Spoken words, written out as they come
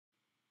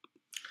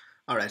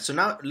All right, so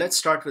now let's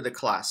start with the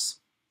class.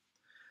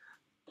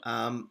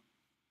 Um,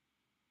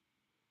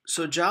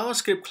 so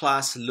JavaScript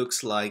class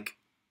looks like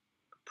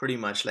pretty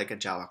much like a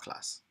Java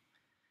class.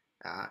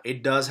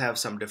 It does have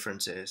some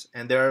differences,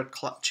 and there are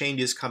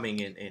changes coming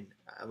in.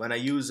 When I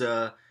use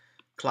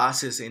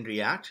classes in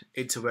React,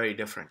 it's very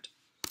different,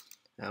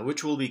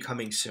 which will be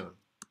coming soon.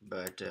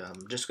 But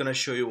I'm just going to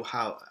show you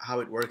how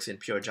it works in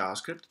pure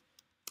JavaScript.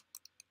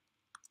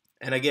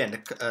 And again,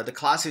 the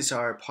classes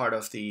are part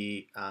of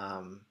the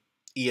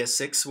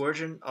ES6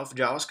 version of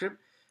JavaScript.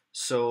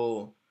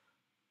 So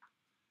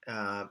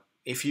uh,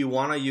 if you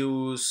want to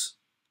use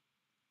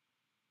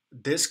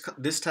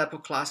this type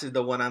of classes,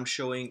 the one I'm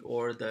showing,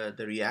 or the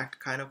React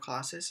kind of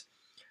classes,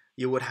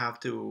 you would have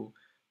to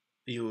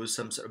use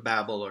some sort of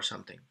Babel or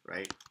something,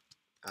 right?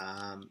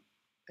 And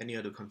you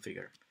have to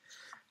configure.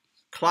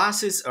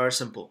 Classes are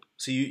simple.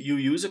 So you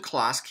use a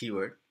class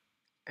keyword,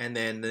 and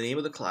then the name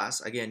of the class,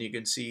 again, you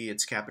can see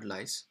it's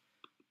capitalized,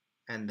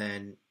 and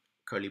then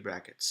curly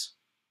brackets.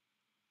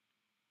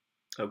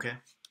 Okay,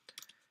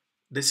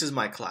 this is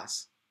my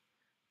class.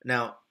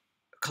 Now,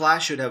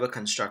 class should have a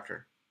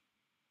constructor.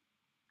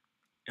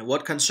 And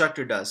what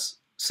constructor does?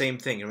 Same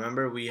thing.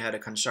 Remember, we had a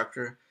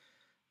constructor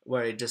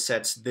where it just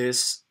sets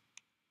this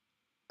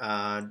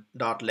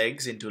dot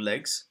legs into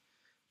legs.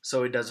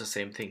 So it does the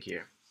same thing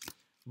here.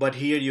 But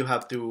here you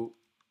have to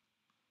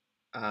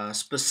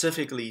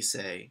specifically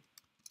say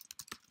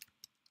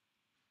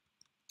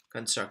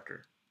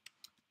constructor.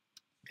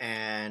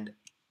 And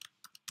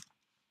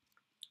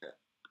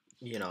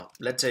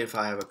let's say if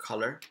I have a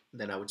color,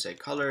 then I would say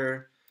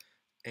color.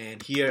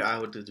 And here I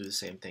would do the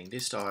same thing.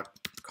 This dot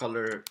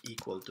color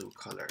equal to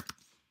color.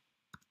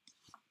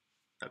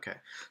 Okay.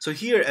 So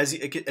here, as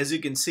you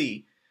can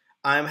see,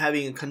 I'm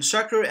having a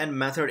constructor and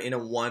method in a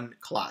one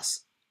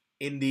class.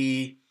 In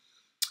the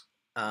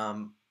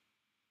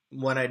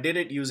when I did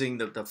it using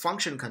the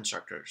function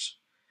constructors,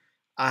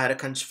 I had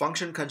a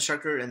function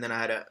constructor, and then I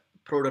had a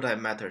prototype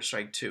method,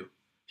 strike two.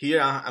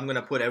 Here I'm going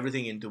to put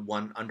everything into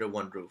under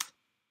one roof,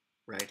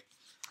 right?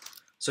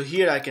 So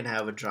here I can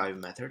have a drive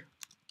method,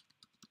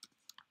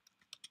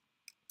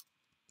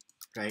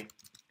 right?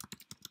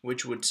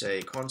 Which would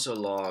say console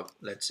log,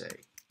 let's say,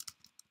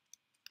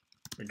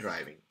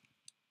 driving.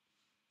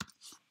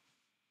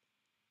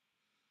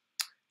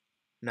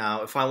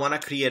 Now, if I want to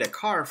create a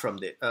car from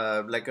the,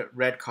 like a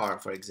red car,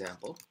 for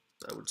example,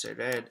 I would say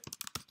red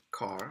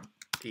car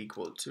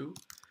equal to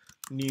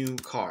new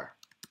car.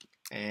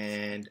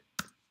 And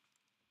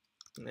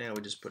now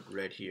we just put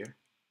red here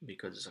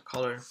because it's a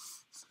color.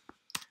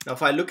 Now,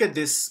 if I look at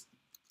this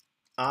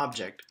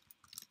object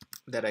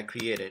that I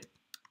created,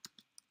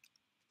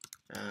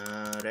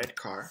 red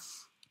car,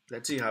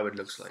 let's see how it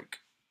looks like.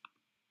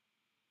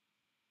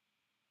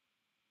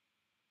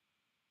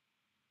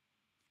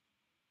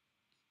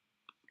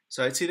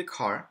 So I see the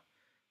car.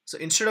 So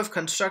instead of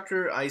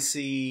constructor, I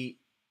see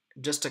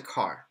just a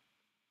car.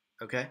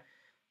 Okay,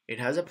 it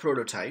has a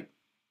prototype.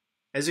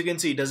 As you can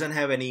see, it doesn't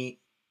have anything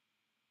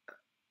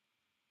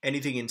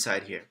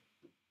inside here.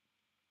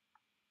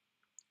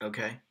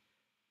 Okay,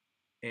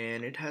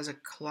 and it has a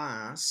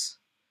class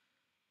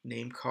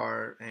name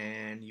car,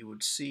 and you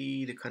would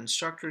see the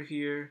constructor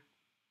here.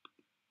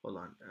 Hold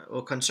on.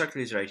 Oh, constructor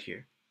is right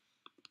here.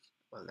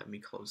 Well, let me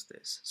close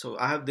this. So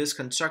I have this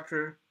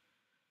constructor,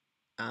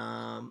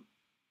 and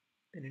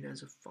it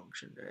has a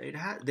function.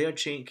 They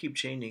keep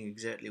changing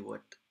exactly why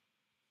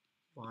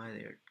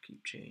they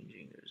keep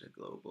changing. There's a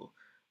global.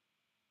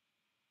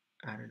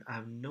 I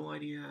have no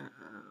idea.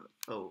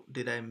 Oh,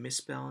 did I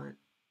misspell it?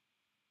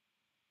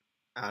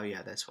 Oh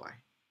yeah, that's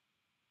why.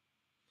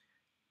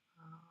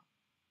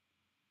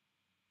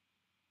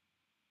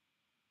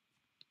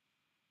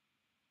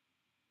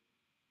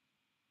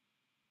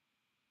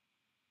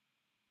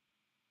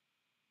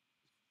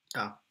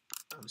 Oh,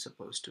 I'm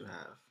supposed to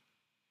have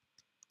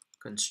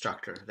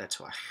constructor. That's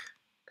why.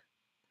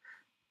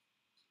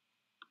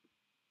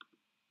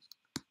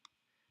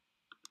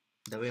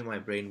 The way my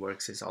brain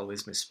works is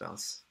always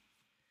misspells.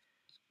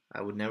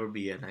 I would never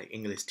be an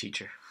English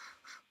teacher,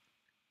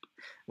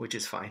 which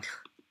is fine.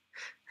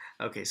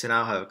 Okay, so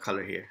now I have a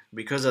color here.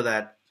 Because of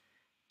that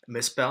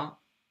misspell,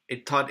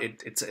 it thought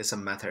it's a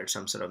method,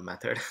 some sort of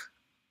method.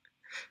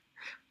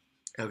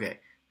 Okay,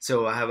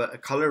 so I have a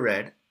color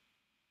red,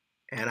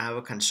 and I have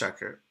a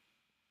constructor,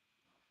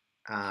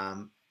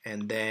 and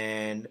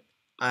then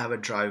I have a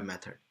drive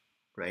method,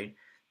 right?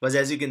 But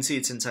as you can see,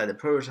 it's inside the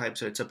prototype,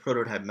 so it's a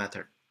prototype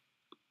method,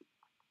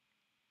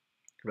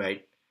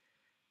 right?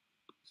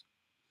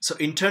 So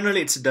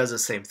internally, it does the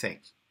same thing.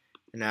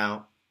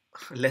 Now,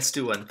 let's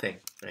do one thing,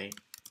 right?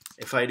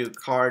 If I do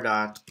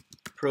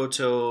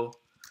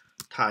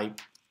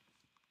car.prototype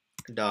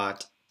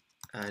dot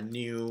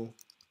new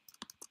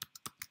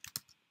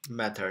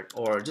method,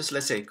 or just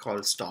let's say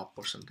call stop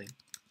or something,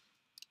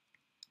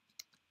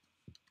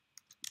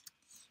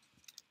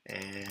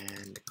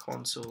 and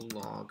console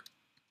log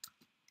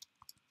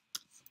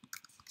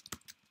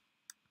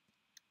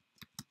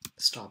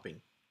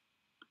stopping,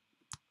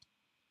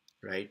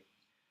 right?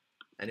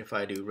 And if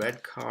I do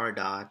red car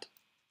dot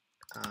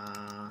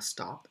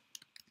stop,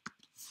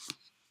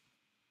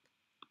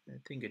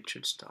 think it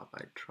should stop.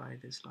 I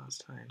tried this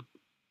last time.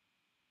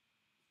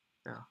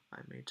 No, I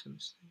made some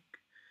mistake.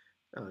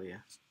 Oh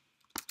yeah.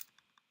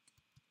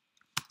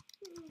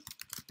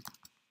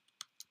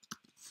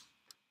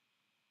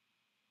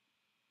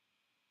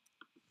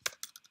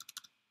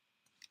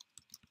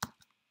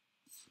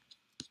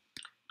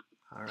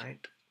 All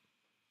right.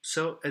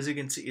 So as you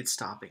can see, it's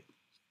stopping,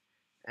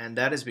 and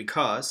that is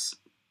because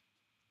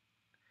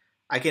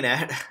I can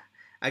add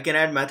I can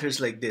add methods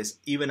like this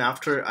even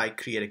after I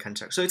create a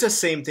constructor. So it's the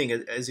same thing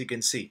as you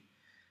can see.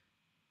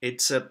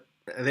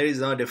 There is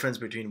no difference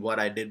between what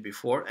I did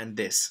before and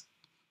this,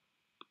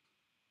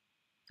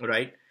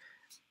 right?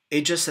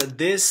 It just that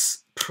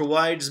this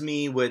provides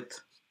me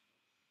with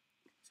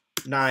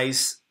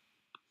nice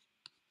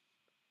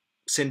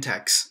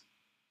syntax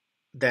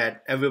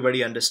that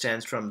everybody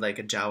understands from like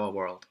a Java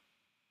world,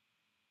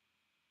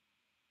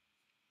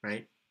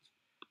 right?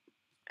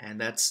 And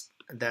that's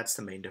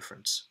the main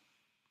difference.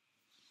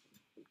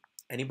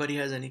 Anybody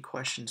has any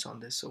questions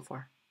on this so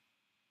far?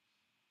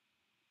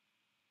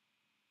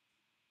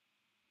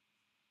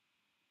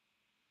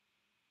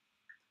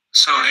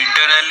 So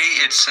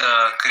internally, it's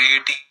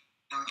creating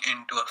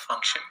into a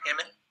function,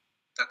 Emil,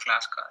 the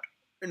class car.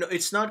 No,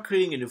 it's not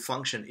creating a new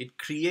function. It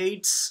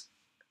creates.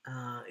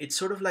 It's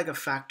sort of like a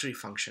factory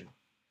function.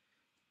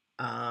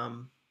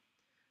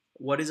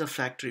 What is a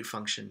factory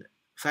function?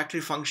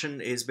 Factory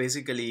function is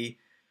basically,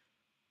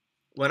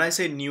 when I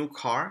say new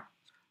car,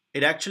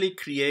 it actually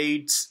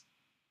creates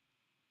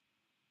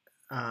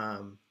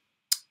a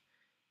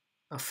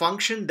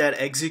function that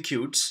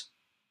executes,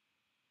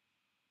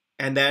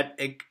 and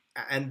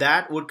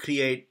that would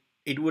create.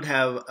 It would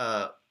have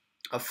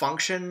a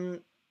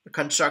function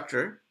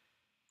constructor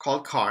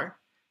called car,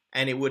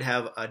 and it would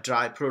have a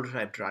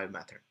prototype drive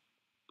method,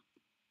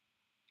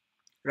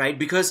 right?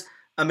 Because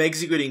I'm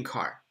executing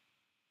car.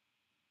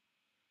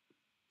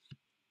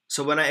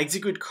 So when I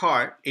execute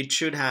car, it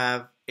should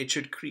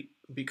create,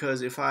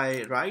 because if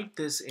I write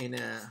this in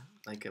a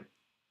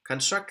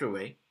constructor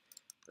way,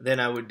 then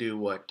I would do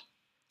what?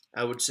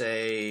 I would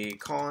say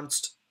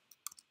const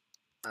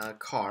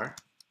car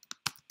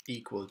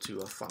equal to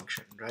a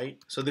function, right?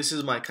 So this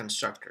is my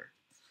constructor,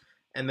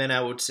 and then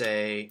I would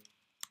say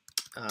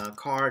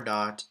car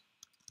dot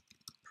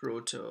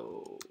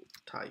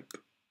prototype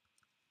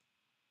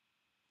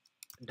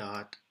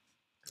dot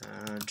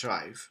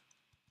drive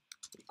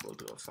equal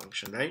to a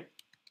function, right?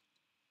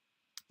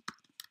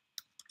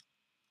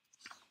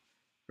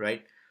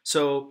 Right.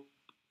 So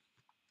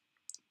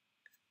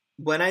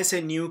when I say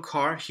new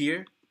car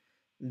here,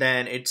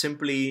 then it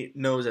simply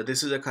knows that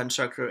this is a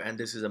constructor and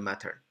this is a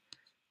method.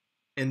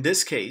 In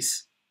this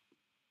case,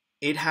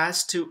 it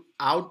has to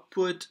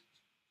output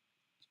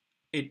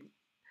it.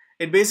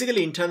 It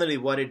basically internally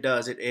what it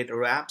does, it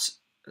wraps.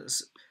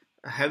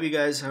 Have you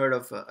guys heard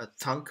of a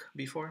thunk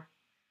before?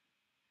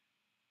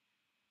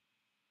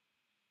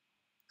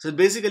 So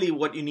basically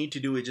what you need to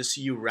do is just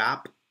you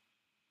wrap.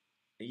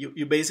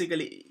 You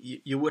basically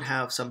you would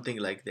have something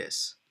like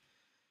this.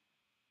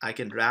 I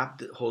can wrap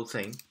the whole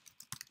thing.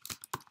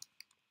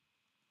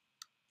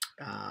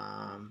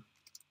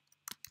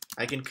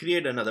 I can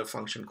create another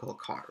function called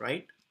car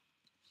right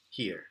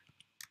here,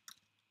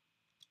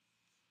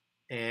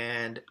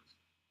 and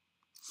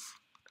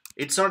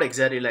it's not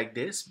exactly like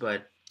this,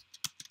 but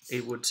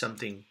it would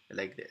something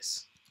like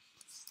this.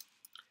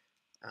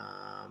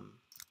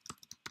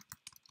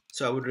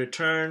 So I would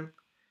return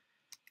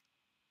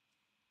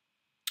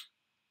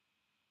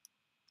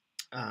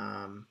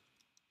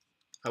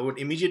I would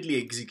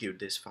immediately execute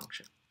this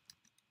function.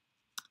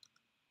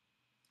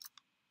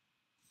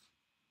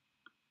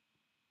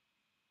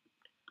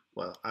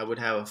 Well, I would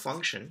have a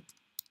function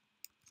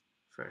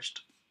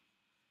first,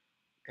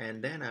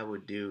 and then I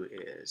would do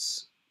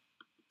is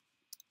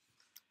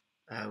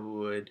I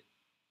would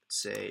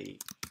say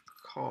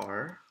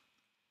car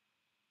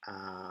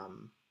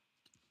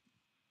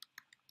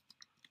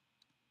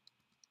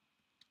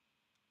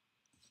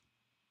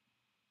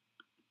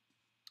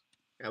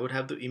I would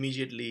have to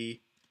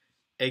immediately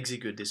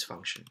execute this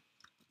function.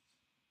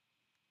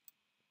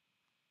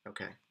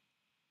 Okay.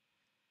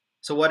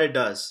 So what it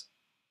does,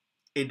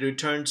 it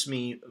returns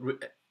me,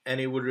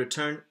 and it would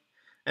return,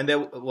 and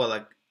then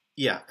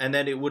and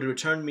then it would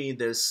return me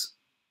this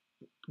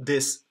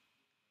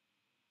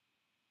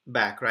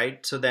back,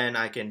 right? So then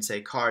I can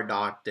say car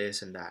dot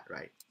this and that,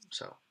 right?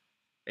 So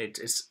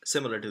it's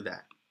similar to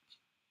that.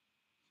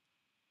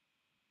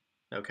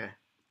 Okay.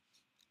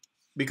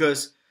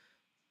 Because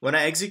when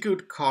I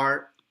execute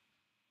car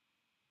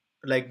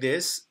like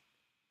this,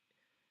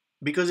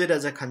 because it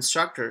has a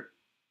constructor,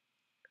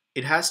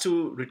 it has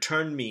to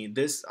return me,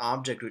 this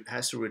object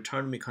has to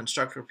return me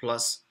constructor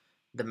plus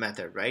the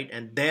method, right?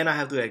 And then I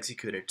have to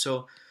execute it.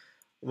 So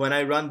when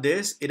I run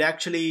this, it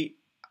actually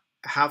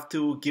have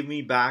to give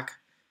me back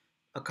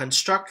a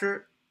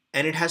constructor,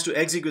 and it has to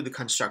execute the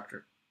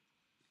constructor.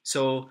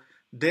 So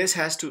this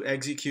has to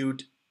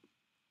execute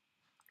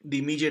the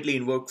immediately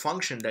invoke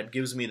function that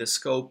gives me the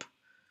scope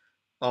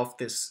of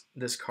this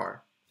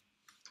car.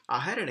 I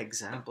had an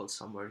example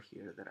somewhere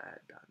here that I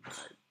had done, but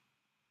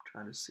I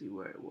trying to see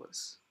where it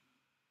was.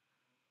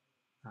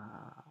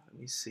 Let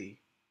me see.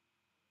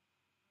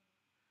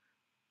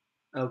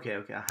 Okay,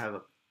 I have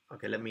a.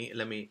 Okay, let me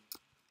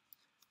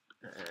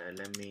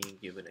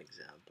give an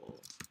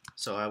example.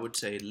 So I would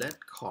say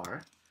let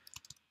car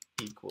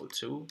equal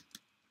to,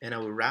 and I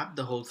will wrap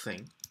the whole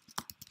thing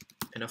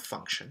in a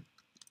function.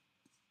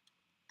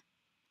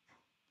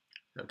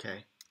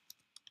 Okay,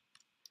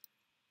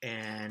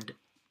 and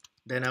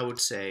then I would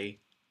say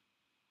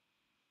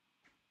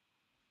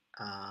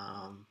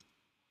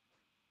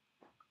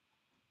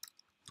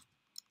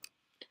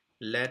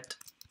let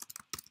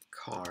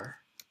car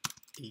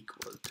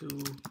equal to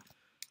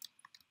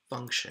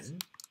function,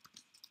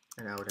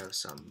 and I would have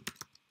some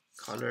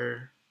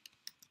color,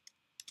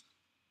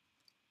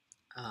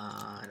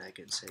 and I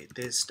can say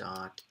this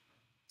dot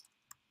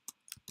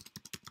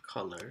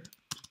color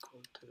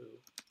equal to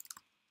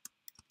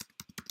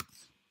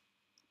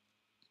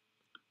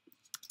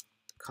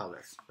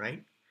color,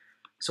 right?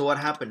 So what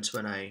happens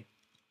when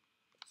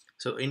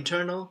so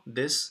internal,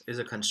 this is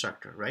a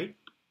constructor, right?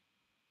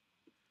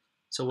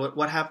 So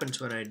what happens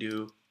when I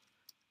do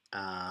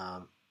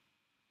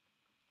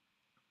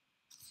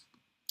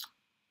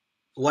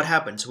what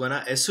happens when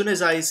as soon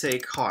as I say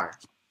car,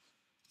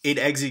 it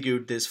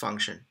executes this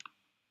function,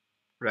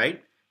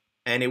 right?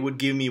 And it would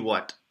give me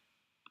what?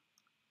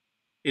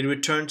 It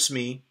returns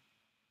me,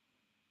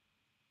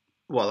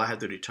 well, I have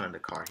to return the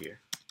car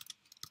here,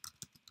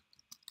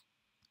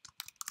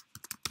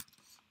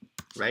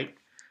 right?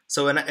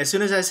 So as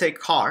soon as I say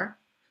car,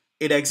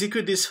 it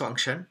executes this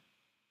function,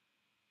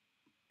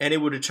 and it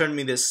would return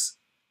me this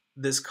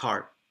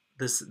car,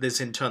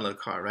 this internal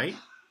car, right?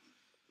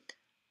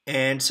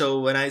 And so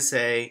when I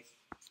say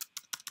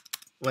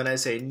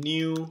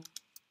new,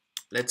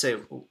 let's say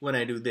when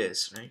I do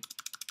this, right?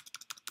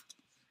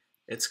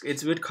 It's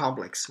a bit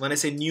complex. When I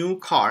say new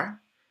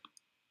car,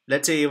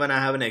 let's say when I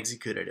haven't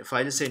executed, if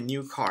I just say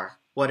new car,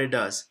 what it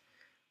does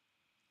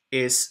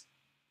is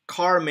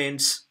car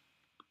means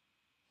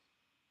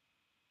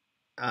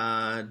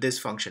this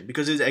function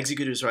because it's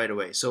executed right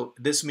away. So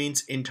this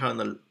means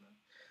internal.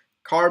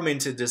 Car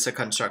means it's just a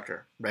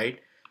constructor, right?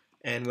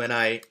 And when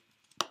I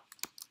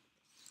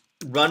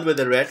run with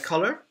the red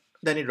color,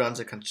 then it runs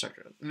a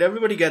constructor. Did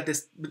everybody get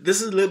this?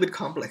 This is a little bit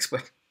complex,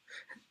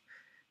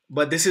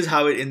 but this is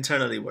how it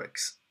internally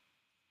works.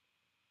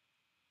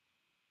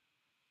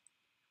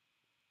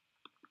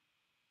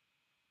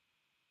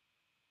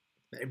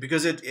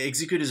 Because it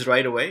executes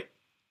right away,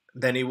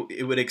 then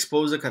it would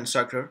expose a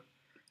constructor,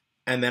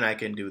 and then I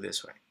can do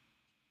this way.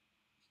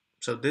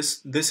 So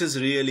this is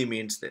really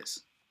means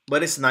this,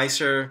 but it's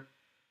nicer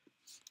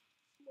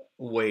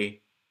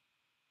way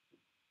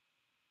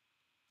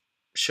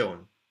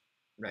shown,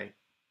 right?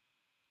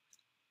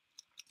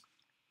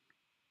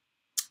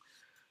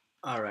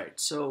 All right,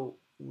 so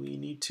we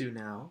need to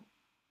now,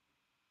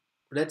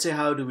 let's say,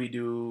 how do we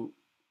do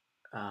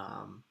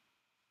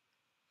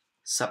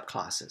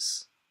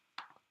subclasses?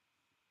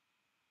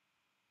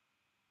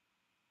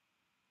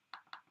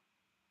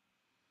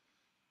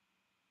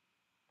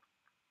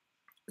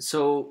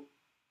 So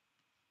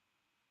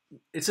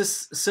it's a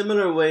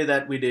similar way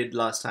that we did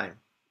last time,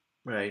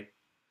 right?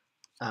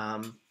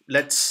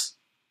 Let's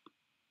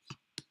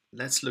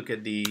look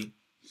at the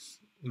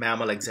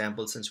mammal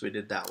example since we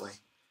did that way,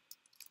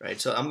 right?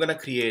 So I'm gonna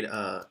create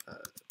a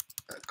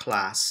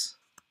class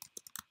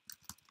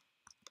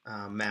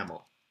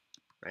mammal,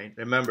 right?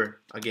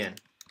 Remember, again,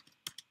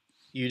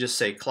 you just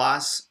say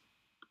class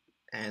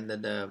and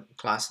then the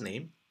class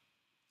name,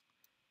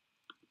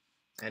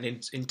 and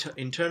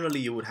internally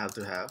you would have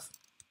to have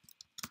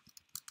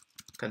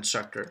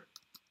constructor,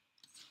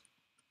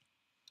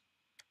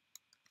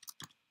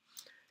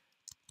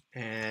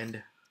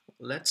 and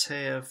let's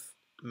have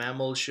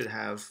mammal should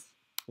have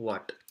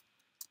what?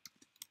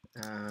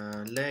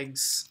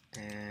 Legs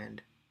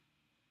and,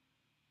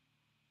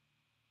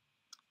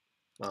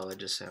 well, I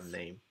just have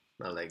name,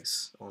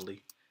 legs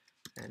only,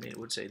 and it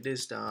would say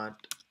this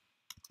dot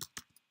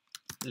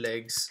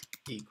legs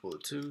equal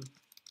to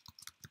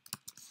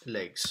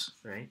legs,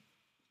 right?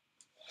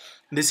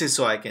 This is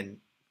so I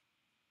can,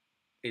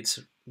 it's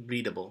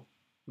readable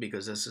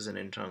because this is an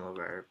internal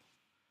variable.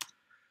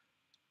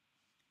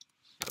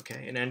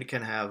 Okay, and then it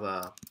can have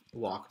a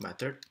walk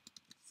method,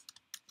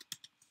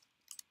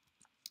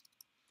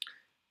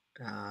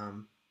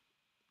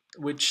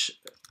 which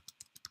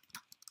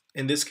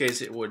in this case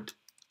it would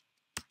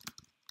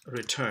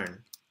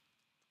return,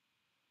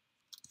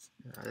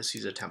 let's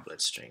use a template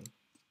string.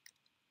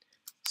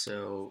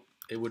 So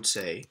it would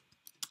say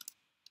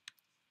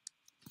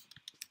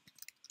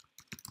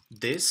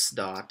this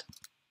dot,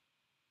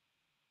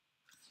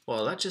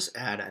 well, let's just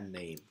add a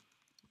name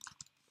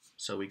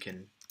so we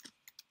can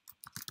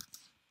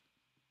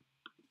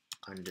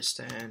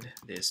understand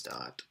this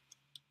dot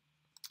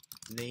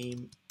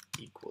name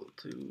equal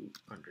to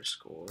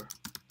underscore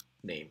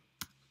name.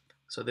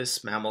 So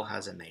this mammal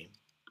has a name.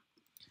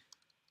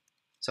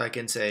 So I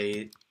can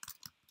say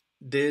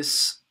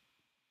this,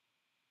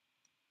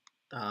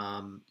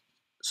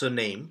 so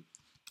name,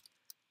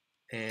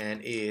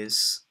 and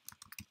is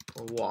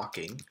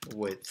walking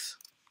with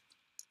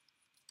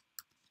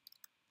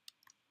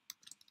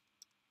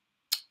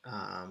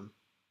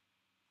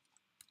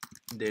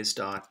this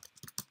dot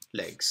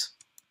legs.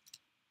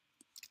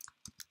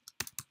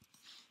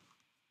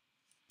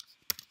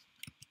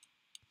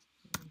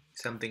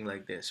 Something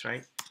like this,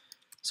 right?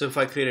 So if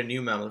I create a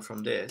new mammal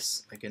from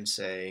this, I can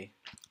say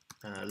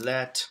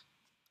let,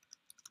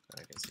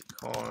 I can say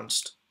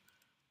const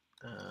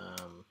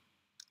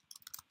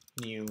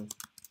new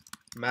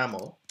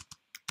mammal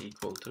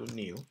equal to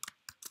new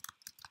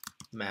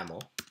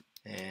mammal,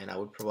 and I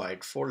would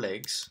provide 4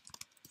 legs,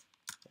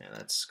 and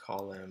let's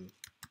call him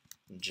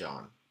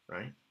John,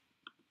 right?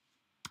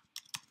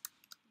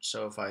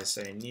 So if I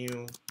say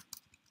new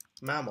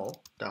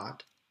mammal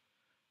dot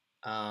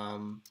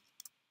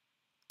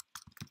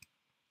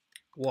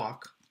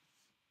walk,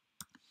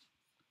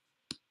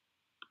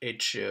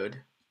 it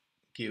should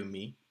give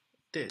me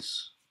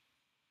this.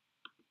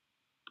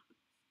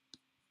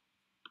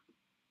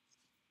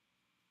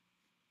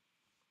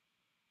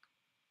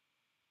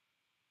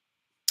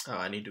 Oh,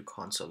 I need to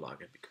console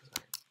log it because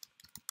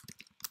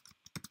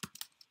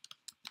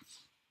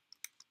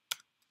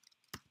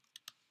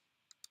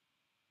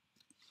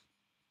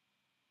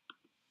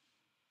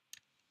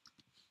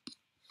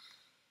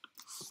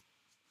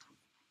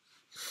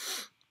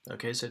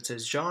okay, so it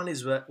says John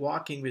is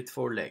walking with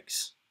 4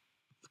 legs.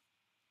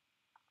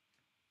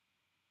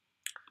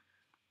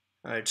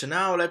 All right, so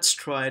now let's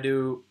try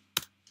to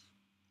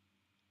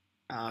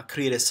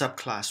create a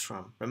subclass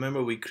from.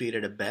 Remember, we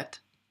created a bet.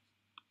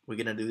 We're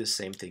gonna do the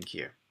same thing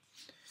here.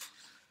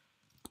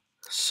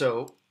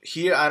 So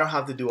here I don't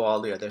have to do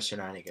all the other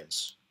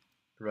shenanigans,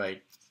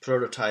 right?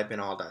 Prototype and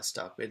all that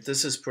stuff.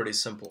 This is pretty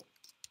simple.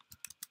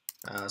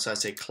 So I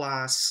say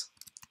class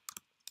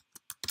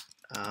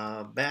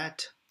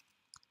bet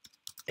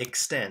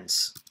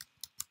extends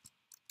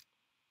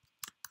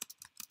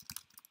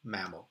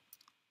mammal,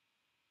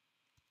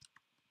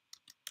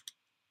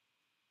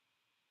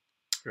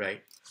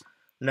 right?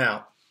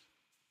 Now,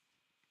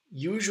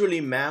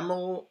 usually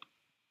mammal,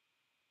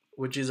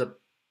 which is a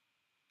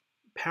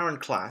parent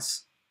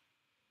class,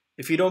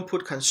 if you don't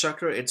put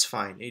constructor, it's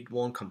fine, it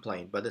won't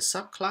complain. But the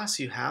subclass,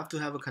 you have to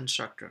have a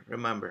constructor.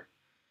 Remember,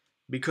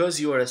 because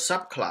you are a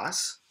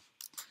subclass,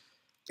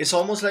 it's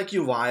almost like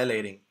you're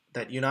violating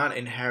that you're not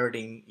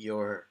inheriting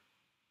your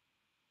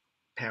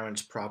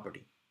parent's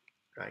property,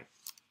 right?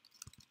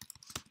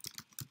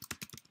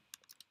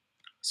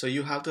 So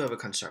you have to have a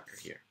constructor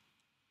here.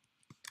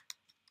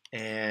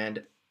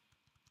 And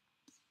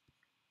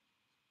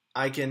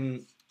I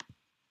can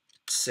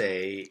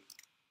say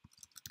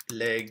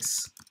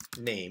legs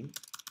name,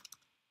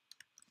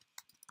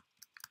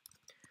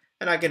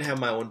 and I can have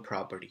my own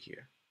property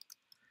here.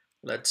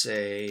 Let's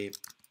say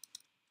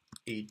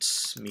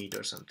eats meat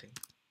or something.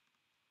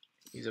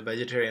 He's a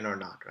vegetarian or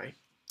not, right?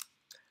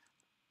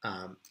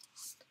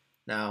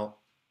 Now,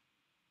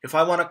 if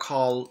I want to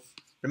call,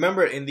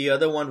 remember in the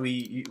other one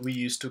we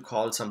used to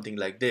call something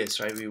like this,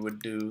 right? We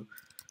would do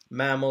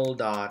mammal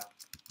dot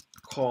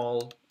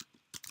call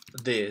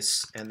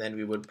this, and then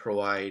we would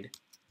provide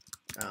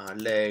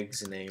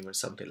legs name or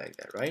something like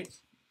that, right?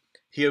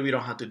 Here we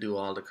don't have to do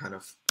all the kind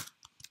of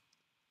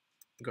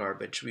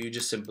garbage. We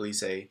just simply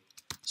say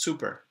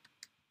super,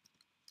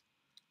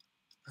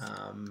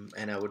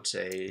 and I would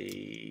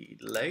say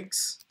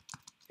legs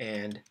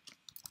and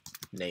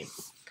name.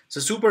 So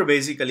super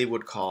basically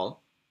would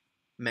call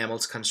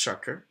mammal's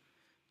constructor,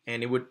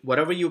 and it would,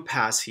 whatever you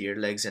pass here,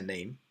 legs and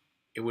name,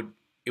 it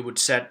would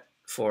set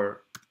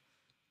for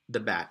the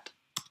bat.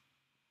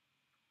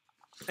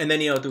 And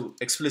then you have to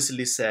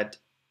explicitly set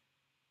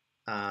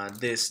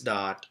this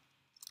dot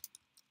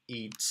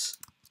eats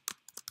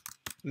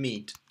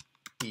meat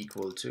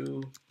equal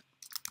to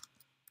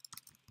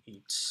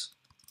eats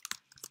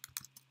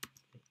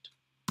meat.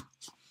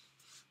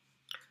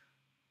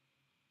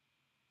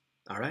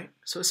 All right,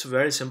 so it's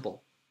very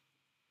simple.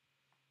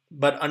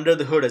 But under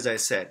the hood, as I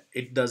said,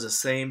 it does the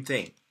same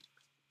thing,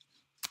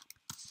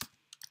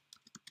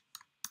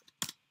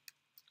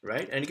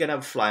 right? And you can have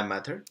a fly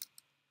method,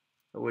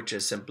 which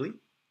is simply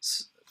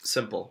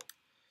simple,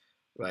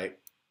 right?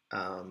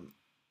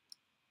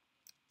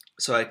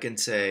 So I can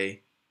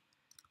say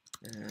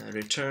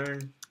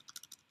return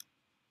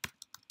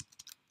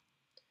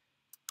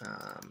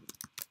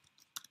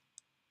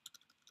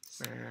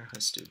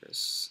let's do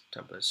this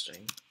template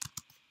string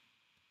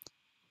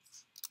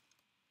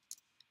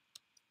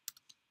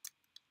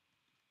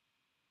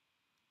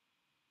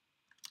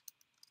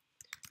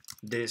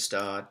this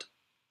dot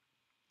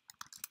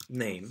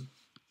name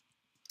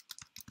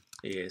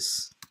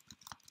is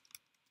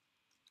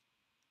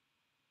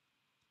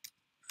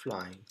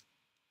flying.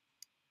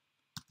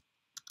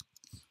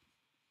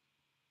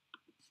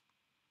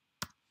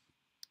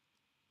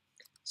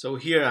 So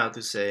here I have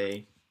to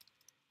say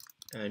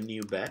a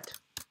new bet,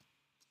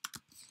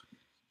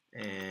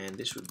 and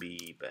this would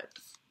be bet,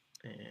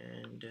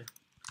 and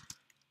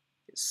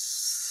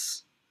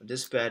this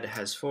bet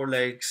has 4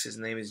 legs. His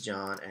name is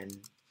John,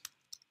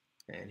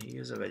 and he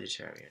is a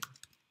vegetarian.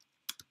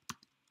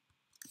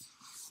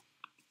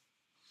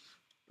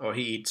 or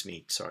he eats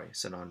meat. Sorry,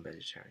 it's a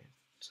non-vegetarian.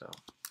 So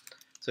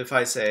if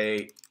I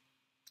say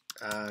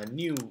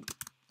new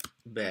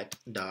bet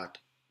dot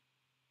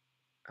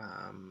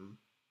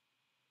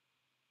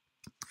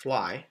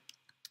fly.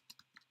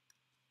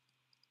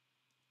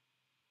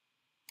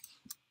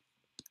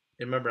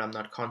 Remember, I'm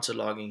not console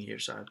logging here,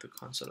 so I have to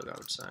console log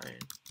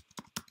outside.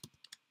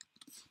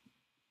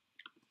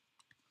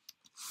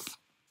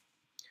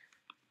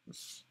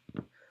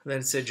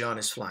 Then say John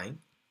is flying,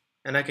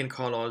 and I can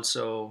call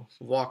also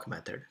walk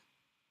method.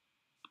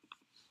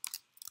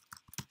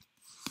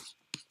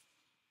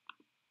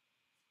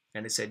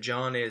 And it said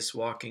John is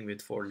walking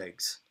with 4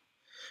 legs.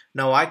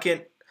 Now I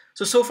can,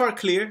 so far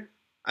clear.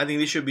 I think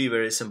this should be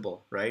very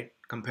simple, right?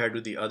 Compared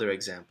to the other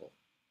example.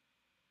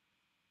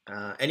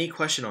 Any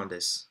question on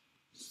this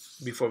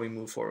before we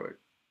move forward?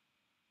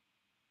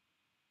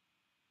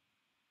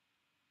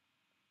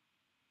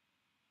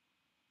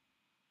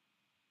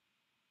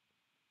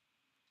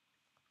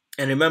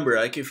 And remember,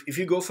 like if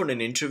you go for an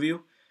interview,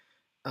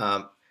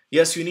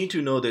 yes, you need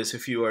to know this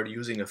if you are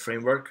using a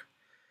framework,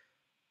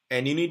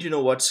 and you need to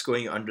know what's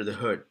going under the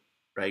hood,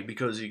 right?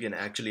 Because you can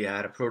actually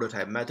add a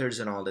prototype methods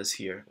and all this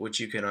here, which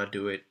you cannot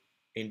do it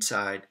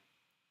inside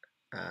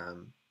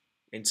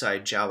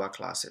inside Java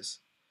classes.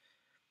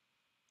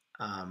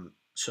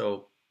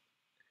 So,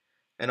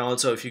 and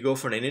also if you go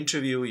for an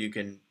interview,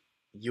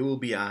 you will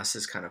be asked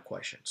this kind of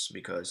questions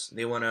because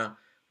they want to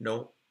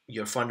know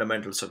your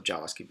fundamentals of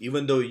JavaScript,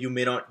 even though you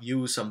may not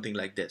use something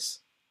like this.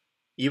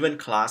 Even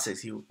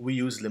classes, we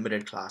use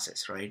limited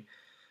classes, right?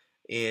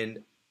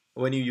 And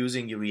when you're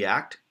using your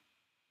React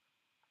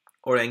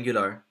or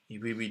Angular,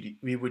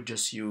 we would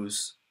just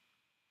use,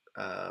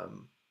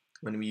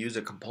 when we use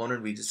a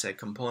component, we just say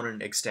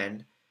component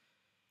extend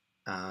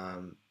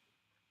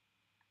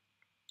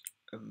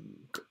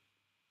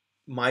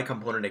my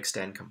component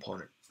extend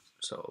component.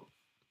 So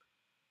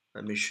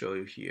let me show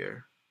you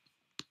here.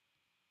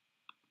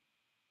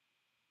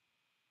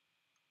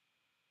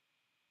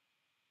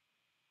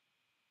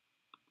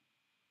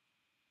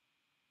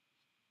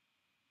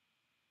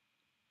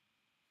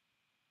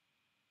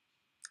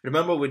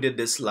 Remember we did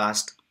this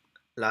last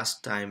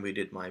time we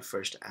did my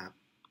first app.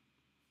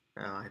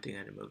 I think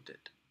I removed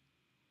it.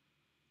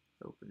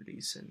 Open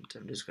recent.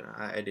 I'm just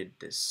gonna edit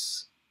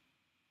this.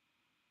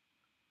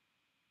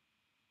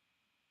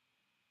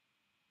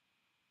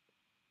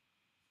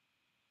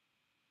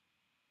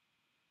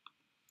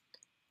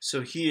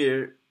 So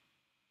here,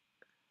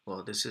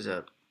 well, this is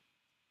a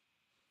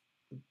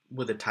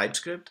with a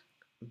TypeScript,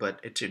 but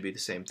it should be the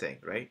same thing,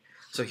 right?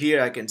 So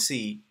here I can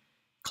see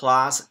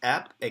class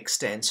app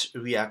extends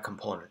React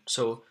component.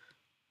 So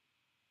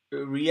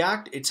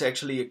React, it's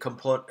actually a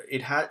component.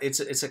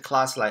 It's a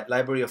class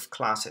library of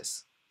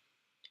classes.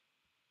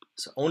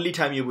 So only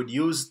time you would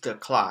use the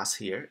class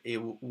here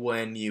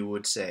when you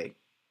would say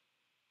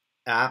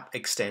app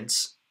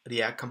extends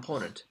React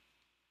component,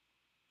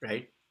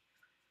 right?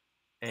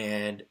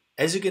 And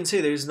as you can see,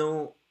 there is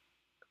no.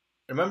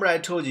 Remember, I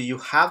told you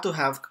have to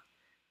have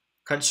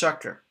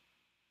constructor,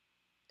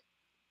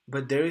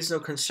 but there is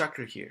no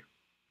constructor here.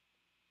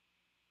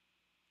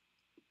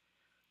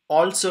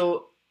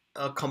 Also,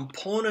 a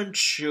component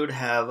should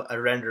have a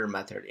render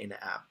method in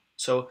the app.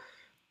 So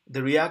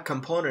the React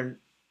component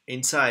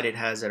inside it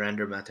has a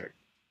render method.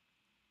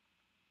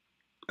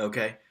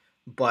 Okay,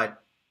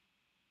 but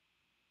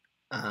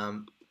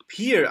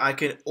here I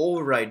can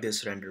override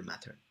this render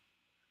method.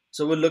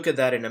 So we'll look at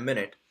that in a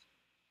minute.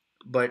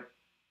 But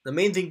the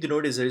main thing to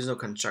note is there is no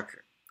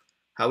constructor.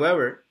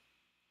 However,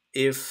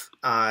 if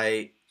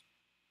I,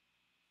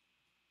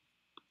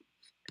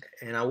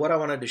 and what I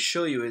wanted to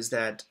show you is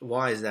that,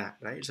 why is that,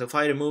 right? So if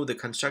I remove the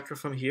constructor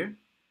from here,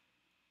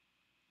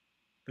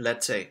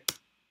 let's say,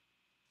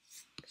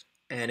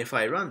 and if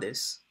I run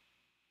this,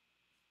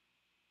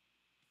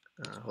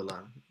 hold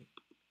on,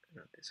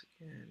 run this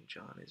again.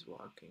 John is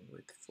walking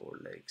with 4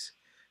 legs.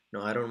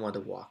 No, I don't want to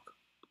walk,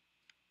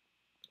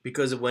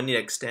 because when it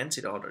extends,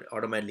 it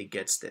automatically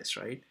gets this,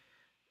 right?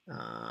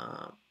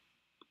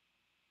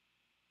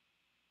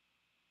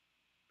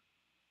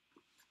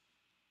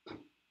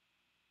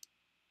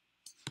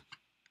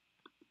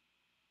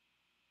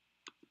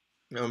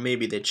 Or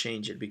maybe they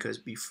change it, because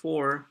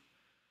before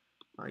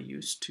I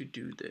used to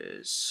do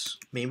this.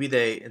 Maybe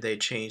they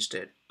changed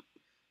it.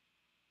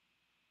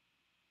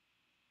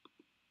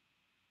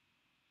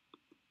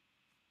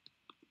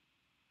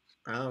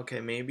 Okay,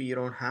 maybe you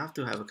don't have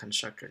to have a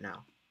constructor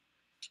now,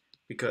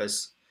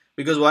 because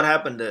what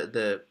happened,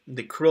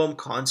 the Chrome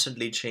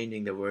constantly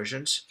changing the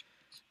versions,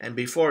 and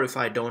before, if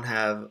I don't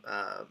have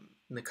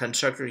the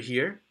constructor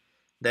here,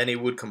 then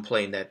it would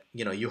complain that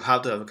you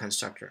have to have a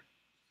constructor.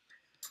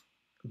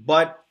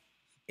 But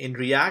in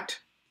React,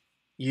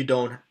 you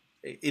don't.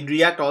 In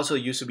React also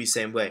used to be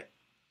same way,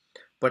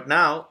 but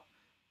now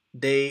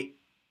they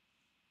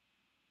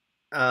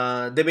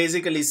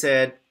basically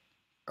said,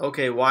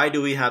 okay, why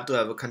do we have to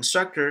have a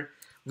constructor?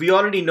 We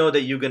already know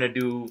that you're gonna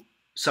do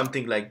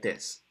something like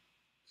this,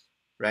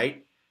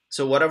 right?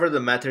 So whatever the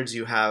methods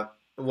you have,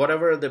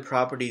 whatever the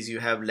properties you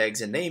have,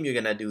 legs and name, you're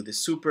gonna do the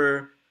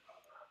super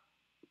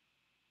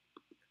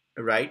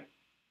right?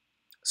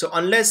 So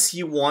unless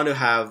you want to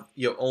have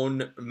your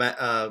own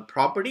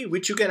property,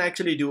 which you can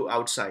actually do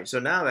outside. So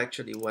now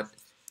actually what,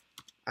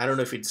 I don't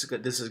know if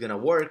this is gonna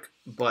work,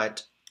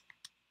 but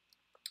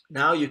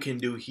now you can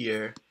do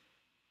here,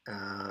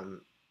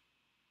 um,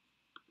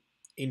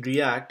 in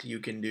React, you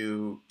can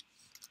do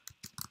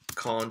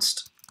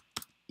const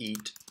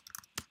eat,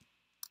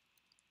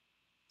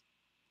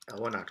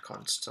 well not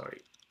const,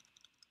 sorry,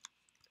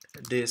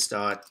 this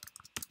dot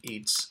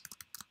eats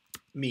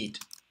meat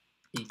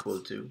equal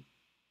to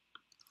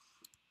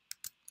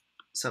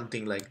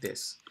something like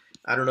this.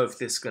 I don't know if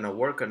this is gonna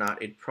work or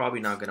not. It's probably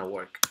not gonna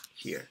work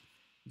here,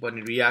 but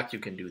in React you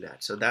can do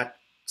that. So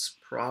that's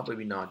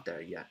probably not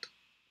there yet.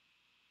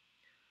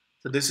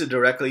 So this is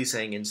directly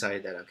saying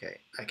inside that, okay,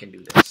 I can do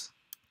this.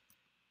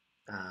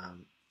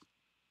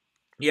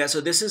 Yeah,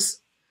 so this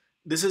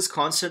is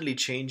constantly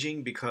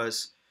changing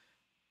because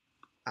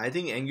I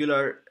think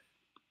Angular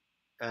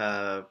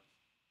uh,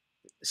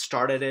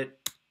 started it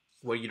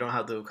where you don't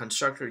have the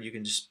constructor, you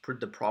can just put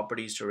the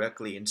properties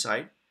directly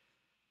inside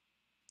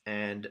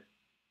and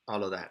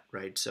all of that,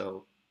 right?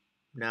 So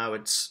now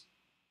it's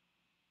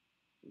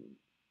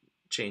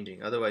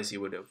changing. Otherwise,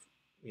 you would have,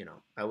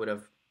 I would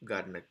have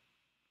gotten a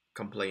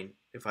complaint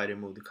if I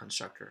removed the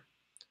constructor.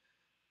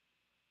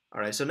 All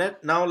right, so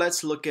now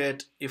let's look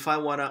at if I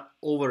want to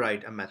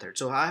override a method.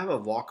 So I have a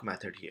walk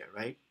method here,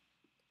 right?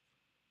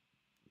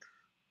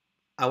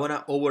 I want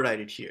to override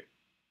it here.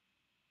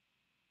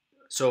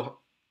 So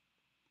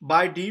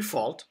by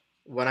default,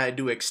 when I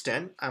do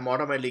extend, I'm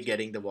automatically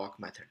getting the walk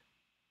method.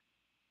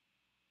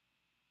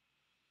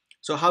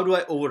 So how do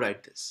I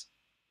override this?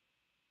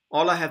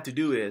 All I have to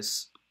do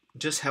is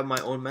just have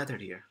my own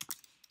method here.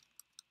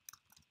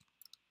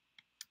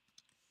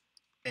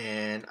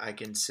 And I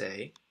can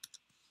say,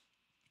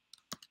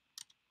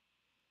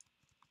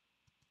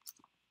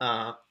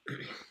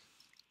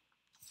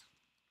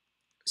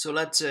 so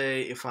let's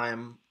say if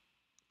I'm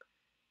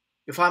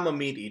a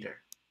meat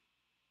eater,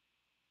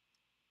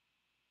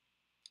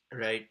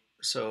 right?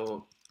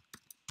 So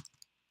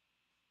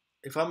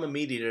if I'm a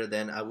meat eater,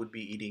 then I would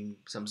be eating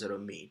some sort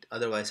of meat.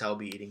 Otherwise, I'll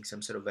be eating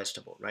some sort of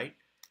vegetable, right?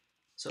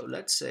 So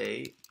let's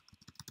say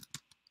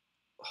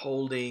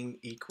holding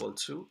equal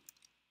to,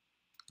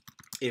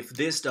 if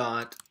this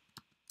dot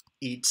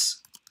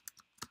eats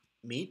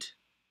meat,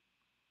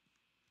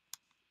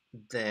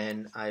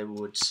 then I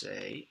would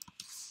say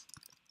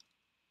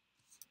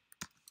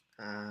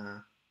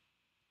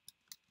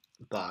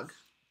bug,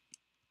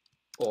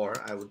 or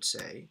I would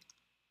say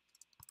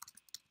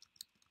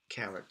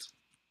carrot.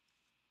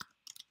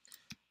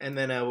 And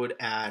then I would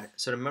add,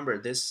 so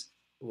remember this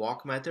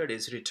walk method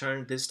is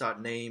return this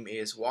dot name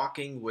is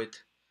walking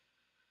with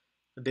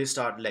this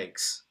dot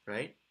legs,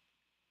 right?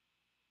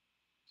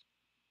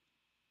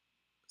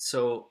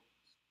 So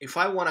if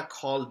I want to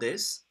call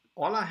this,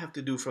 all I have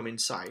to do from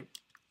inside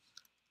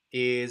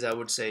is I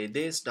would say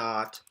this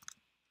dot,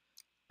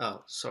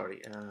 oh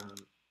sorry,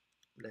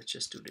 let's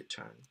just do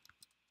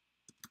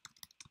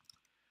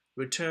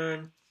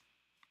return,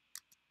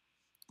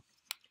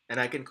 and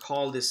I can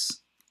call this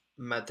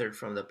method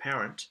from the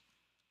parent.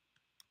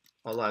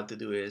 All I have to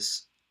do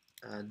is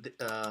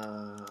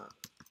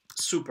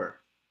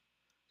super.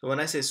 So when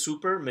I say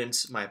super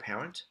means my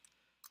parent,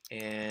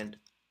 and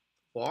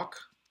walk,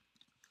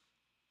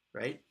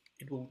 right?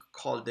 It will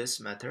call this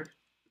method,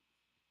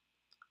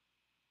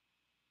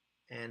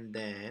 and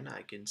then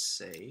I can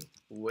say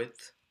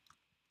with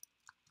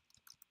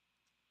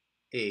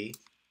a,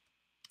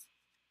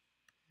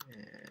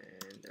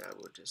 and I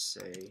would just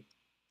say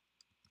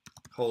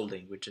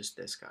holding, which is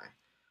this guy.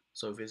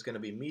 So if it's going to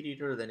be meat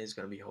eater, then it's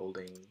going to be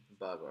holding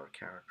bug or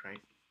carrot,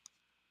 right?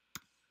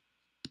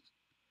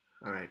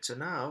 All right, so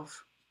now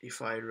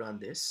if I run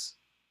this,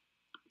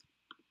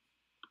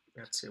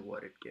 let's see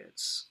what it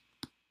gets.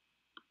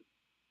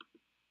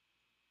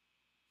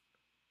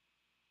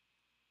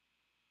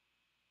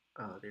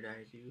 Oh, did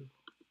I do?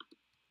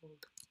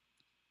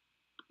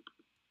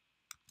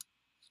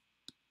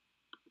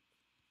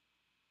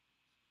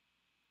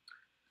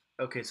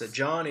 Okay, so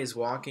John is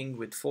walking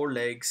with 4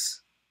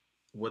 legs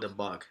with a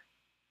bug,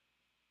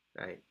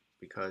 right?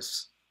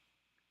 Because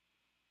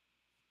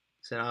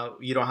so now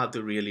you don't have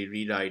to really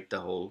rewrite the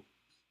whole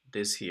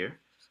this here.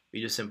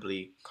 We just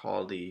simply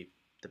call the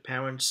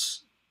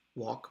parents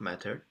walk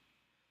method,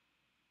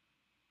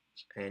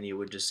 and you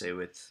would just say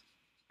with,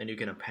 and you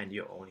can append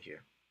your own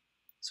here.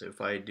 So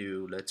if I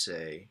do, let's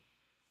say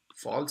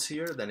false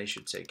here, then it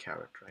should say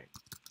carrot, right?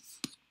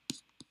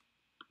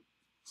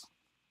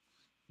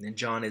 And then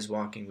John is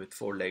walking with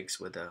 4 legs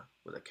with a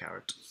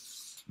carrot.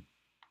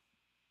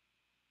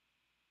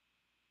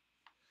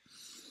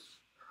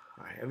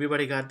 All right,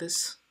 everybody got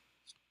this?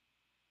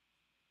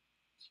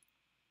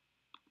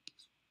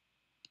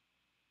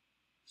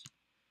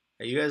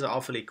 You guys are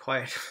awfully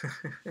quiet.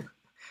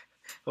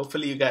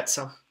 Hopefully you got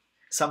some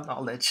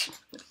knowledge.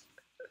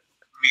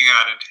 We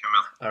got it,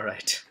 Himel. All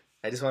right.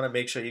 I just want to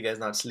make sure you guys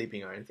not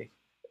sleeping or anything.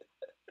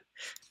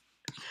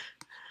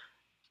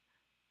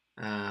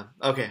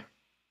 Okay.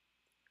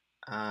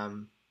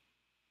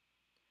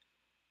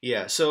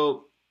 Yeah.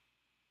 So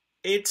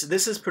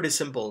this is pretty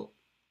simple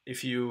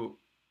if you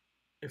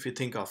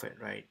think of it,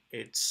 right?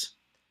 It's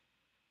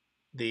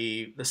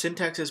the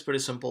syntax is pretty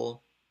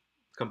simple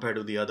compared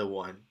to the other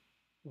one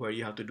where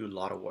you have to do a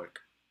lot of work.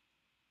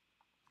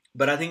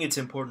 But I think it's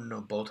important to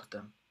know both of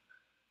them.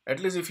 At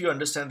least if you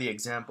understand the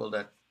example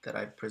that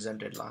I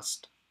presented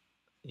last,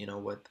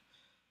 with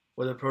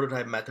the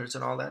prototype methods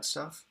and all that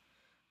stuff,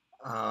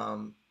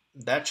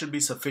 that should be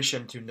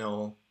sufficient to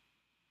know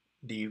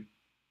the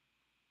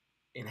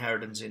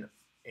inheritance in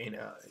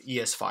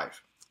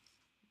ES5,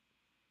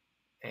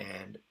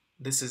 and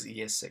this is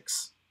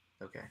ES6.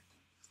 Okay.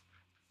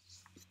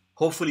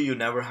 Hopefully, you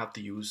never have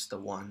to use the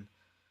one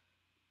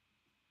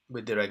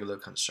with the regular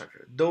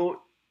constructor,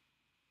 though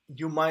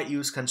you might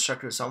use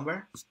constructor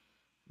somewhere,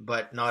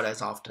 but not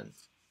as often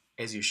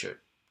as you should,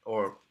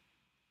 or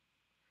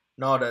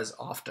not as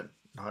often.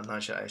 Not I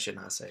should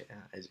not say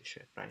as you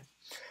should, right?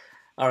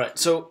 All right.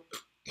 So,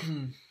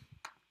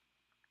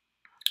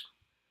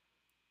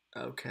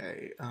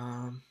 okay.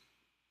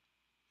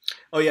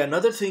 Oh yeah,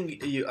 another thing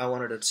I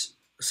wanted to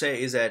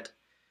say is that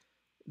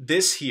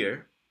this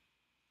here.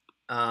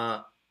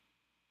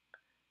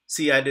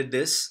 See, I did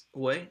this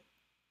way.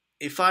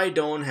 If I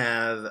don't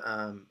have,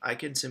 I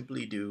can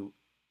simply do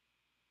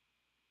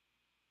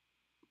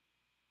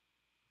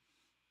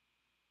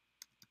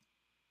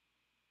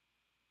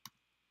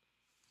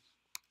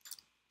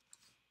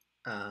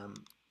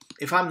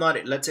if I'm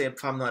not, let's say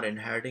if I'm not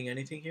inheriting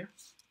anything here,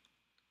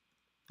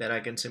 then I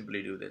can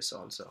simply do this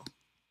also.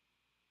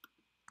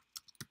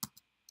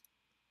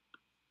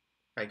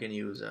 I can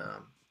use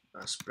a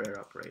spread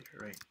operator,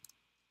 right?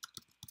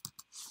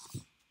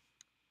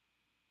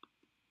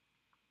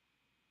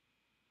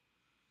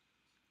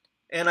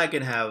 And I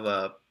can have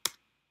a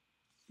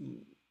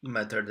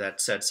method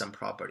that sets some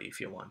property if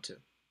you want to,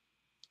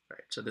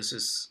 right? So this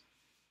is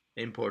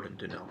important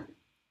to know.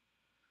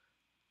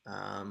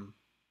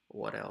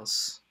 What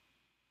else?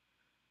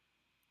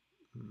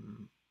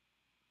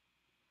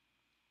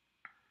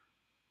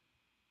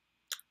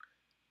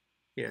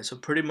 Yeah, so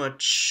pretty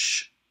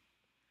much,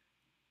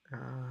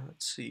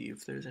 let's see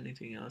if there's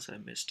anything else I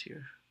missed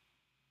here.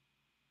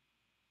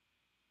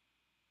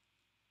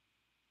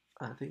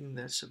 I think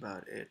that's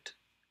about it.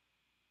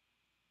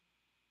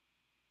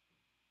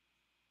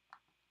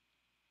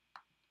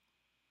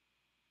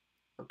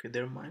 Okay,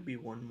 there might be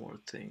one more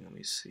thing. Let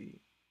me see.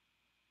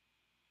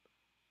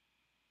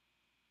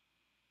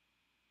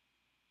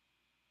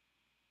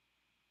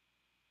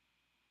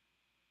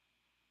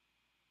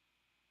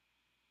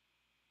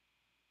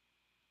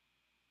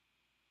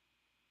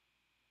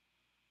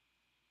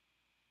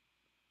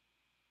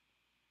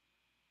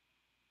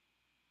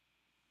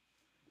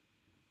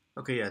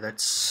 Okay, yeah,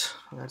 that's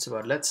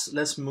about.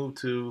 Let's move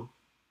to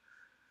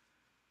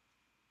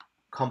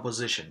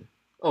composition.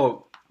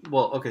 Oh,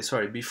 well, okay,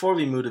 sorry. Before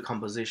we move to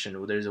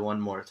composition, there's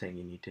one more thing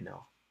you need to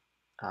know.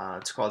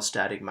 It's called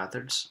static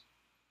methods,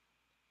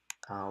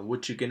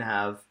 which you can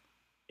have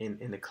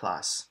in the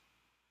class.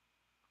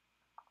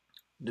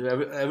 Do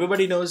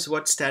everybody knows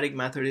what static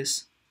method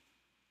is?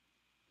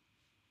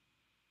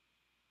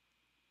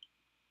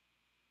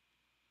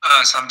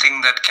 Something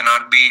that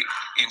cannot be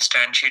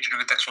instantiated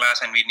with a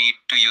class, and we need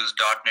to use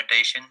dot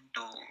notation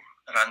to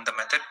run the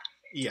method.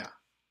 Yeah.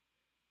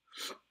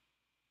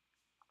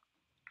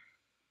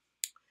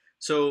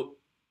 So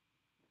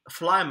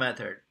fly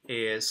method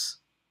is,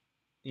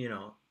 you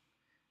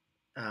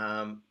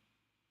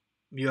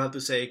have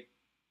to say,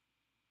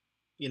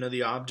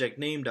 the object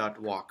name dot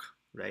walk,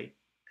 right?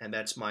 And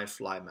that's my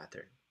fly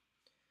method.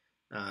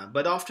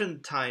 But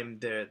oftentimes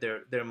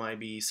there might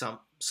be some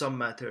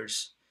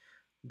methods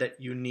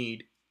that you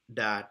need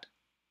that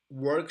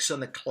works on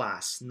the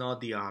class, not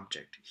the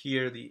object.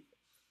 Here the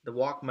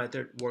walk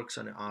method works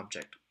on an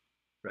object,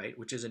 right?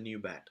 Which is a new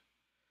bet.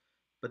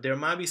 But there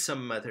might be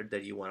some method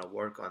that you want to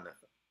work on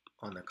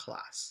the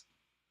class.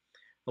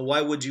 But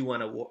why would you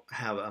want to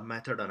have a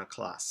method on a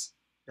class,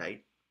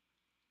 right?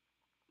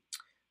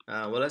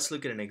 Well, let's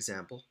look at an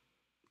example.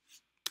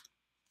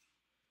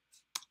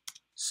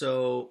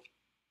 So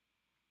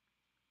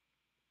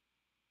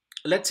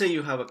let's say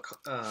you have a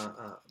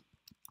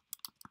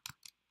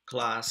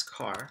class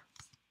car,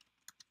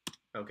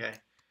 okay,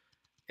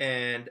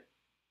 and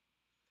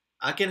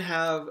I can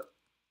have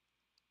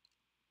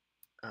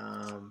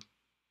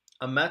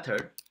a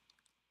method.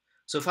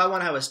 So if I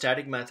want to have a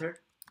static method,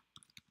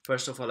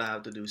 first of all I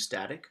have to do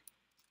static,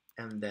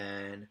 and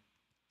then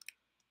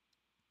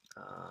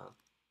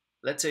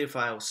let's say if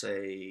I'll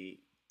say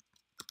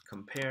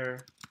compare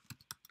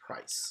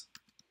price,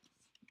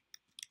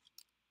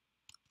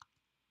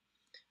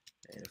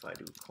 and if I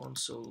do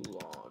console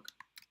log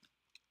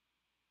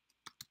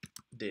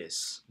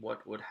this,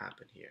 what would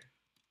happen here?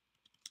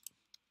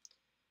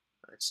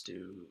 Let's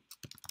do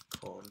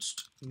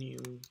const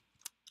new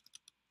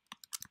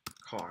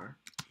car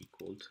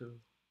equal to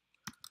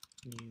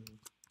new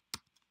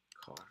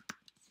car.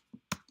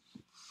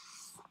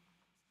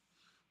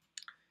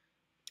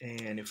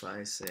 And if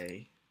I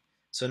say,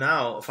 so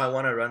now if I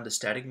want to run the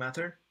static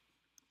method,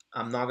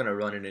 I'm not going to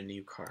run in a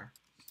new car.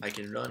 I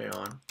can run it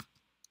on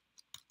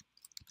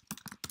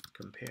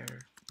compare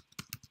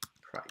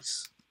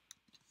price.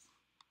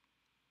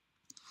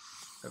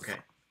 Okay,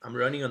 I'm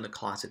running on the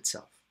class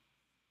itself.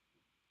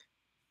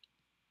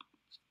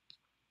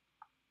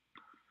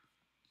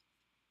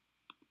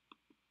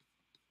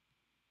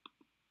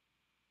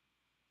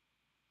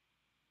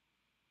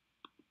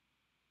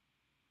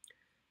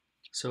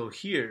 So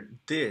here,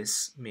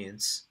 this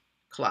means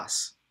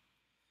class,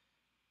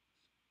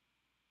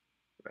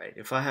 right?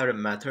 If I had a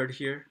method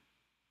here,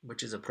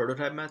 which is a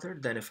prototype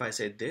method, then if I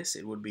say this,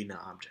 it would be an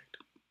object.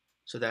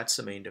 So that's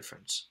the main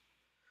difference.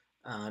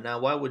 Now,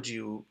 why would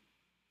you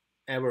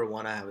ever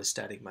want to have a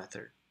static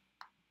method?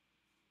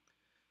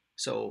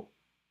 So,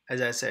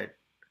 as I said,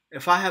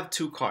 if I have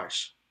two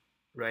cars,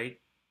 right,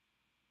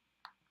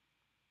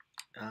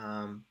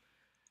 and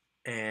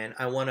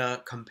I want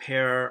to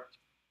compare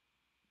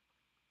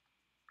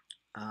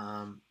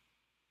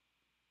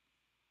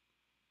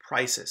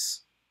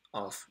prices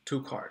of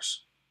two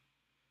cars.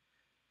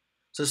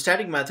 So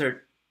static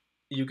method,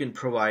 you can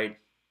provide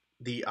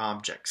the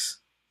objects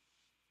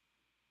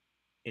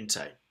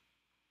inside.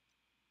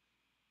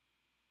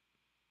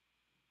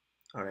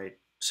 All right,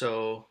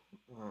 so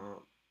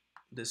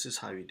this is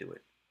how you do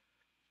it.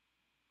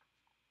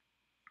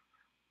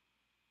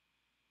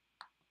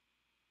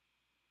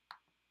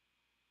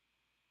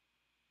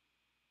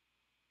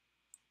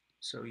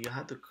 So you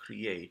have to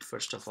create,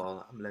 first of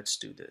all, let's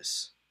do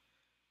this.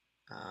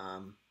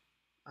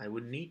 I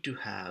would need to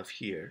have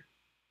here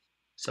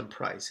some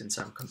price. Since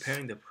I'm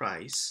comparing the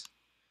price,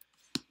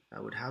 I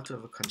would have to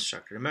have a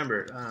constructor.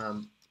 Remember,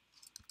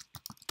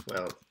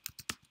 well,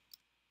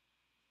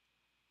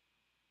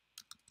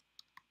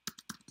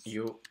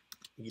 you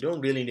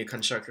don't really need a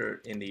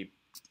constructor in the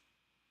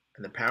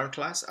parent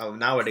class.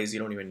 Nowadays,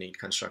 you don't even need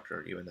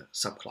constructor, even the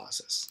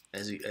subclasses,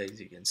 as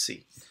you can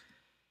see.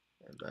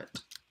 But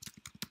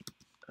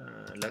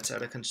let's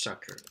add a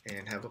constructor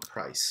and have a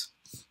price.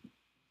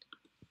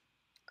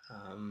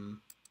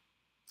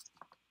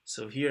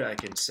 So here I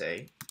can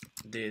say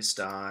this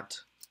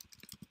dot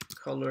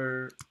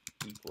color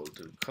equal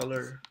to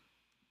color,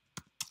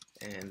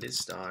 and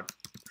this dot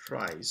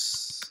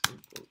price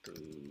equal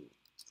to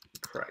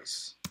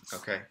price.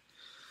 Okay.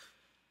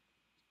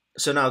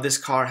 So now this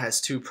car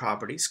has two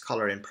properties,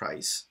 color and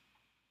price.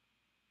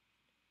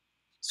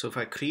 So if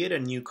I create a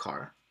new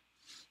car,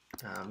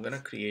 I'm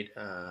gonna create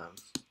a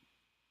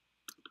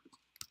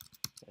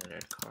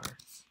red car,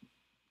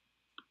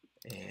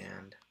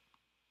 and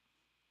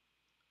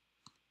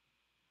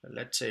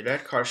let's say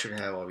red car should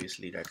have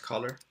obviously red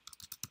color,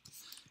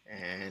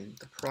 and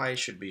the price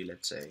should be,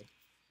 let's say,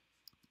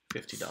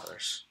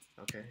 $50.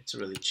 Okay, it's a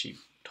really cheap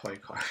toy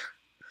car.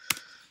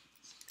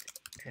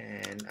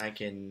 And I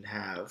can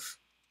have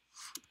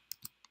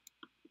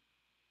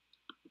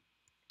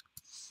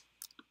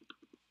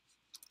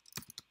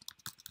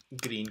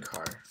green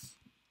car,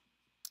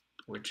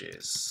 which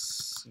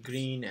is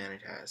green, and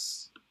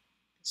it's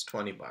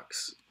 20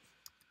 bucks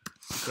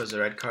because the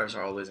red cars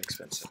are always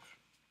expensive.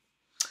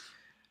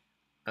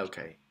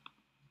 Okay,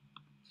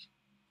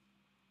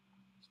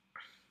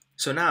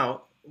 so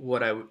now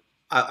what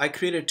I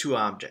created two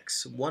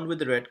objects, one with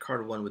the red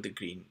card, one with the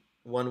green.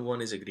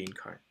 One is a green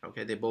card.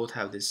 Okay, they both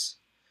have this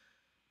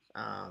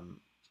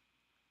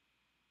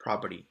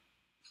property,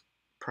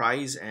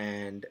 price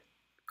and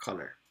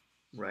color,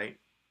 right?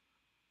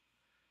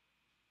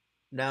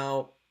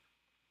 Now,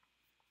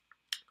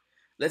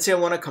 let's say I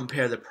want to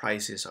compare the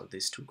prices of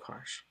these two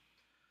cars.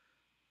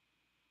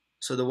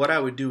 So what I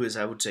would do is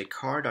I would say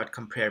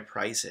car.compare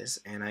prices,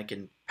 and I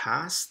can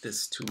pass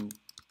this to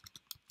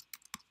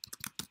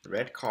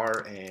red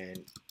car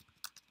and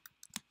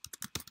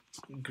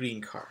green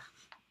car,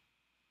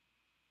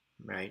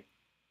 right?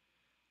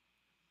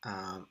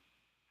 And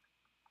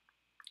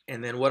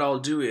then what I'll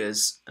do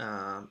is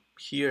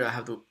here I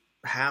have to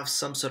have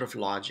some sort of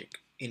logic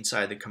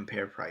inside the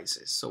compare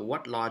prices. So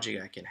what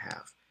logic I can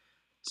have?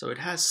 So it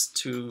has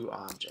two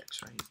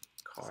objects, right?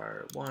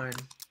 Car 1,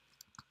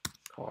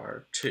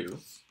 car 2.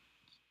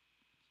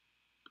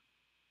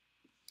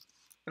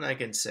 And I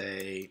can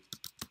say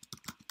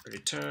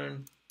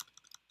return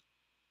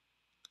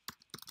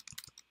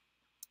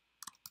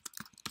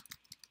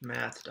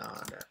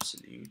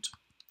math.absolute.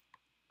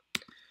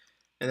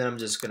 And then I'm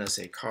just gonna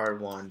say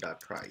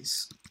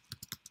car1.price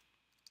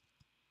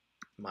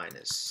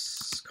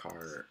minus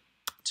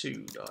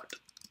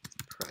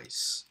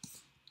car2.price.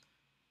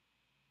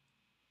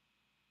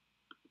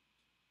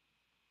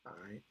 All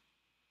right.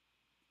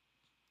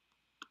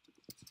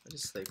 I'll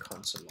just say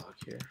console log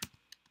here.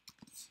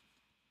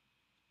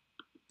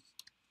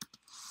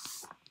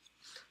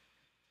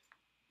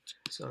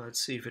 So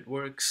let's see if it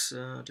works.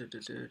 Yeah,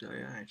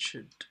 it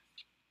should.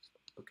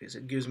 Okay, so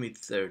it gives me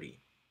 30.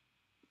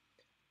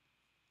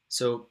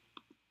 So,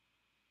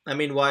 I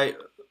mean, why?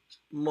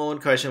 One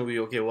question would be,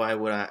 okay, why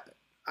would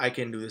I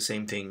can do the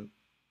same thing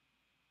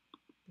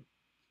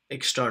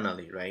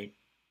externally, right?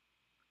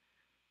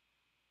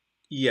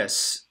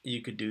 Yes,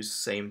 you could do the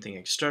same thing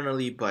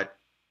externally, but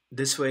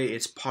this way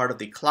it's part of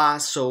the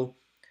class, so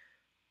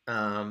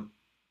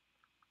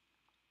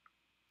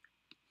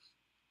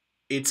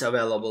it's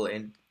available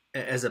in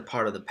as a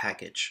part of the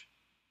package,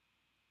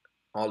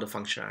 all the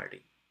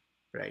functionality,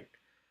 right?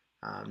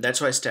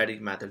 That's why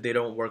static method, they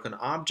don't work on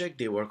object,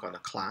 they work on a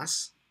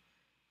class.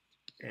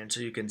 And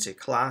so you can say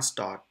class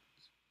dot.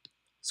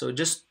 So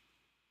just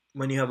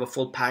when you have a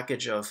full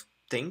package of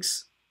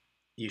things,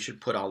 you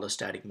should put all the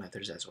static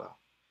methods as well.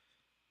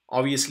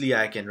 Obviously,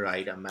 I can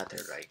write a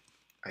method, right?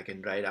 I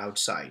can write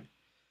outside.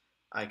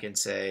 I can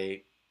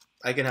say,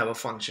 I can have a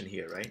function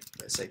here, right?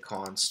 Let's say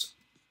const,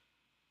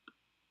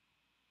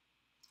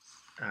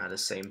 the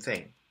same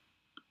thing.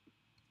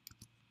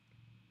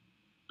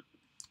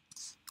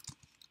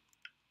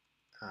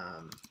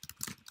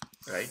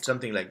 Right?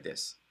 Something like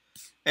this.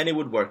 And it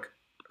would work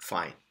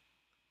fine.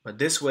 But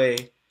this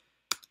way,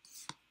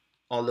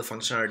 all the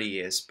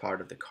functionality is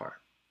part of the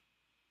car.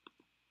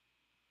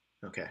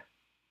 Okay.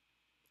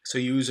 So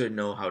user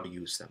know how to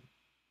use them.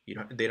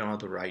 They don't have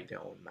to write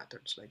their own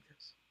methods like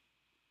this.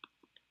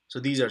 So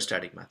these are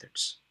static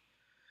methods.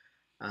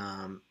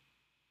 One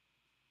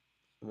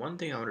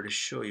thing I wanted to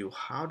show you,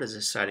 how does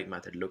a static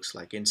method looks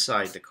like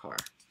inside the car.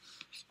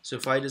 So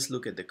if I just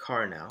look at the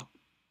car now,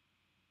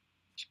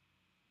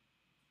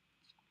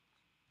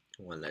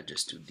 well, let's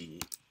just do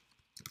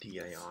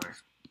dir.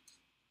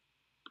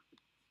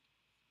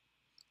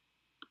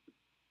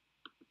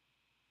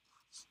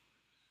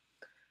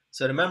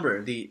 So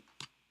remember the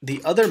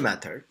other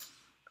method,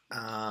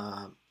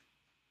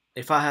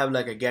 if I have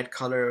like a get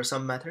color or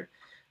some method,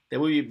 there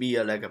will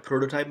be like a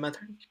prototype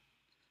method.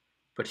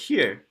 But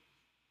here,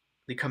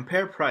 the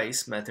compare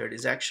price method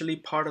is actually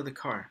part of the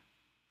car.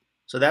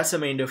 So that's the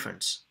main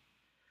difference.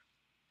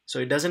 So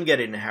it doesn't get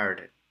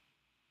inherited.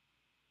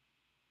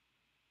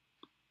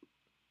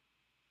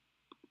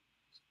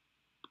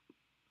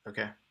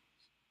 Okay.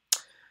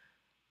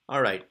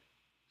 All right.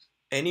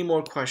 Any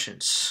more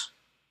questions?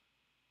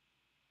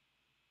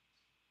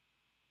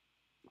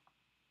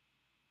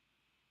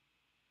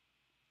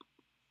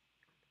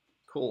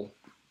 Cool.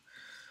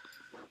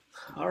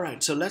 All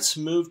right. So let's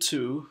move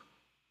to.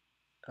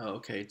 Oh,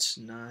 okay, it's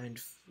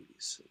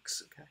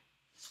 9:46. Okay.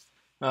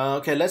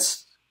 Okay.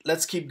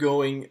 Let's keep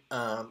going.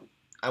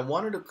 I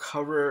wanted to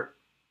cover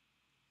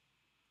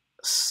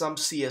some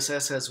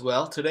CSS as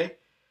well today,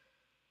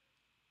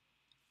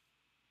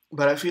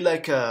 but I feel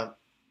like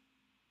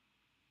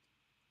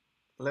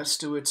let's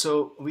do it.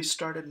 So we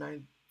started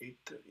 8:38.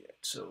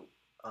 So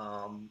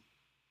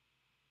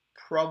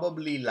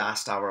probably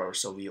last hour or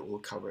so we will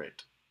cover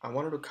it. I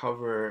wanted to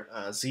cover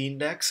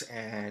Zindex,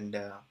 and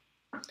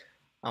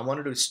I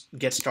wanted to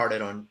get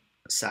started on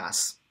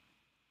SAS.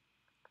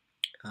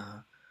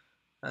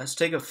 Let's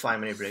take a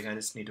 5-minute break. I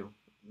just need to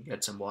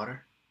get some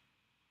water,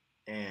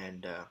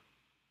 and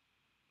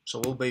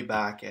so we'll be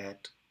back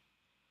at,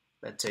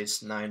 let's say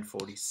it's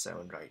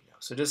 9:47 right now.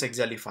 So just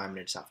exactly 5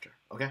 minutes after.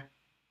 Okay.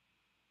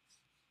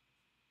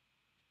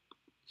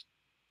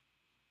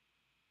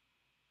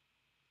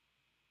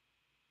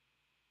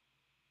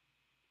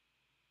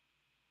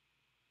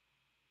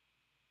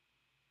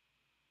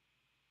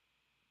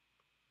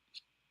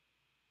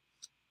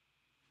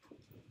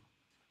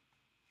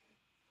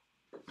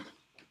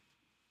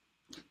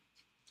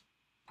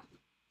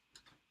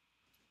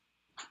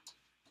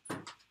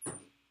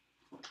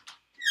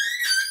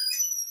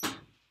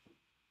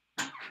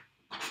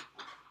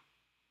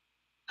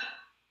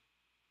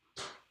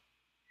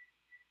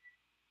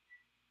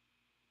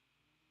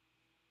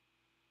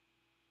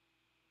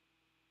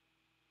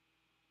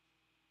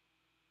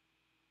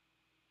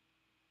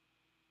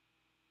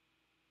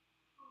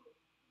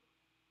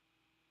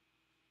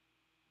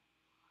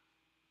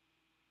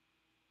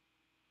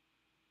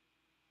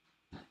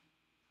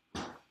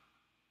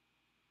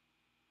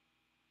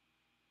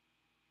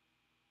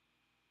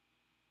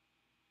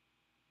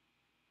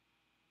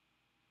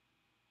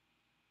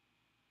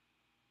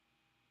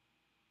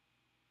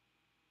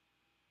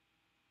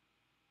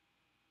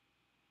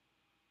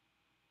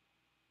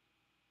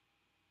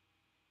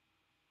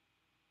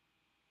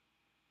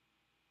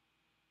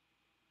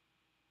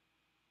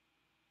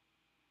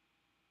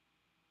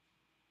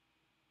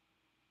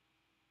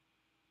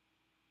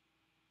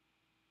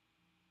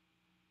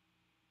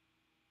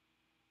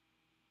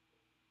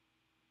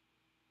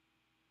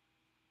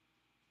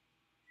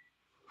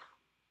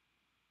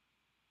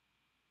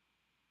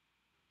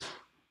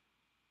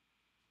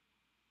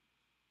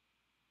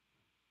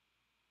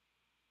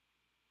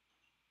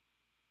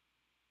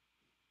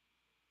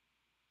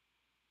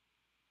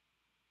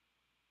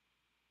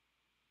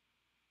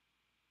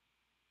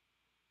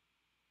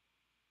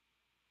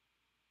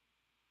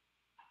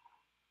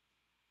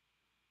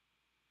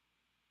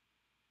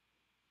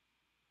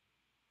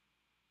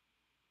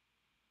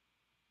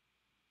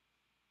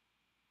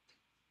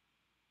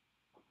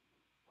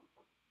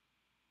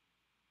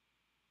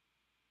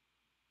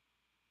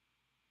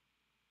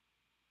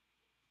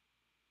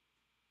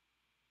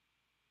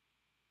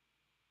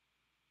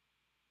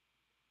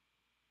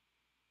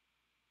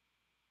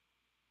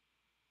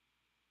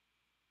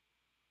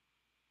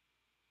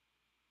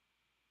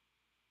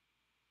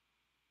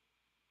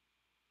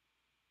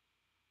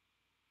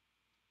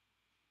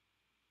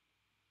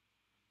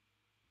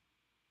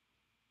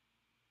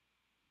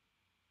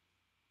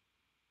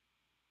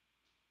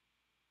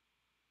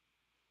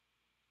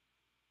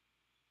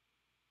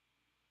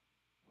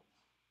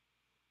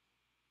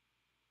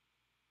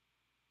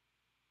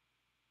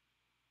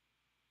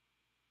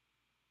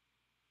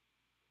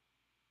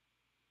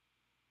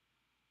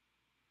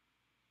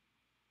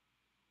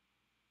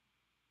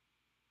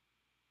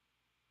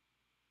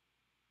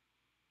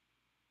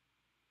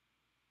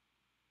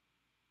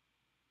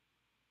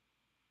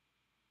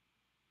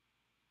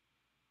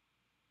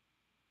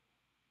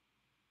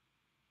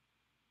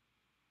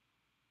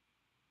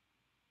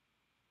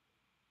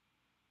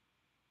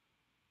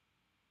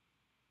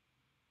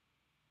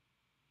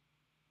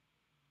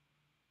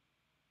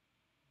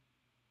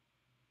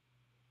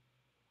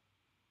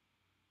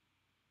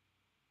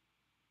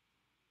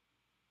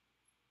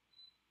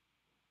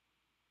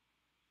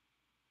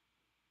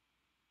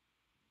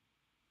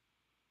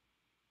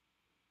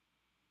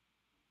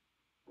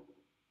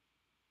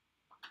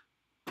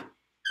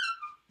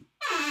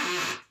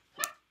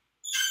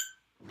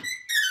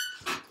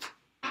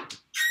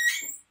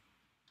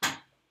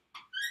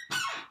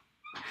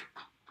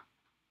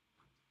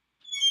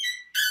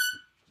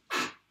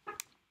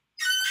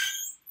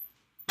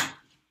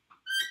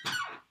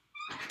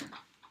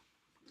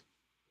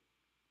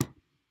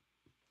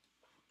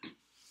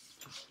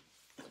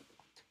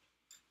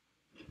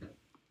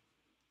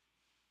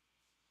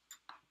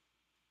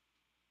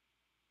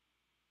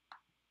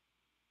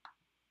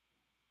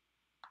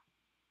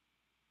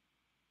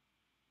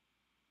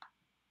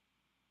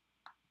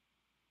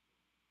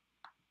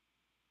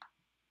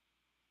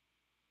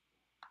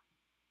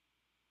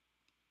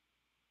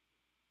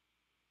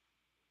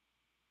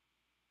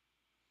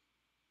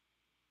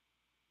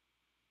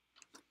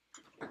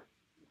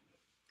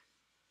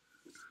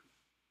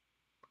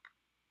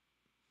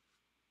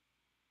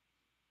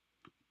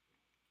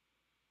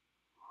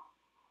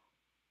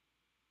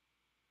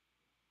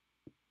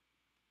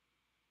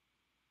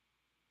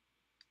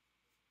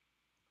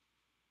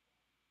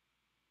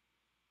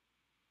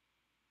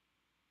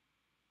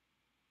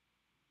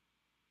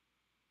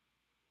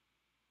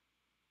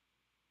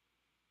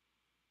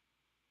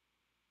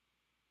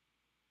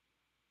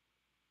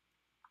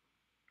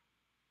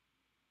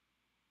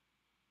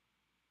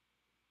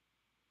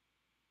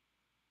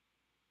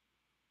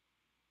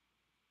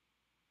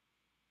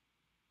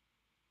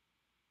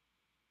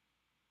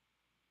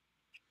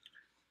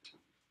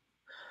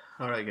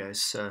 All right,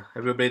 guys.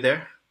 Everybody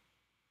there?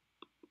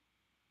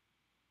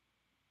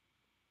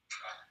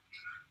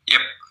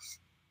 Yep.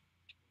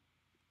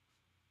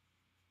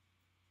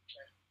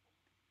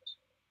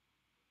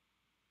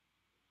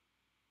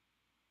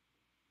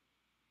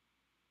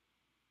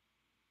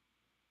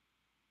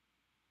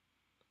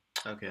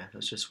 Okay,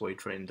 let's just wait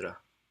for Indra.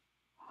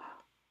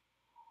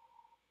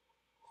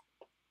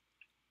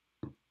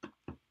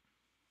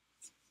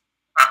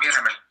 I'm here,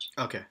 Hamid.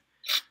 Okay.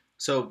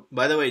 So,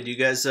 by the way, do you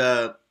guys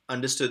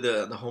understood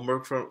the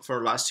homework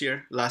for last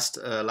year? Last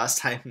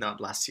time,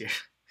 not last year.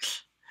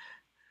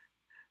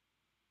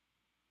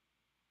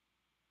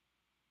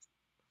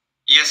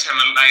 Yes,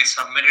 Hamid. I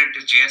submitted to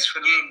JS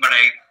Fiddle, but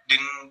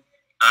didn't.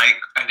 I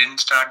didn't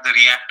start the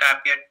React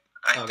app yet.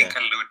 I Okay. think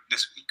I'll do it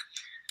this week.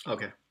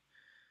 Okay.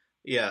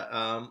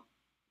 Yeah.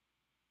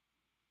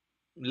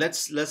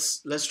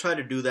 Let's try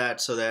to do that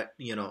so that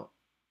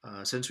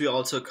since we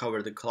also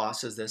covered the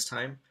classes this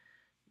time,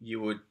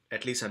 you would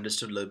at least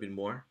understood a little bit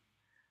more,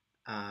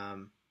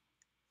 um,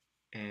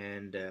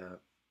 and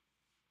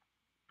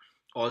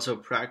also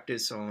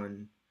practice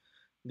on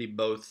the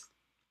both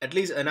at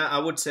least. And I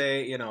would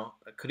say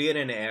create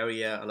an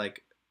area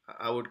like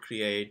I would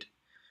create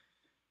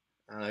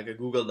like a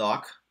Google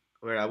Doc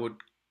where I would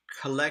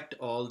collect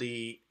all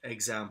the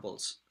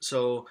examples.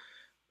 So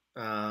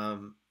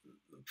um,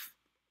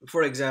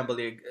 for example,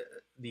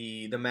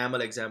 the mammal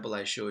example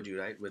I showed you,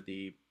 right, with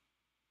the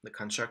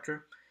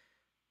constructor.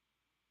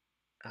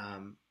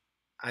 um,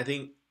 I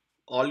think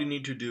all you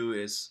need to do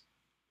is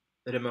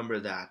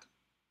remember that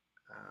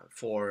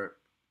for,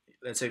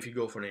 let's say, if you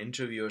go for an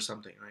interview or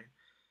something, right?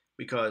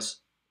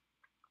 Because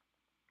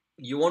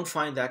you won't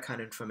find that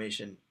kind of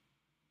information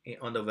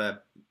on the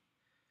web.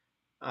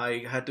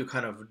 I had to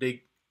kind of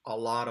dig a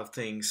lot of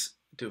things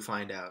to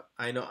find out.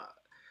 I know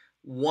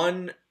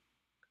one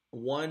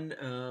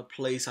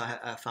place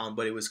I found,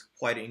 but it was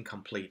quite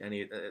incomplete, and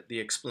the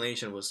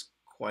explanation was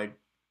quite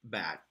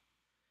bad.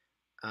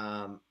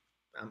 Um,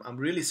 I'm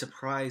really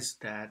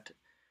surprised that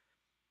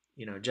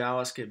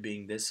JavaScript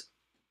being this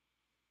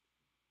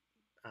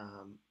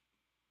um,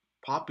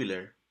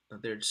 popular,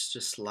 there's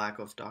just lack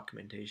of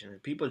documentation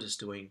and people just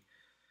doing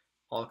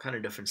all kind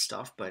of different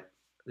stuff, but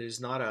there's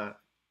not a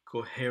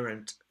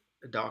coherent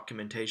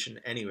documentation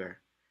anywhere,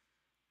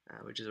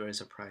 which is very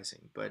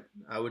surprising. But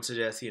I would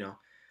suggest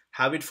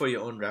have it for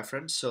your own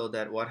reference, so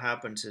that what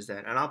happens is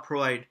that, and I'll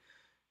provide,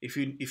 if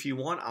you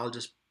want,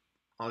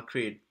 I'll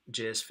create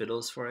JS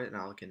fiddles for it,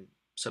 and I can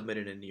submit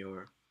it in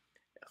your.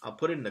 I'll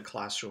put it in the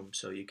classroom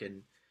so you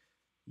can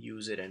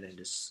use it and then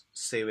just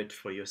save it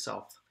for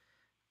yourself.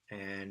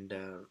 And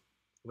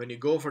when you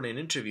go for an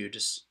interview,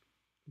 just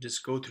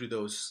go through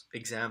those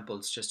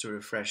examples just to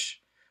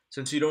refresh,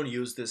 since you don't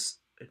use this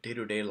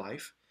day-to-day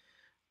life.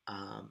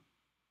 um,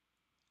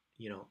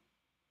 you know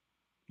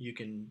you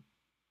can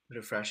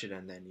refresh it,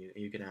 and then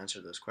you can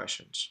answer those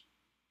questions.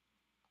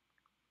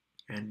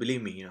 And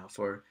believe me,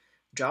 for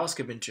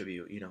JavaScript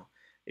interview,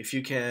 if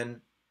you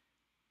can,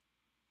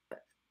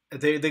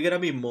 they're gonna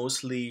be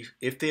mostly,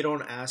 if they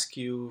don't ask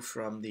you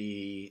from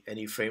the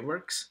any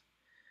frameworks,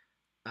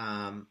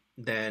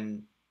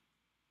 then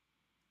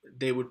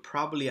they would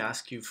probably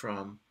ask you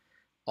from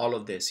all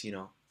of this,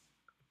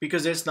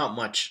 because there's not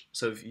much.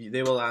 So if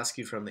they will ask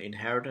you from the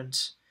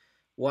inheritance,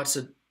 what's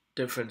the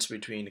difference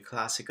between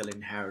classical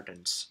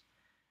inheritance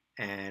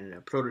and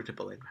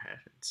prototypal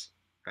inheritance,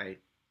 right?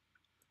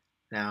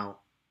 Now,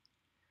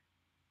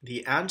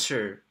 the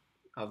answer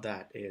of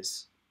that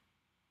is,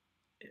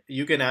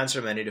 you can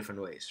answer many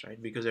different ways,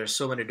 right? Because there are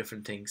so many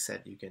different things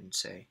that you can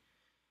say.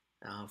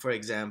 For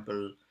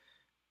example,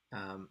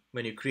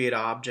 when you create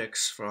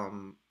objects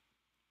from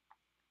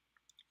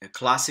a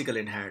classical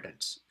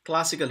inheritance,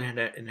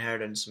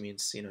 inheritance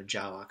means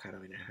Java kind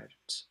of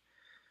inheritance.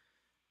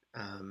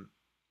 Um,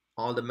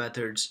 all the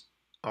methods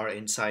are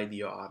inside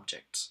your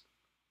objects.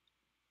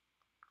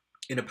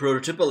 In a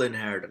prototypal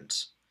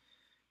inheritance,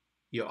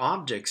 your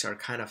objects are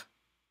kind of,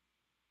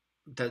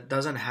 that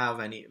doesn't have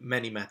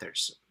many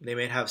methods. They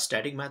may have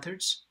static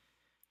methods,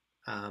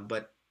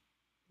 but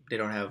they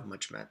don't have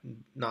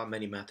not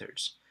many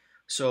methods.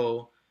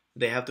 So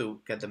they have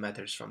to get the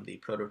methods from the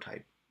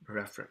prototype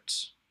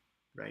reference,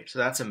 right? So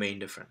that's a main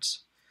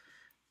difference.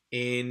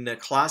 In a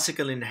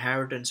classical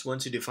inheritance,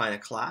 once you define a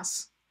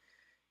class,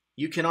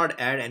 you cannot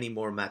add any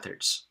more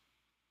methods.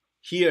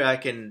 Here I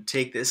can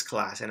take this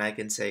class and I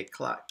can say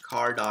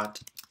car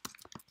dot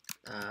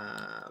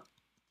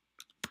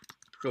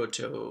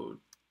proto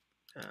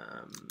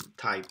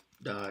type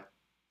dot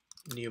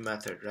new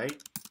method,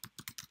 right?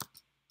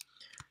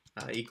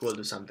 Equal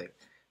to something.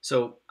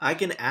 So I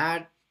can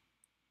add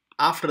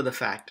after the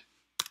fact,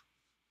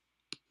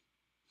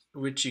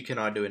 which you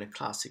cannot do in a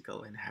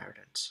classical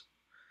inheritance.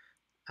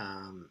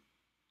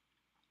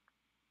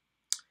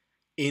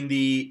 In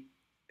the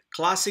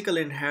classical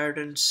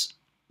inheritance,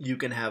 you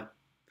can have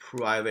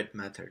private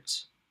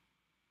methods.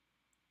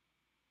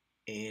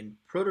 In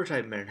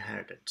prototype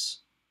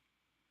inheritance,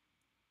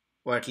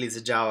 or at least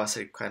the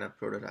JavaScript kind of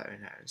prototype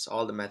inheritance,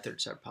 all the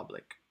methods are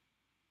public.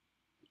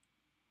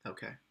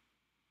 Okay.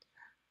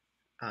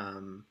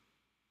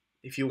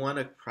 if you want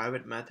a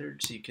private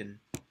methods, you can.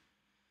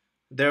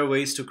 There are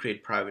ways to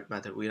create private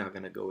method. We're not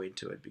going to go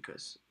into it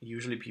because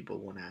usually people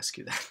won't ask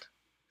you that.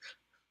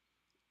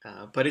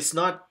 But it's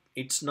not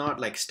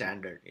like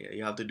standard.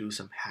 You have to do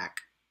some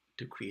hack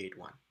to create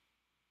one.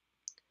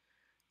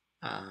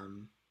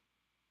 Um,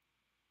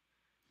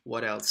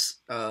 what else?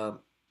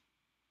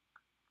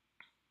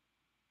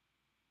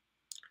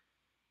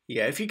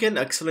 Yeah, if you can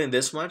explain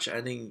this much,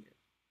 I think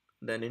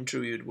then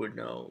interviewed would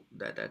know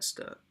that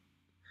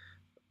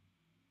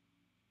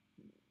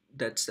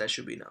that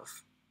should be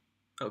enough.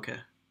 Okay.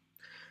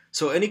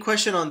 So any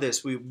question on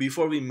this? We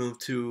before we move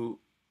to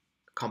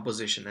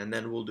composition, and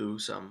then we'll do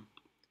some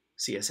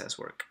CSS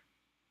work.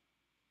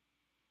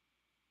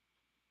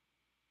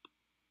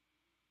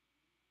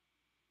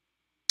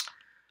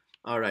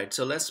 All right.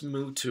 So let's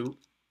move to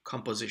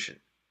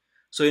composition.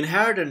 So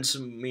inheritance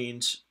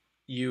means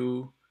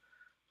you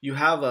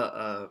have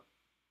a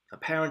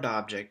parent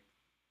object,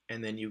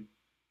 and then you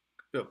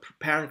a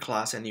parent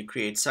class, and you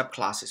create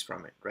subclasses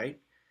from it, right?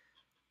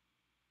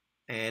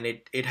 And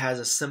it has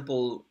a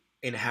simple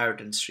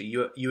inheritance tree.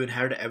 You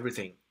inherit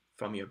everything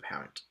from your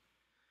parent.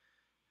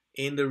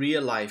 In the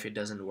real life, it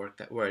doesn't work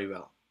that very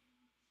well.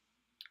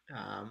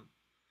 Um,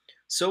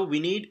 so we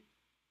need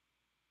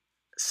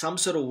some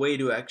sort of way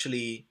to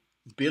actually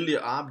build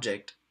your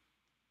object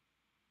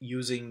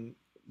using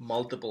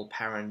multiple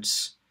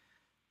parents,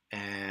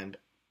 and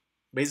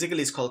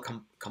basically it's called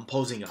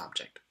composing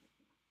object.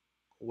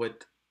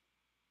 With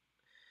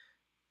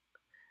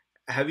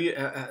have you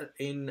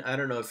in I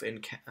don't know if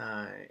in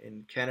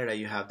Canada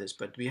you have this,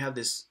 but we have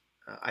this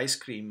ice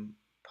cream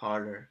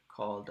parlor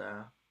called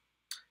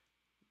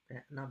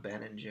not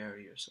Ben and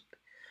Jerry or something.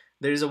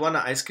 There is a one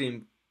ice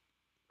cream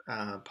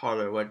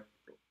parlor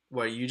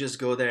where you just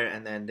go there,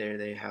 and then there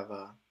they have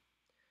a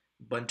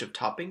bunch of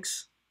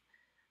toppings,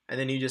 and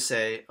then you just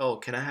say, "Oh,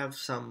 can I have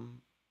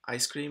some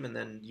ice cream?" And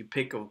then you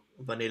pick a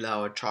vanilla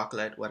or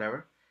chocolate,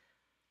 whatever,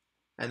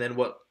 and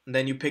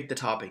then you pick the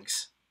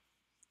toppings,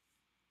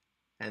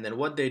 and then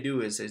what they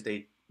do is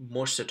they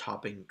mush the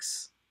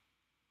toppings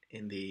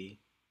in the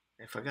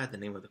I forgot the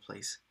name of the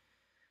place,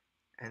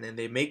 and then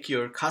they make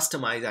your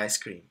customized ice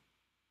cream.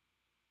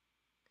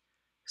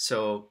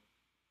 So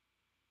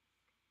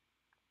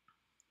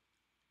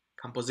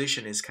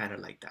composition is kind of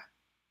like that.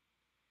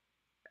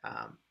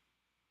 Um,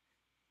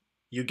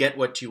 you get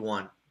what you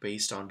want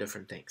based on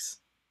different things.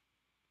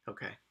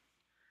 Okay.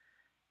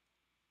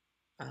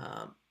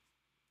 Um,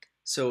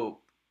 so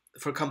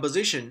for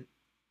composition,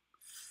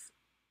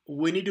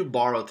 we need to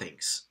borrow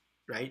things,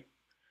 right?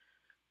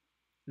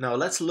 Now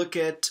let's look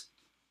at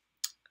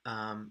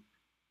um,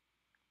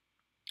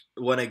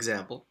 one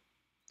example.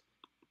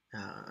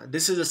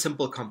 This is a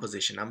simple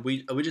composition.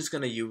 We're just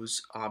going to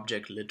use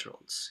object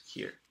literals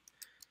here.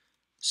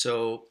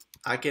 So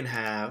I can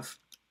have,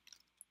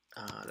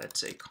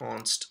 let's say,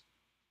 const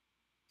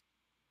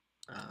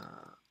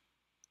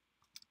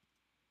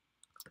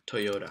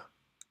Toyota,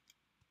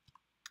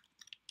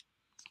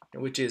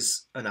 which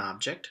is an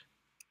object.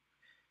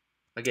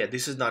 Again,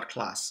 this is not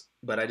class,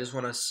 but I just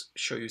want to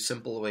show you a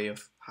simple way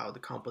of how the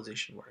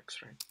composition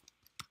works, right?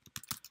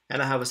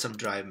 And I have some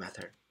drive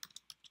method,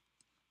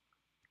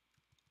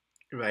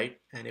 right?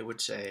 And it would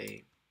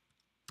say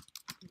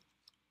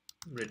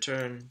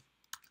return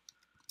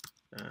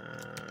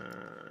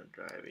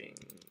driving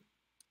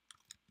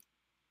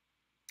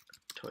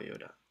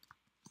Toyota.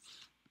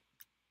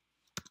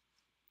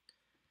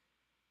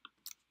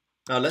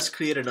 Now let's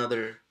create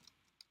another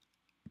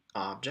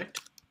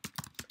object,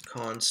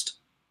 const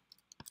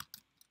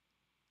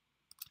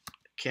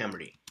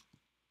Camry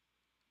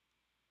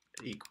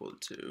equal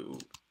to,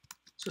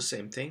 so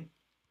same thing.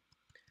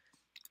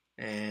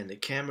 And the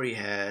Camry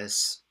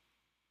has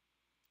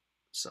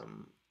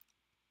some,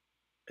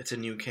 it's a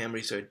new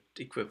Camry, so it's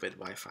equipped with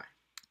Wi-Fi.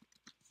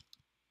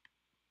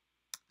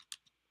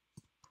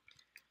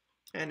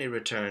 And it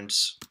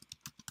returns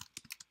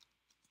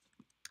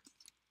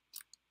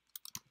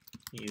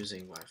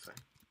using Wi-Fi.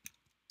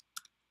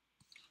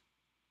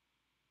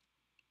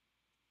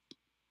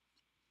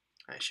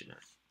 I should not.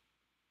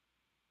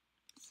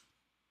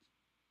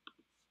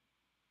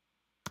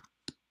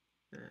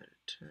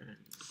 Return.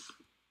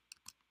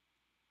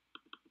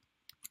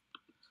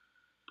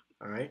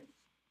 All right.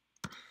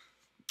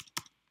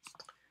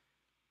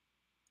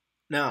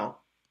 Now,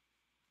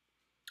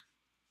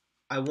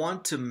 I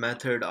want to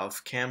method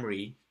of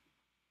Camry.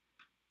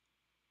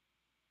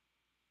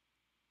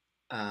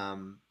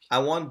 I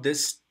want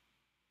this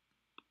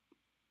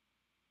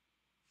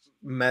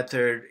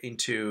method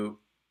into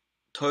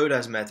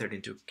Toyota's method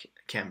into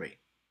Camry.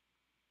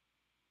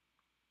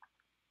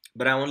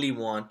 But I only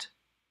want,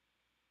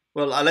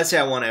 well, let's say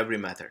I want every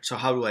method. So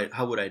how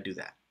would I do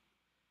that?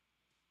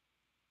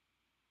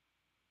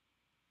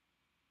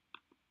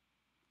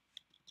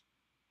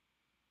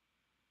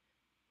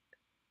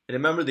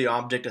 Remember the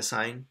object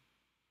assign?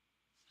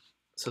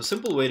 So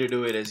simple way to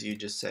do it is you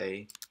just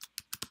say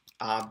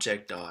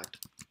object dot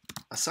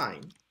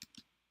assign,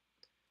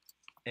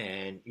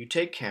 and you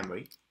take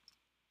Camry,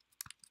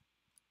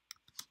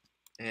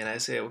 and I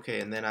say okay,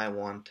 and then I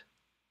want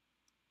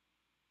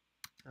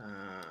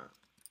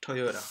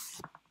Toyota.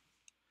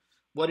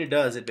 What it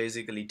does, it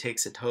basically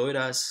takes a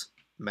Toyota's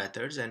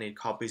methods and it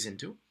copies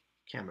into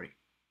Camry,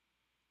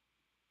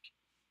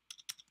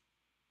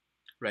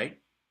 right?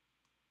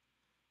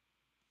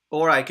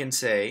 Or I can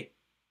say,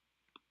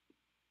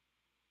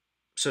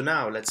 so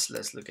now let's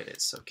look at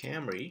it. So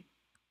Camry,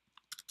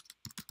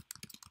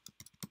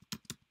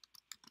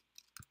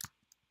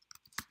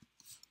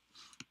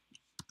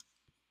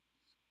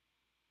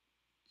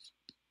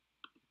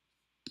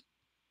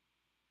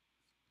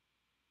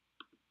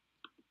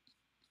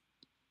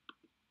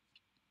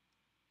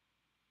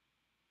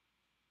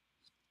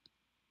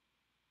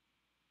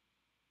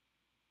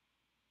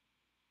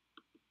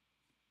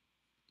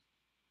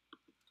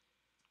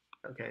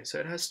 okay, so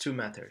it has two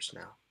methods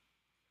now.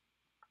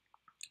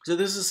 So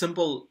this is a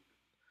simple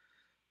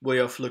way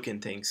of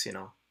looking things, you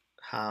know,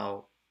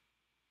 how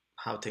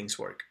things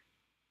work.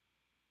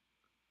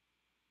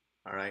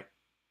 All right.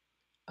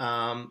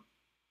 Um,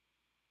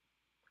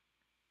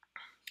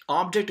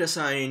 Object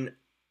assign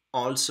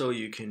also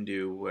you can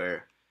do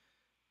where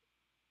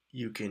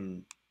you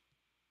can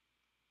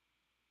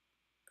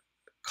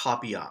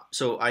copy up.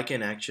 So I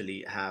can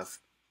actually I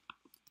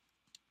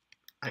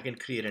can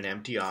create an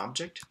empty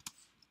object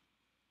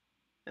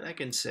and I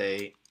can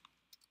say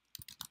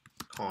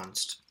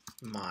const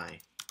my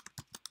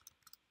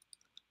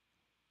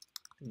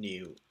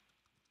new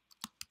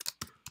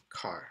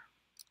car,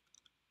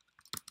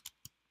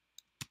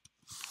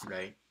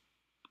 right?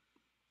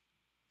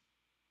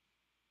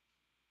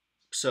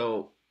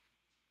 So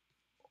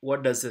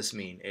what does this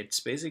mean? It's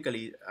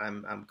basically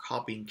I'm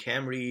copying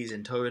Camrys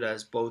and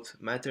Toyotas, both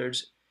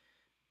methods,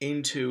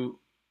 into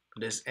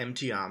this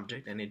empty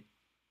object and it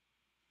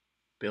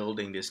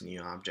building this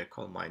new object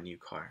called my new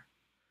car.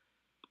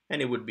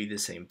 And it would be the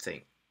same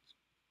thing.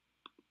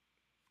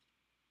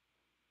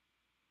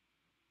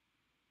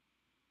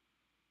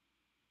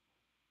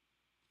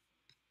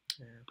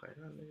 If I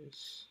run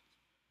this,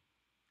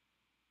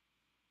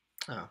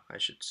 oh, I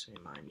should say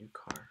my new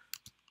car.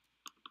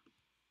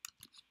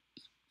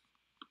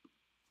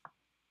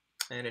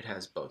 And it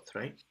has both,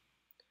 right?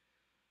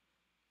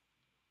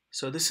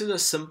 So this is a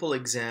simple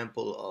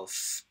example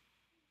of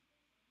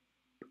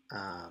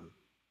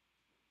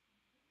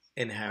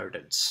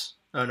inheritance.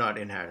 Oh, not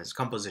inheritance,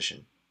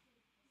 composition.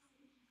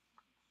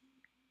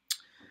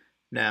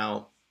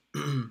 Now,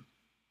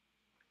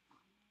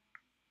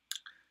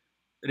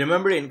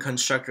 remember in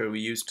constructor we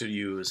used to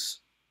use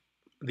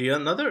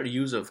another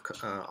use of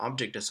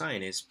object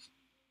assign is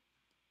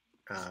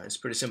it's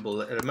pretty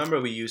simple. Remember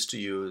we used to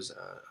use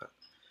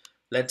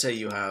let's say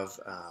you have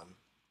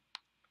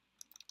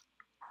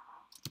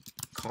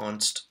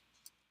const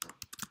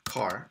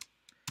car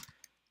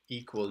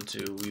equal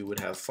to, we would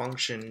have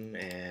function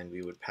and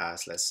we would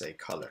pass, let's say,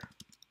 color,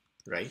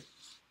 right?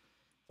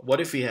 What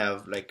if we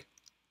have like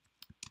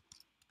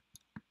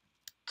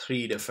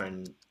 4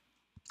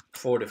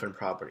 different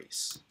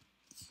properties,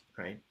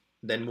 right?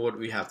 Then what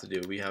we have to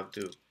do, we have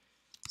to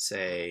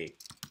say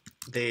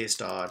this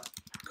dot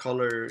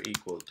color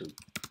equal to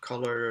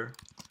color,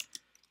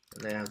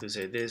 and then I have to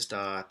say this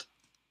dot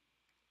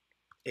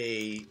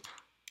a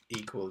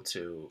equal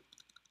to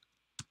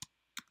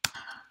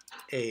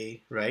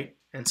a, right?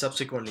 And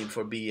subsequently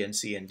for B and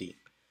C and D.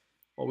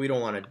 Well, we don't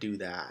want to do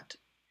that.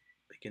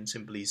 We can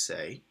simply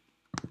say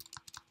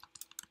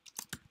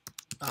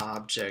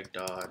object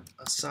dot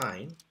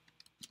assign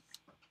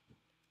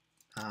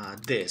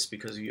this,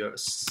 because we are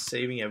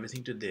saving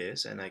everything to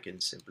this, and I can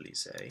simply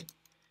say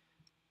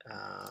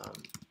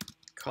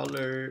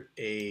color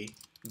A,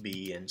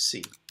 B, and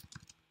C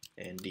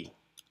and D.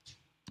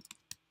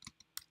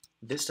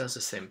 This does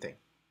the same thing.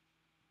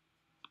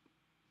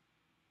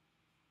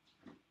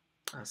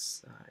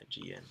 That's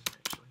GN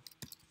actually.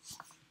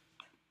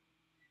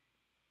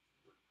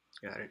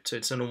 Got it. So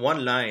it's on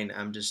one line.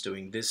 I'm just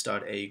doing this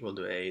dot A equal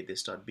to A,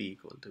 this dot B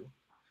equal to.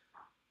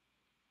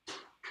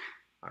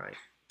 All right.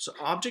 So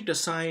object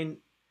assign,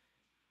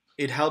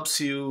 it helps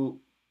you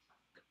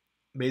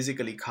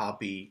basically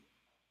copy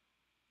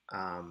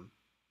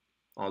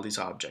all these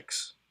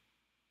objects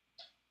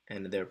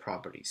and their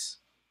properties,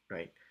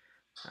 right?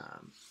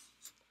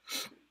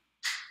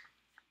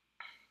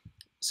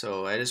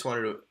 So I just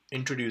wanted to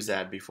introduce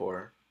that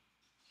before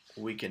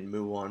we can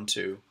move on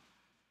to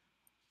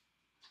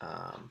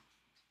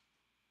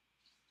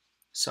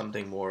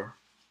something more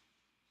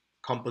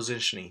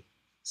composition-y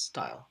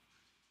style.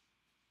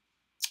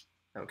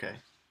 Okay.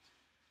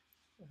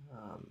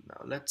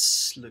 Now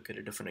let's look at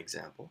a different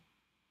example.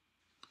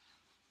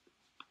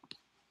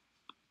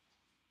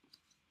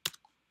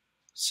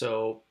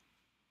 So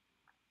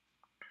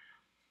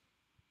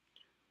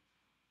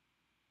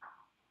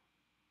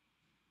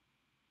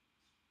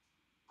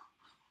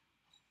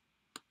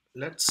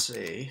let's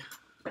say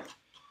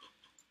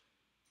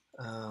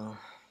I'm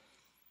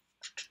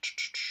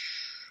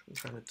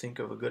trying to think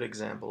of a good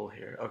example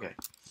here. Okay,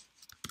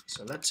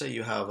 so let's say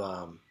you have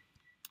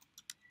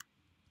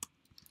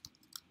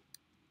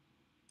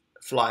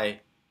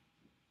fly.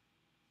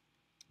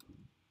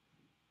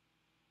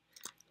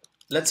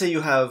 Let's say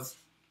you have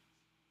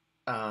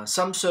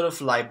some sort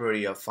of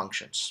library of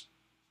functions.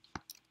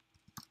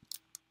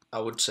 I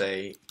would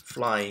say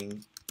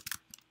flying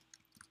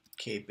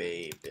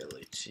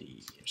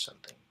capability or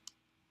something.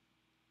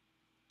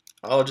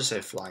 I'll just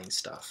say flying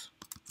stuff.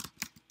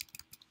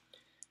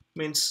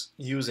 Means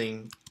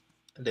using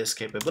this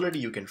capability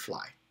you can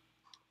fly.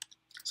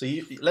 So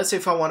let's say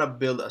if I want to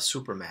build a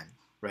Superman,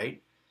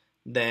 right?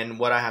 Then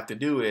what I have to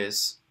do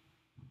is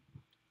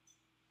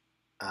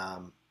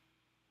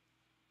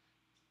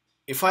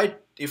if I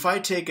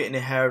take an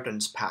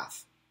inheritance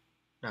path.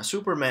 Now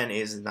Superman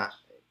is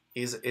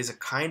a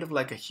kind of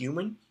like a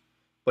human,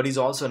 but he's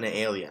also an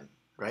alien,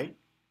 right?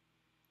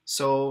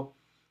 So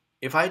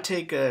if I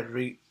take a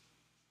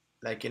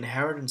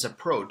inheritance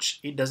approach,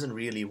 it doesn't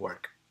really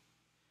work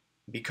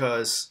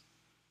because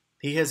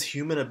he has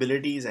human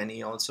abilities and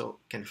he also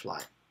can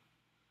fly.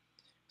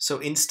 So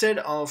instead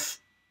of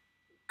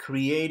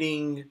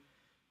creating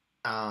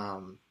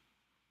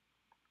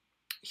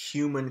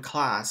human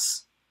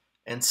class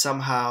and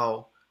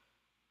somehow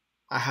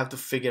I have to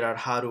figure out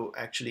how to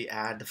actually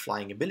add the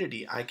flying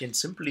ability, I can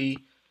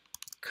simply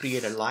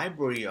create a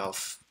library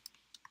of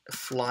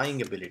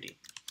flying ability,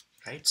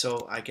 right?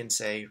 So I can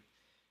say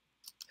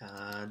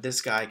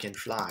this guy can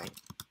fly,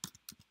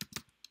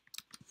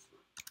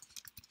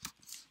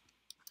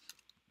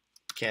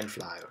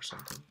 or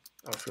something,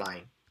 or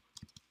flying.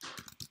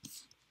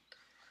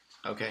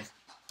 Okay,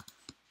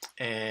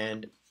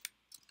 and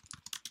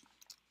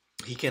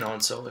he can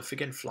also, if he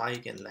can fly, he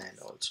can land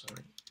also,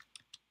 right?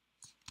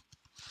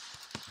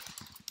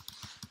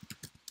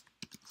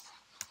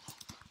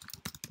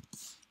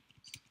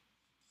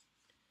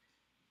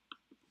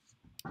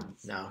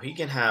 Now he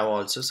can have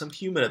also some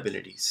human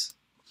abilities.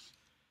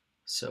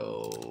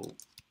 So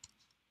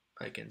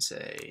I can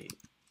say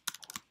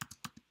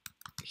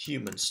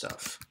human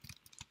stuff,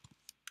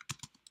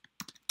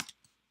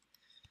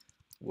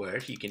 where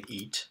he can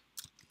eat,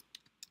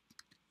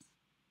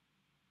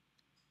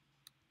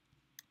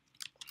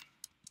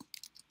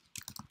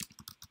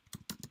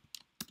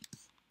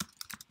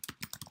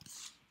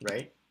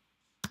 right?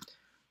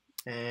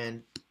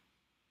 And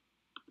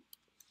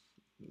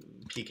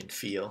he can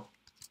feel.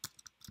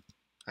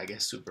 I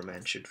guess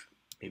Superman should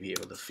be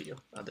able to feel,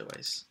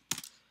 otherwise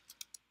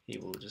he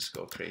will just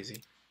go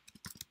crazy.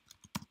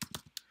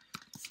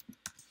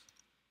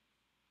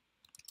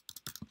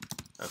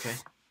 Okay.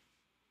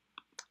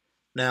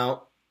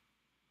 Now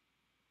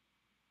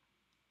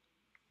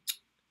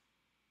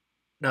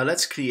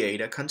let's create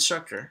a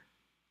constructor,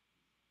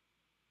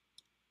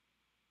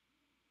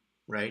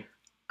 right?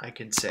 I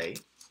can say,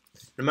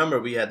 remember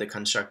we had the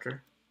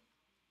constructor.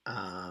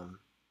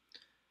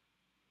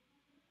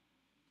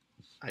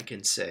 I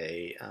can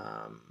say,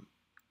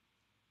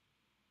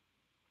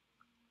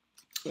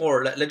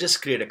 or let's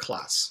just create a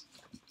class.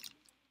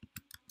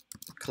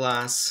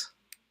 Class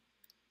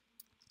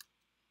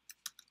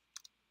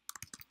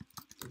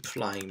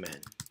flying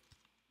man,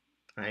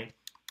 right?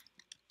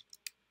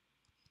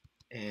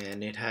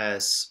 And it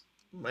has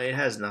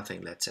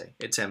nothing. Let's say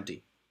it's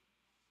empty.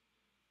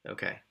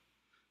 Okay.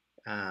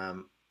 I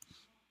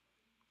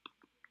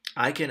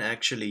can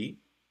actually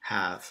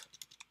I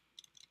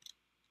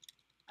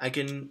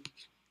can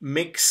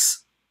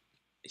mix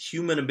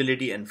human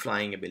ability and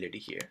flying ability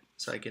here.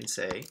 So I can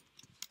say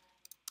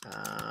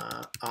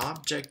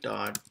object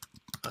dot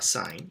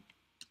assign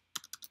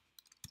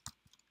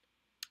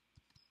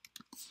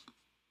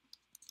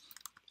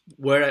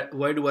where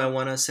do I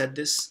want to set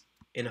this?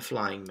 In a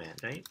flying man,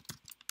 right?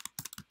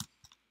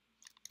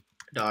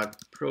 Dot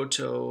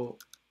prototype.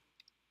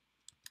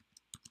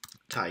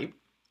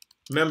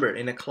 Remember,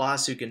 in a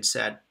class you can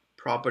set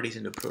properties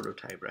into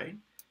prototype, right?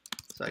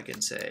 So I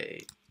can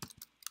say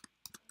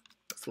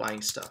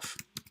flying stuff.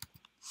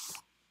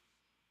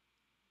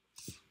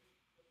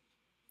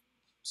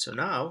 So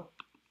now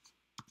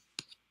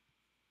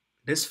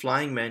this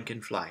flying man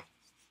can fly,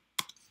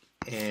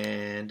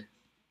 and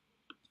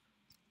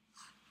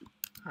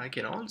I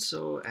can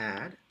also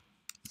add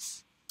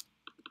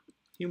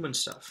human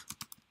stuff.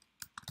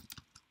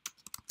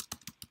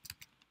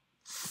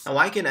 Now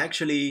I can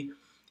actually,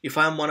 if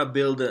I want to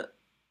build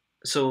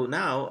so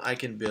now I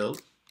can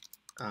build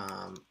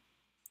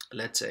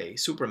let's say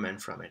Superman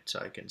from it. So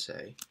I can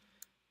say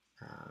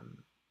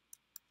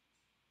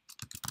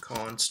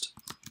const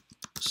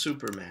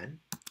Superman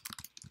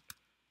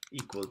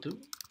equal to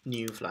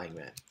new flying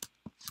man,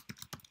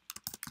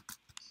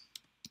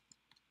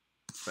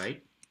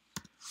 right?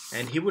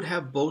 And he would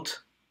have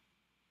both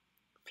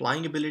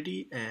flying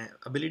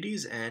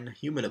abilities and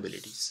human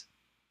abilities.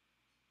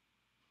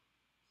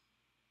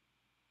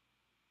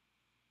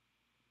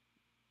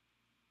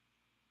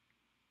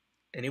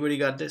 Anybody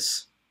got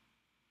this?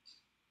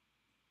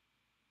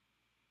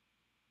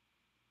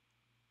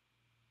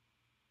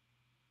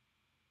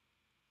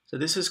 So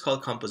this is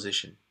called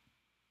composition.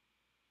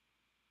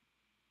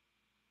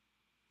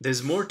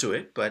 There's more to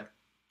it, but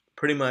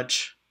pretty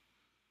much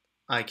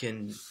I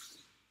can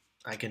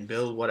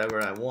build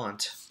whatever I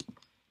want.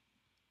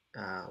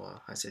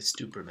 Well, I say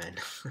Superman.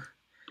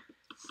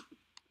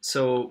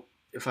 So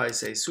if I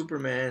say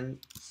Superman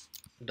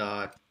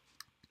dot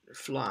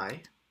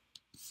fly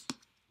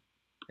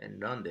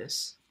and run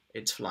this,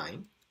 it's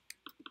flying.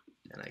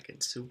 And I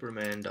can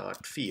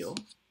Superman.feel,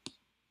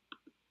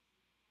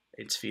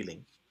 it's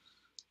feeling.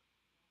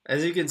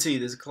 As you can see,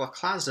 this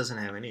class doesn't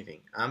have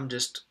anything. I'm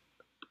just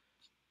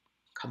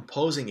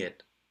composing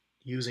it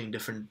using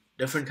different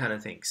kind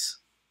of things.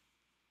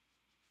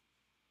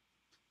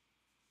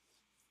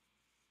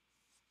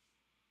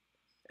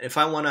 If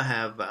I want to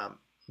have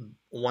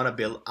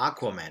build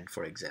Aquaman,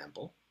 for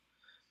example,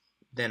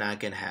 then I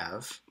can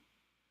have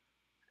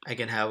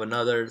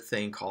another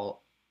thing called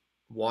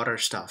water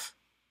stuff,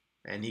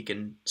 and he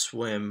can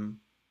swim.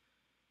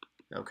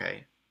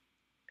 Okay,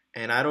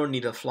 and I don't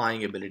need a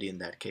flying ability in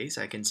that case.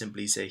 I can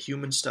simply say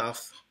human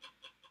stuff,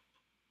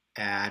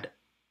 add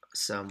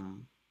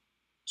some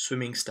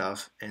swimming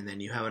stuff, and then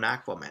you have an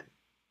Aquaman.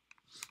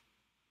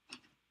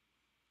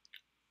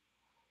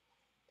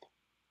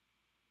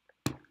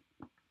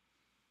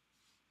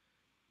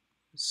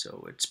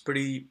 So it's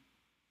pretty.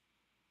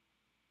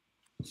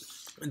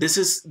 This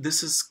is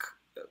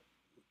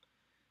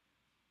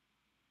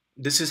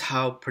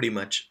how pretty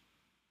much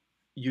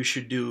you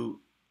should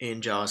do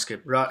in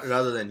JavaScript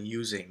rather than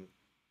using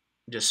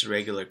just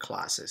regular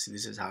classes.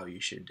 This is how you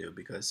should do,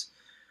 because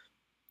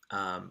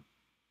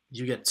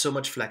you get so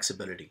much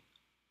flexibility.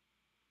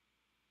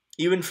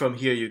 Even from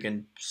here, you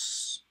can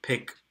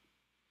pick,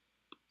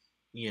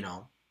 you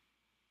know,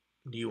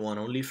 do you want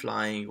only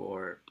flying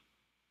or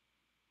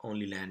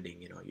only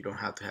landing? You know, you don't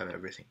have to have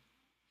everything.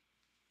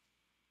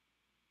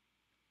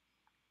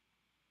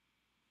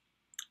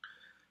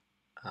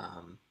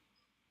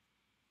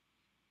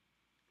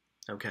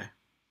 Okay.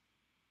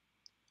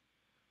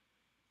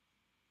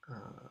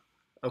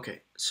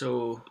 Okay,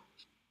 so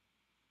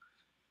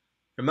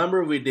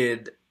remember we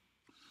did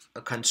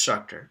a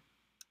constructor.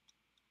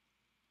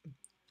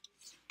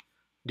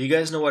 Do you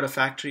guys know what a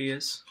factory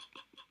is?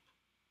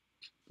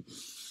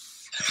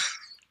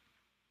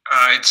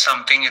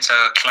 It's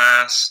a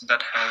class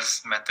that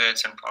has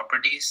methods and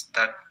properties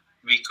that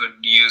we could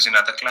use in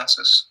other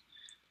classes.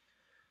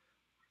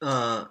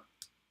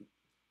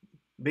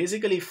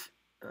 Basically,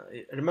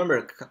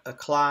 remember a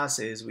class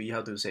is, we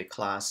have to say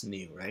class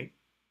new, right?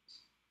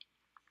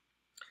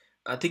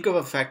 Think of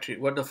a factory,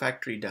 what the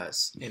factory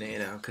does in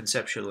a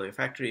conceptual way. A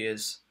factory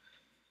is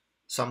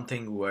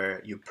something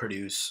where you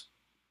produce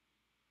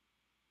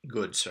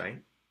goods,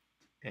 right?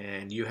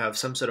 And you have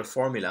some sort of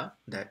formula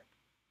that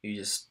you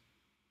just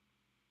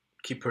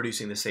keep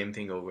producing the same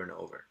thing over and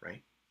over,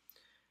 right?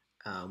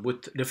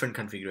 With different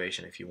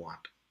configuration if you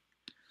want.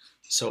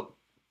 So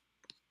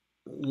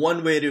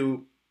one way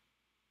to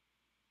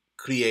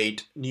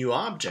create new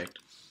object,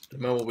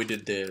 remember we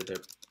did the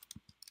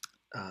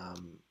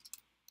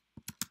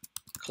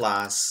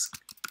class,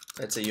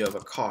 let's say you have a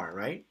car,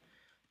 right?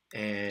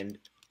 And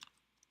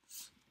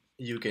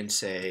you can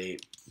say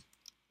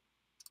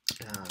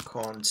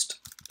const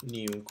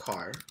new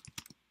car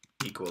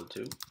equal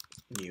to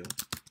new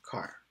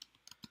car.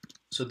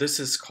 So this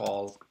is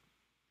called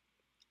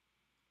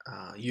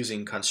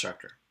using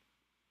constructor.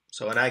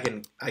 So, and I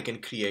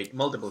can create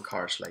multiple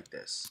cars like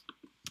this,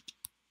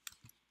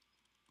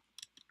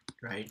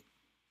 right?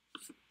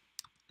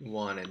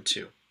 1 and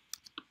 2.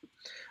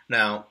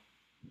 Now,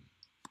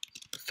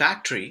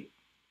 factory,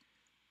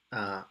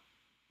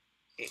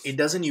 it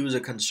doesn't use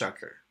a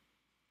constructor.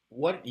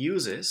 What it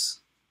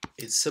uses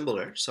is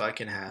similar, so I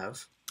can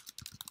have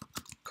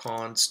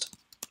const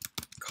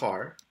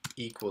car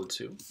equal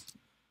to,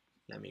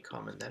 let me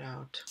comment that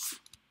out.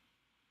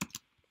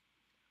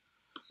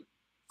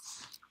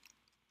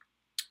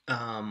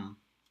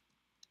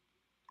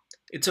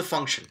 It's a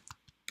function,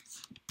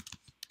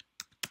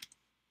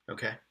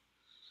 okay?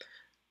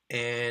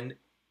 And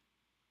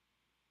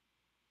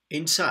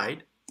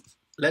inside,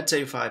 let's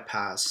say if I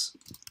pass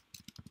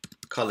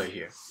color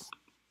here,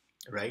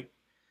 right?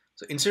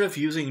 So instead of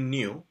using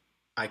new,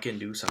 I can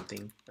do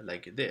something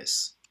like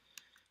this.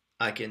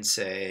 I can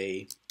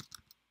say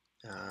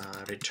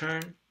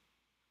return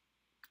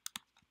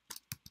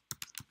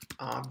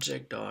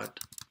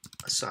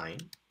object.assign.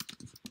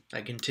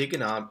 I can take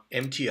an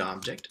empty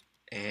object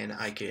and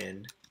I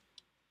can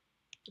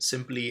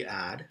simply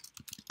add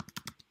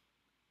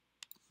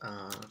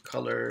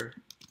color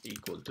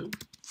equal to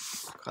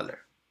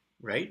color,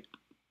 right?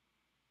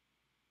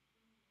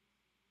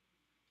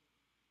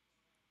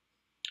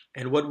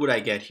 And what would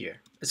I get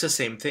here? It's the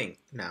same thing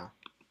now.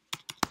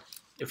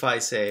 If I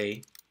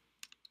say,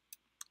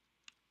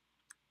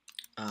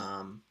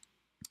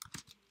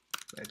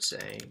 let's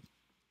say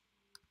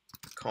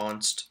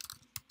const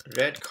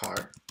red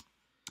car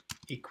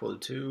equal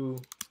to,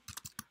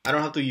 I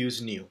don't have to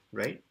use new,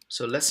 right?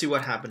 So let's see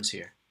what happens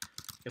here.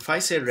 If I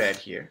say red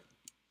here,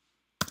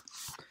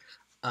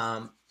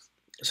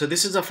 so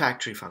this is a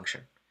factory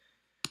function.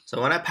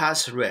 So when I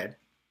pass red,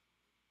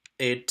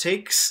 it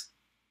takes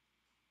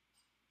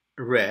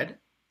red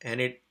and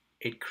it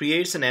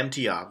creates an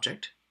empty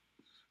object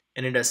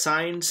and it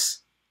assigns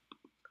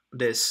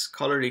this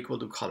color equal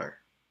to color,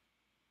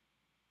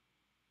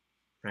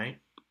 right?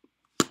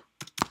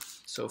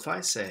 So if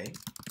I say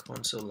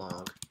console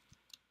log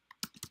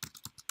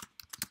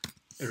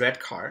red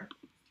car.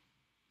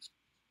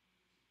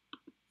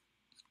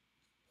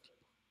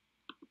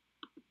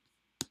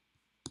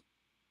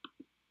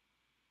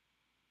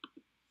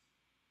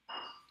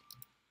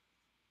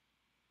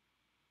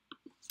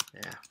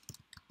 Yeah,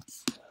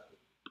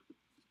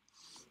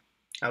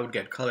 I would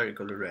get color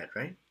equal to red,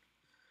 right?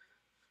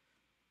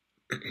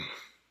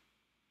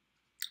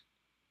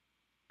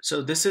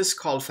 So this is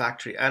called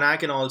factory, and I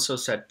can also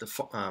set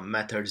the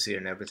methods here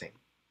and everything,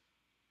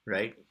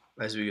 right?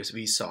 As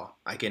we saw,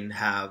 I can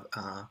have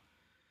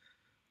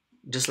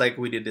just like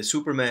we did the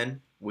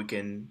Superman. We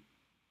can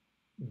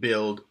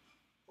build.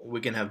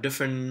 We can have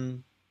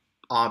different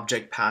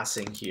object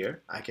passing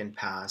here. I can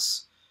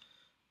pass,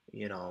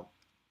 you know,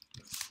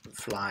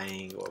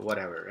 flying or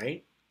whatever,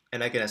 right?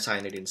 And I can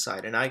assign it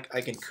inside, and I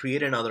can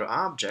create another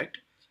object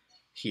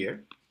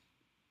here.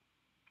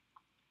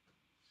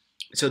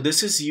 So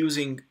this is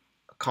using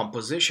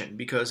composition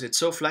because it's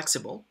so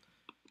flexible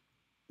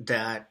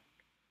that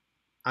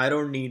I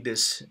don't need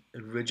this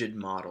rigid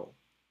model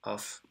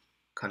of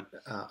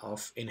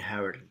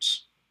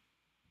inheritance,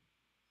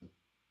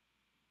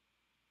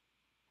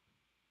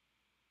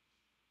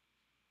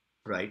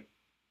 right?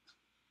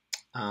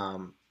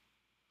 Um,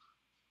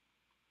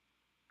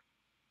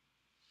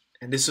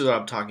 and this is what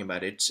I'm talking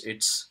about.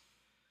 It's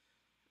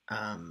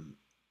um,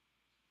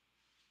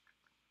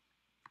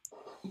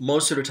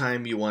 most of the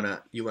time you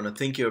wanna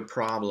think your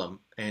problem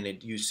and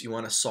you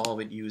wanna solve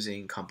it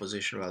using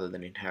composition rather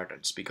than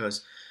inheritance,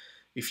 because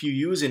if you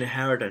use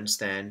inheritance,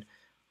 then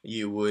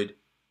you would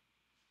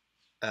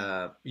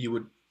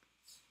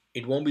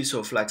it won't be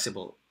so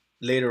flexible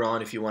later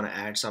on. If you want to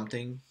add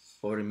something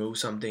or remove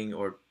something,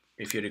 or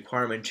if your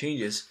requirement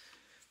changes,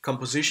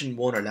 composition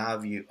won't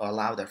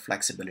allow that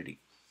flexibility,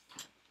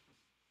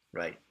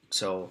 right?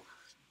 So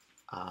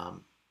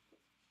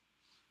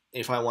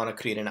if I want to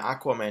create an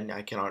Aquaman,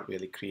 I cannot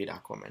really create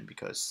Aquaman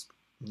because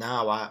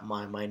now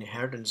my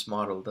inheritance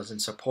model doesn't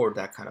support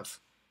that kind of,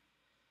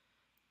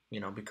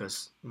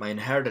 because my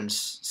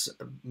inheritance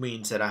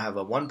means that I have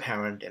a one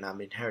parent and I'm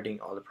inheriting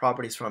all the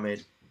properties from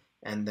it,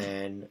 and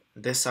then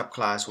this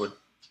subclass would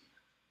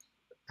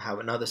have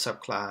another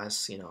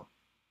subclass,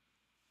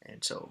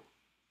 and so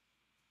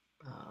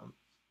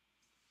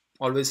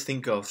always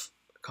think of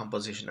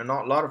composition. And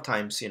a lot of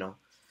times,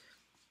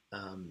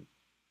 um,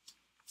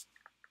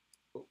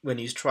 when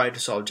you try to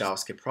solve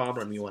JavaScript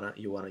problem, you wanna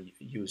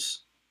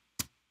use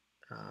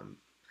um,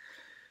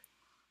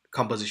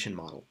 composition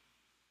model.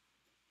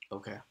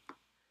 Okay.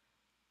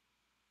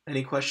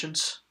 Any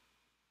questions?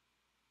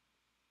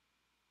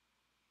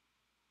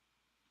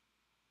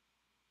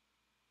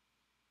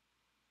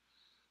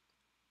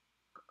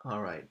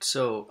 All right.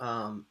 So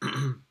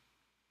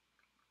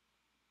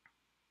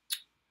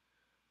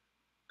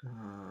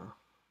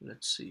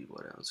let's see,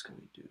 what else can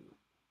we do?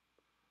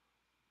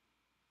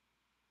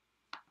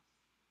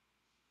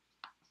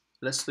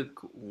 Let's look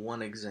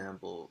one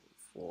example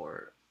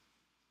for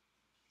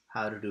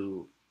how to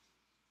do.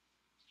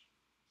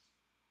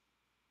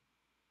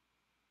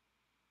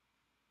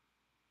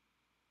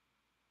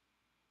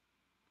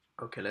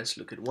 Okay, let's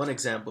look at one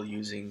example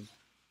using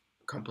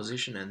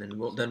composition, and then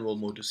we'll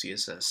move to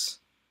CSS.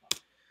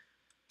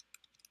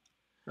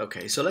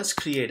 Okay, so let's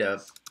create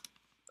a,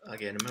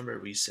 again, remember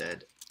we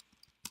said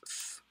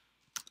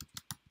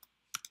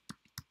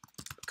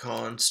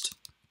const,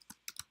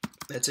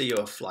 let's say you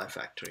have fly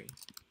factory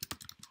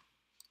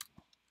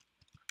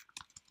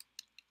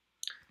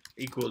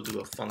equal to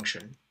a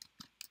function,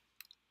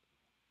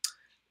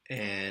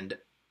 and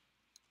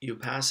you're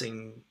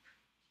passing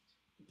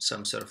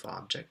some sort of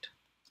object,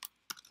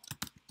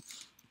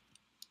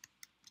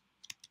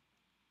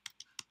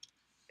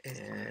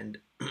 and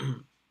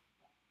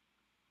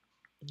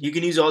you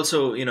can use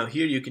also,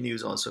 here you can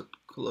use also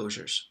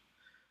closures.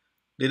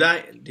 Did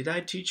I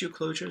teach you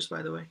closures,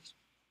 by the way?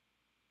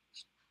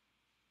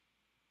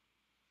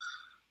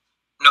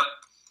 No.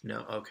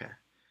 No. Okay.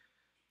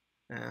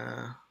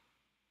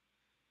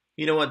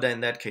 You know what? Then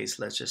in that case,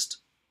 let's just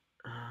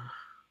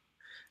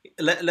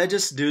let's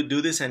just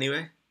do this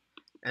anyway,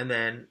 and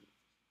then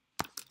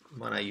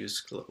when I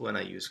use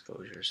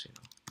closures,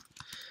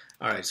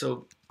 All right.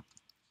 So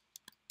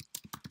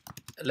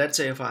let's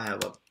say if I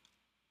have a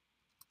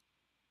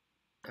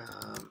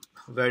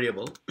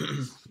variable,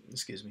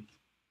 excuse me,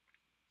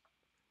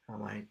 I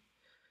might,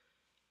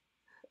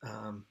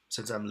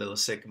 since I'm a little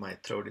sick, my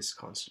throat is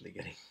constantly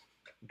getting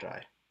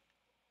dry.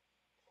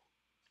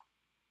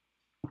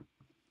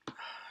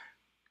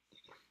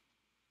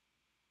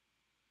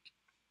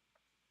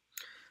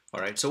 All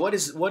right, so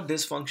what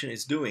this function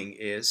is doing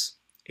is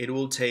it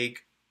will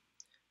take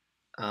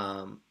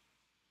some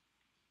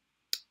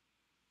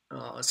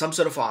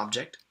sort of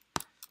object,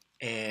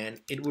 and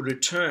it would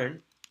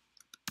return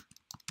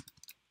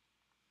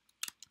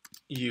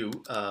you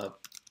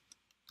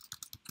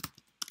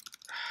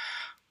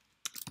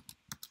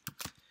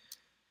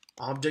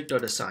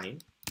object.assign.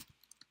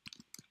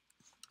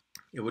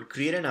 It would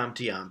create an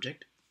empty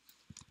object,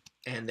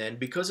 and then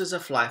because it's a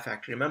fly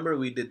factory, remember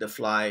we did the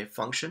fly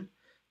function,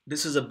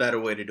 this is a better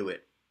way to do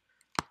it.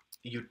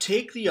 you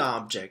take the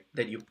object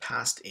that you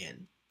passed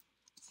in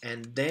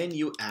and then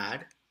you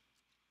add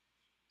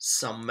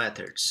some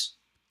methods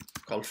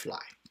called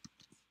fly.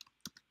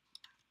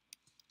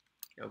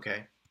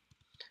 Okay,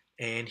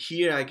 and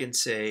here I can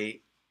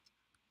say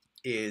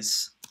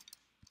is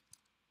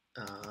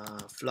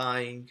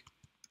flying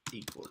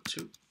equal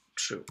to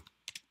true,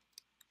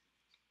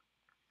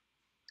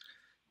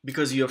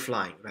 because you're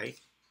flying, right?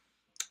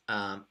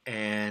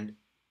 And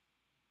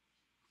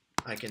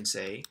I can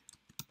say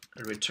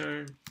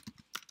return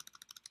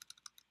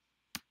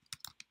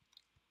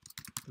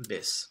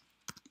this.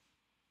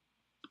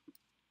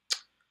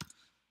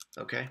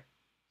 Okay,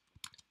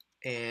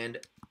 and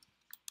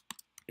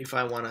if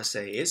I want to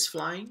say is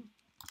flying,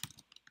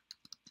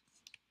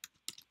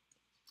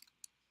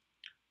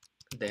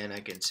 then I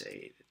can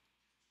say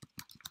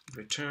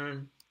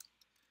return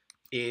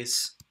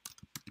is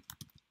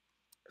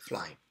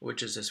flying,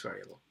 which is this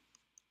variable,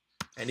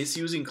 and it's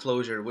using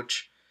closure,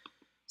 which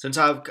since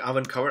I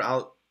haven't covered,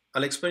 I'll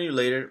explain you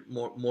later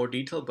more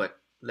detail, but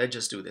let's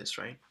just do this,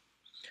 right?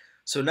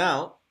 So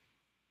now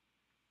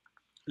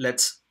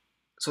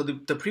so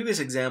the previous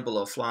example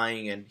of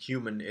flying and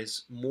human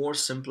is more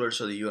simpler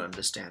so that you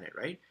understand it,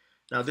 right?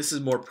 Now this is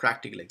more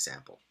practical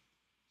example.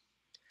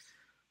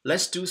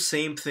 Let's do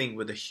same thing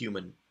with the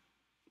human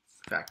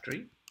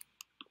factory,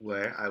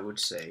 where I would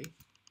say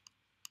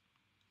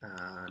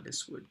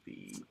this would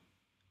be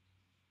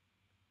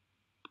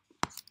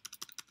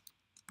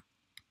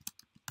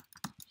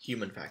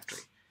human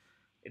factory.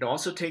 It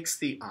also takes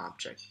the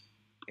object,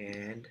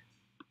 and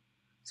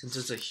since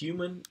it's a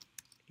human,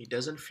 it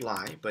doesn't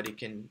fly, but it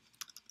can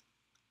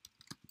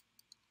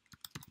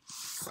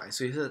fly.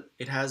 So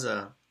it has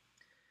a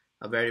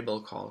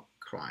variable called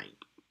crying.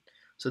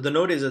 So the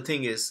notice the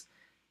thing is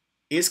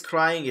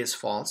crying is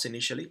false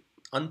initially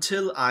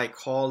until I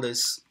call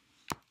this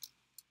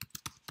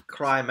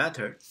cry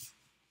method.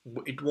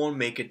 It won't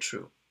make it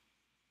true.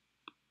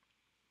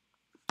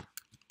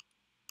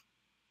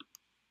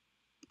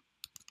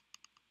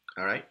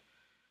 All right,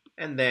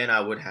 and then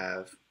I would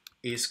have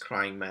is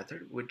crying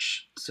method,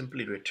 which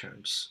simply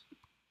returns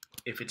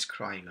if it's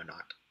crying or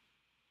not.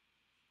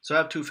 So I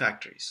have two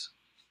factories.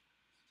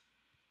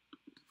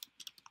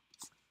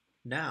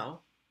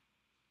 Now,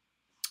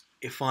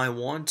 if I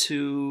want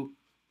to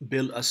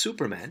build a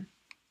Superman,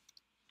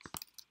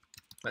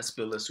 let's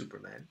build a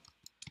Superman.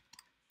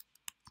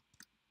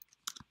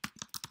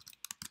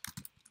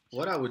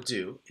 What I would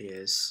do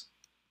is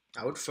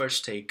I would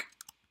first take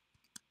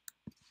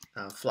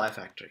fly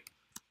factory.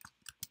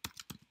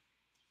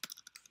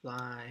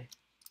 Fly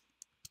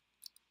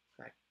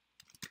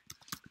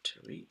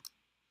factory.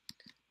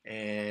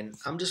 And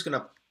I'm just going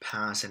to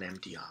pass an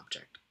empty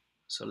object.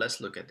 So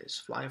let's look at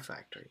this fly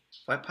factory.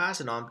 If I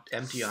pass an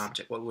empty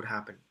object, what would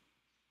happen?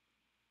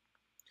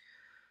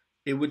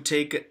 It would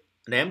take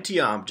an empty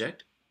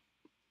object,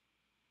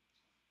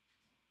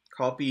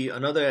 copy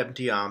another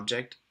empty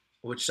object,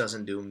 which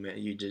doesn't do,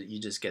 you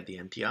just get the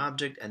empty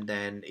object, and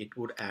then it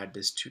would add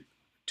this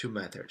two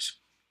methods,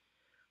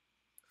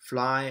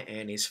 fly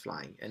and is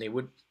flying, and it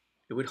would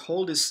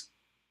hold this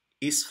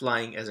is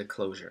flying as a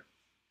closure.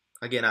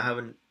 Again, I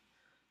haven't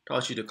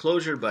taught you the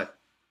closure, but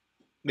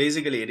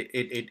basically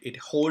it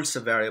holds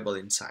the variable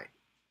inside.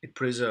 It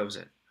preserves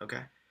it,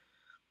 okay?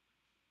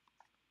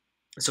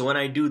 So when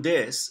I do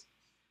this,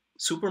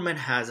 Superman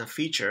has a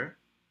feature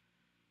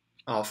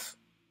of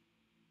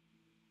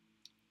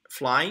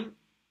flying,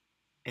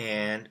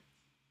 and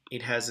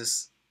it has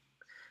this.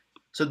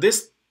 So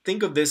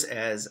think of this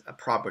as a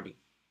property,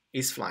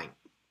 is flying,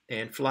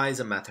 and fly is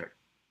a method,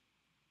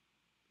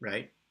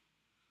 right?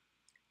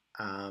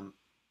 I'm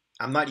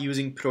not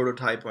using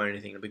prototype or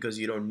anything because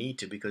you don't need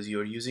to, because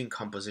you're using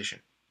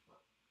composition,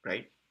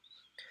 right?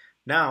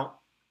 Now,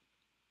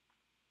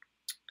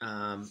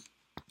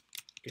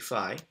 if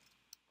I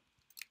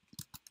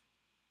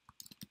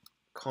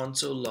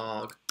console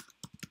log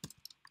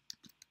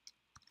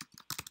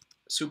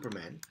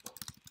Superman,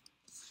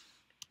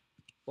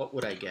 what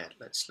would I get?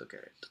 Let's look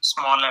at it.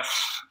 Small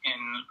f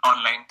in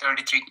online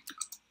 33.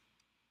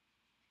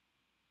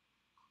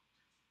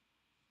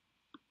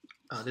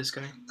 This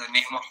guy? The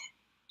name of,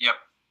 yep.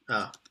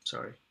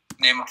 Sorry.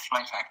 Name of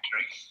fly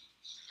factory.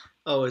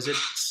 Oh, is it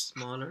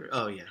smaller?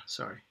 Oh yeah,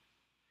 sorry.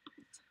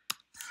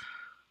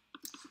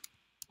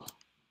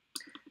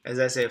 As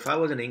I say, if I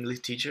was an English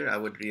teacher, I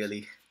would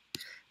really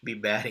be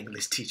bad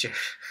English teacher.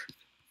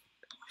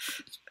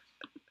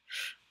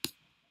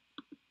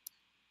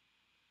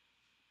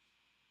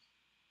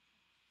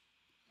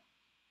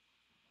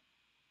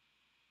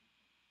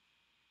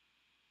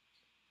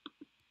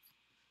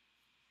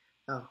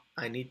 Oh,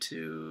 I need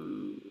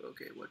to,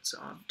 okay, what's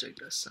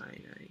object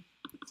assign?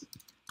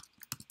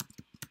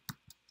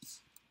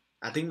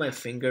 I think my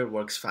finger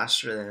works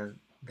faster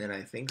than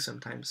I think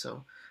sometimes,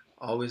 so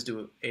always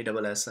do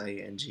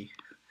ASSING.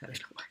 I don't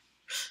know why.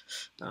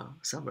 Oh,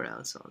 somewhere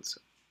else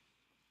also.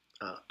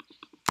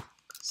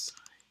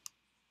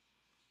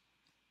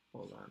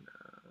 Hold on.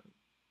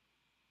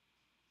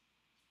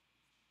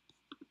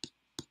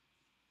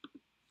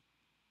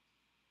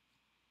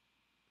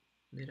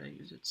 Did I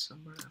use it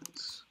somewhere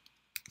else?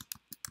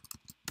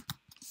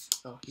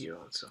 Oh, here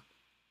also.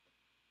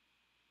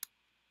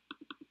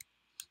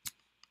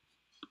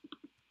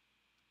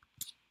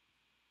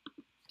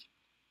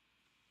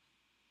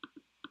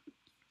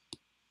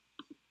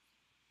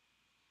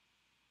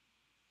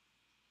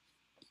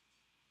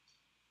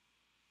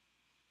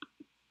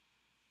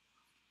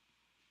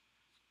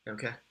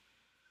 Okay.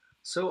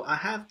 So I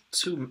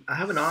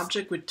have an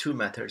object with two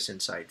methods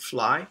inside,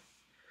 fly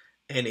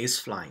and is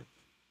flying.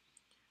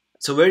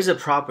 So where's the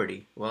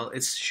property? Well,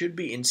 it should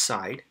be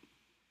inside.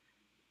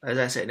 As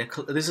I said,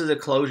 this is a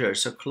closure.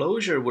 So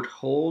closure would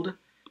hold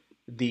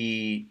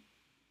the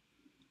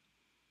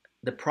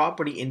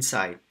property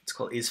inside. It's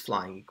called is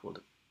flying equal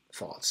to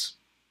false.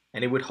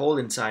 And it would hold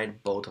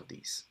inside both of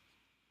these.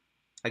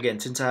 Again,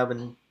 since I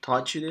haven't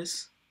taught you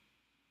this,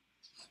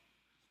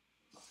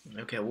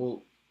 okay,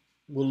 we'll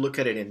look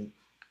at it in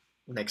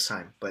next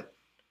time, but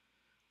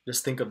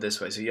just think of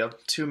this way. So you have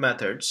two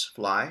methods,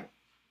 fly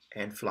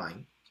and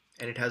flying,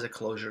 and it has a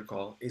closure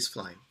called is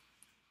flying,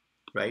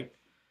 right?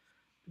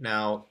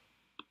 Now,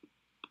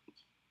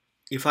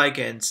 if I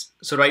can,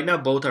 so right now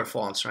both are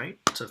false, right?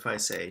 So if I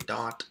say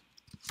dot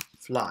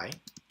fly,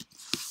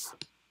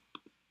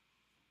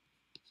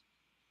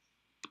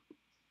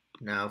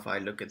 now if I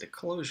look at the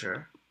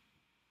closure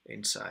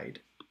inside,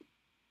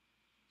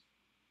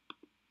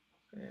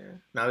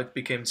 now it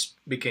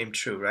became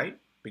true, right?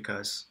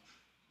 Because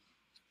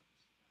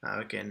now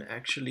I can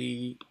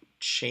actually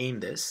chain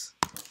this.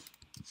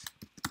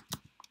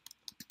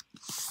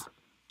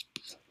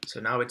 So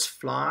now it's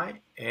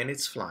fly and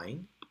it's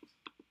flying.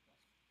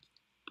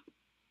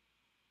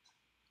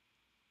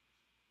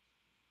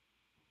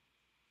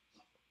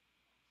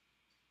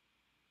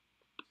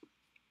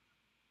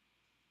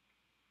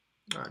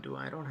 Oh,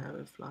 I don't have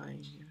it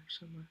flying here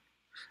somewhere.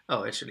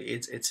 Oh, actually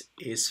it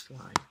is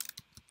flying.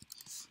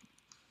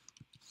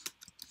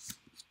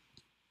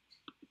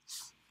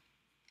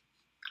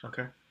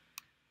 Okay.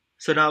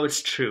 So now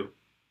it's true.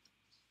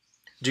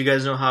 Do you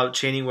guys know how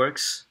chaining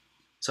works?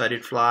 So I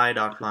did fly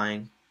dot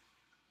flying.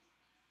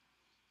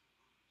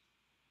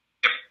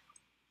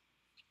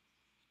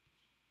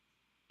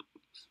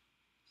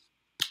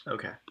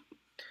 Okay.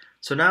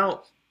 So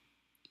now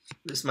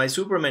my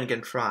Superman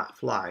can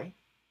fly,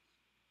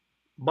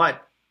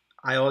 but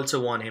I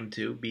also want him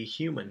to be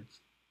human.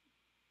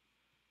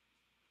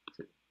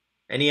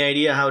 Any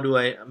idea how do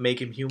I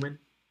make him human?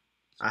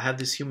 I have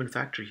this human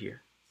factory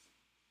here.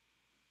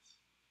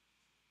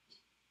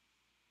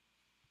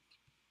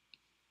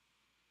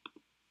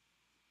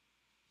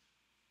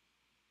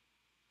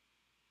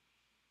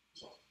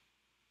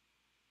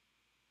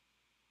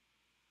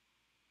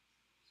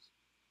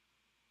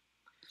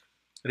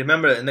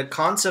 Remember, in the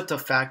concept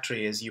of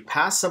factory is you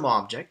pass some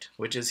object,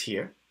 which is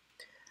here,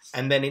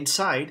 and then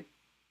inside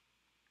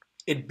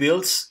it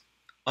builds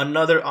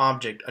another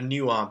object, a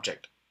new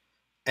object,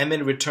 and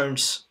then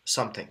returns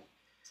something.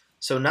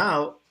 So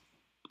now,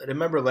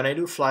 remember when I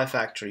do fly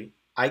factory,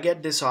 I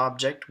get this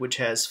object which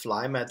has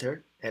fly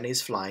method and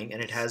is flying,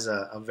 and it has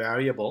a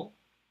variable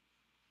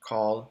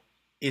called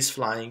is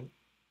flying,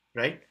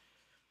 right?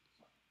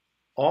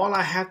 All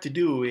I have to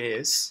do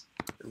is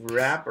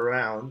wrap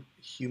around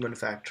human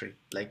factory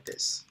like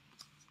this.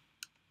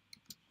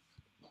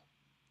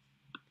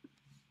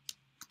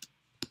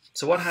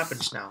 So what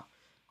happens now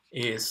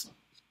is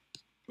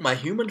my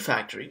human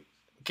factory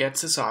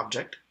gets this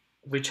object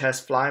which has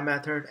fly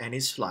method and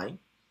is flying,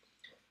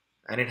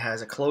 and it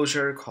has a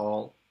closure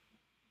called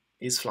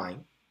is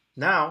flying.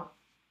 Now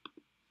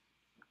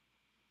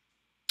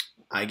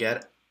I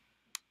get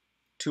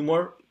two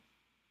more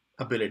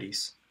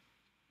abilities.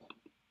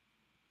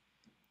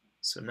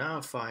 So now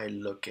if I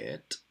look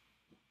at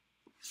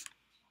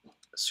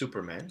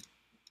Superman,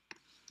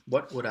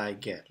 what would I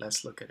get?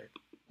 Let's look at it.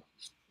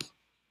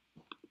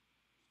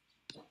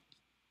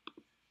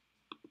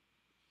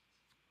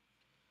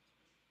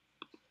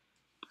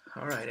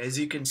 All right, as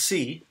you can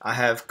see, I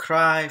have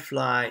cry,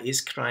 fly,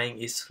 is crying,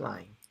 is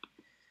flying.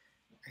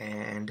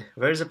 And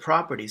where's the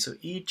property? So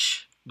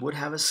each would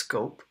have a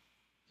scope.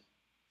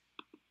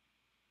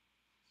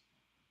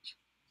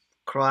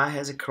 Cry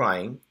has a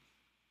crying.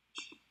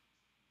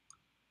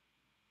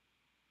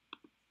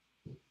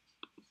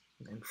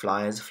 And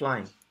fly has a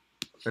flying.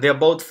 They are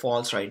both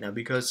false right now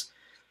because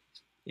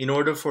in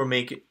order for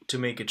to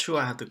make it true,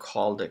 I have to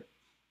call the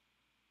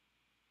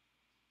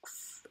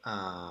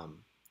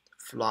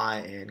fly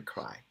and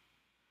cry.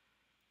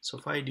 So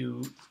if I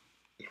do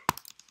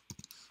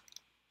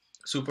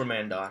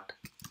Superman dot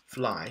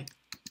fly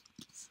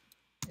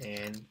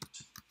and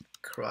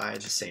cry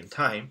at the same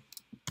time,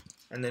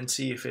 and then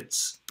see if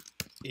it's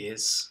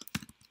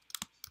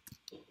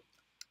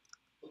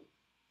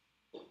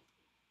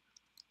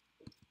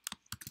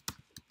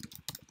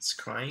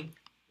crying,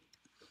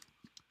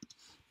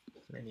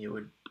 then you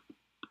would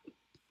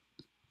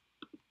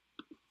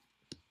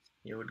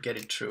get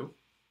it true,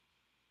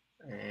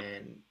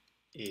 and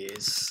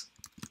is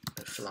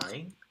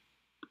flying,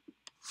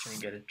 and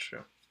you get it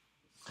true.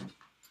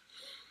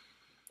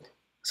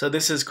 So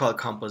this is called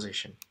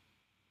composition.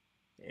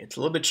 It's a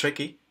little bit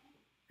tricky,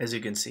 as you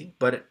can see.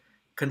 But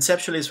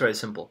conceptually, it's very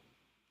simple.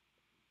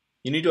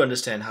 You need to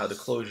understand how the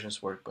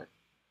closures work, but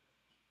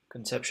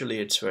conceptually,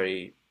 it's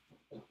very,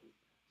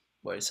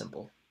 very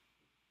simple.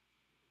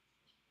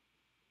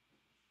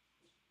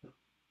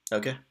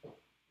 Okay.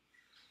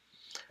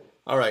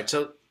 All right.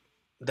 So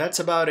that's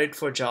about it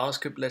for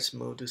JavaScript. Let's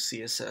move to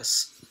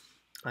CSS.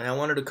 And I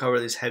wanted to cover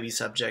this heavy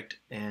subject,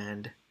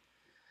 and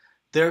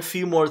there are a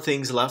few more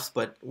things left,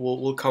 but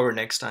we'll cover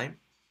next time.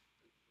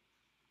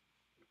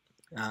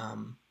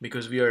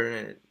 Because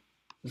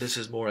this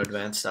is more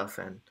advanced stuff,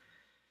 and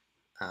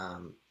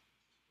um,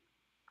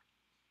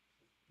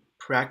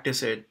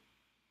 practice it.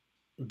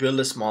 Build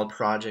a small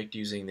project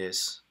using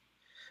this.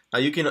 Now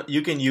you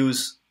can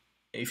use,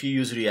 if you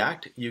use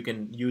React, you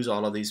can use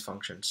all of these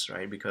functions,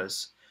 right?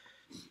 Because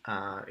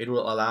it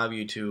will allow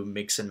you to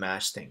mix and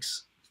match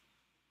things.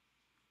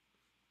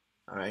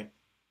 All right.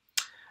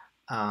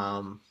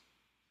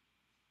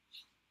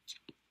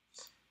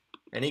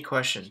 Any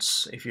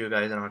questions if you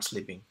guys are not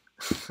sleeping?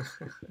 Can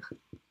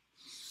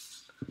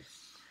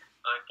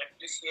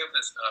you save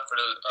this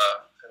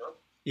fiddle?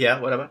 Yeah,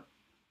 what about?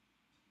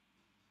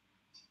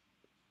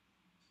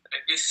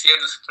 Can you save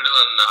this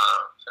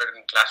fiddle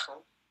in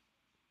Classroom?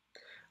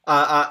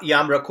 Yeah,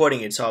 I'm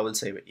recording it, so I will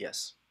save it.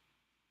 Yes.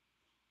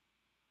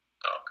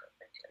 Oh, okay,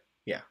 thank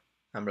you. Yeah,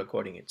 I'm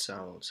recording it, so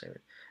I will save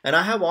it. And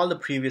I have all the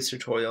previous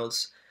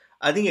tutorials.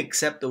 I think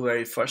except the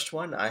very first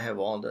one, I have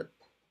all the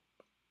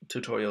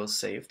tutorials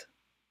saved.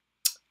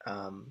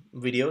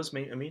 Videos,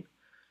 I mean.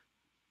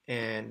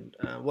 And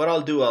what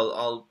I'll do,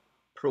 I'll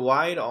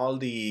provide all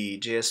the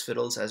JS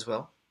fiddles as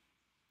well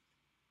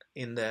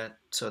in that,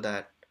 so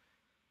that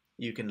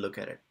you can look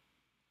at it.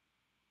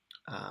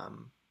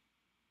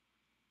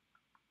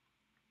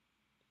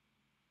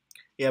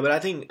 Yeah, but I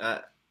think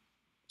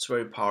it's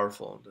very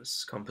powerful,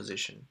 this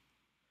composition.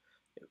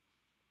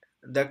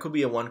 That could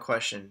be a one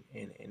question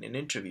in an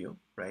interview,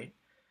 right?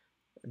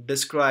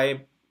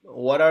 Describe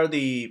what are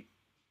the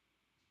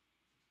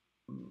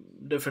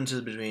differences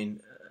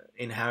between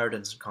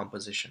inheritance and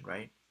composition,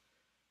 right?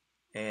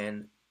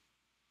 And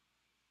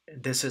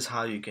this is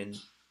how you can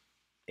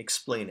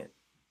explain it,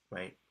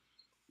 right?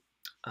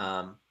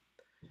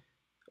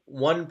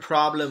 One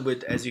problem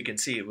with, as you can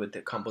see, with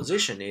the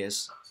composition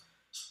is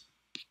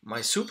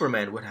my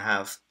Superman would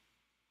have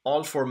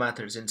all four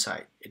methods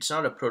inside. It's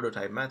not a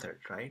prototype method,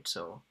 right?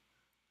 So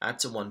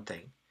that's one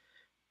thing.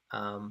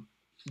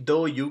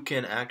 Though you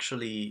can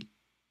actually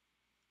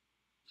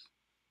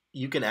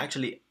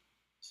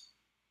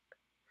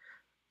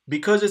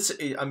because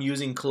I'm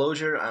using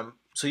closure.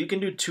 So you can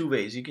do two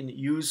ways. You can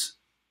use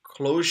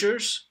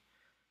closures,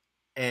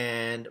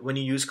 and when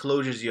you use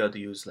closures, you have to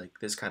use like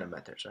this kind of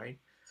methods, right?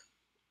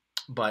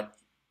 But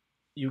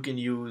you can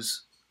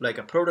use like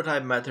a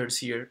prototype methods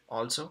here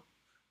also,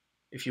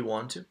 if you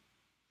want to.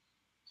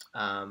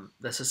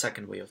 That's the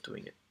second way of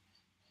doing it.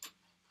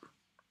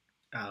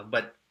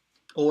 But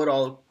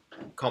overall,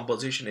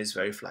 composition is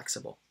very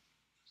flexible,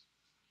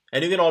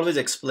 and you can always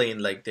explain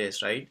like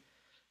this, right?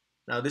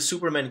 Now this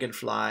Superman can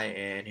fly,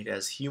 and it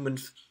has human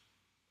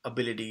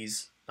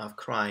abilities of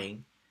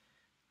crying.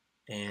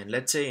 And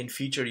let's say in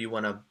future you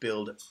want to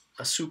build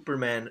a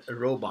Superman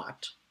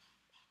robot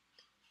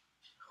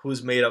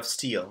who's made of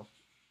steel.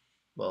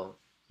 Well,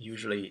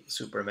 usually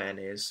Superman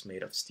is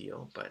made of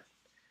steel, but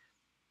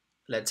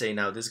let's say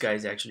now this guy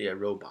is actually a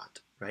robot,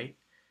 right?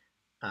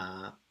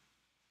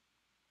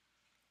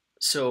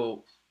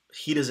 So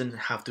he doesn't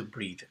have to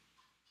breathe.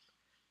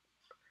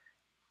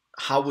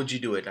 How would you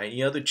do it? Right?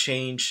 You have to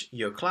change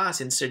your class.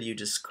 Instead, you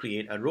just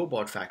create a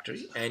robot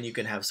factory, and you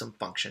can have some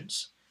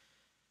functions,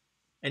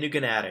 and you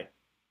can add it.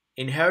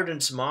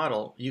 Inheritance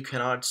model, you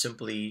cannot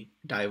simply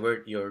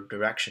divert your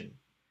direction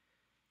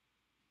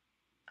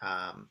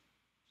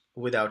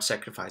without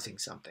sacrificing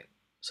something.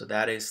 So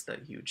that is the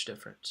huge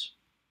difference.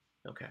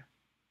 Okay.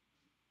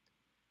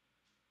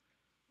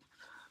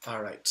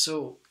 All right.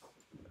 So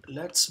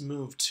let's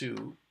move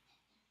to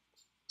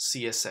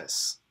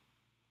CSS.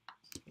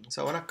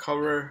 So I want to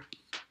cover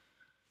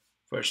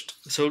first.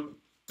 So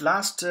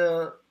last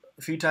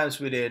few times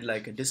we did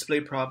like a display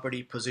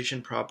property,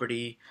 position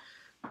property,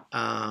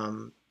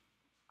 and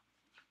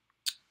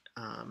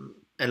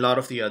a lot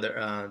of the other,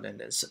 and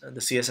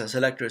the CSS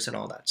selectors and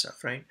all that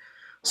stuff, right?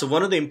 So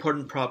one of the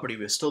important property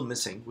we're still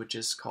missing, which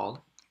is called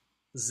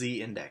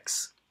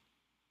Zindex.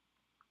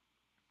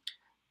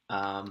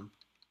 How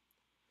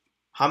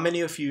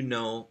many of you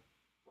know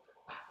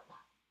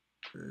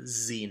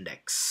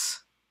Zindex?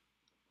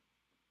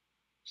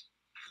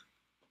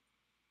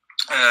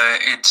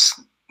 It's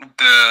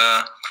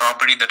the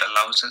property that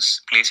allows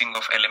us placing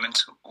of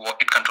elements.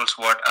 It controls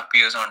what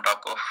appears on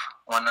top of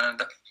one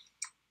another.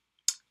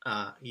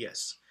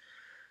 Yes.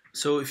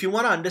 So if you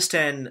want to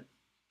understand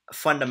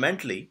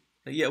fundamentally,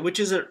 yeah, which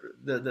is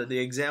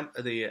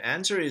the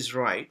answer is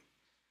right,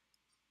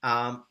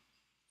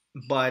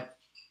 but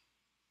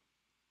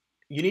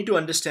you need to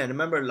understand.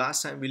 Remember,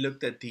 last time we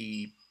looked at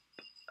the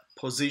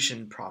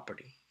position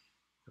property,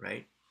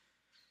 right?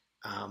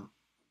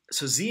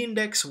 So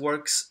Zindex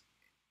works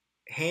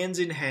hands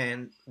in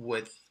hand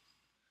with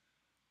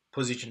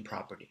position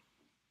property.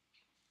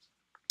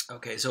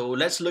 Okay, so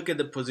let's look at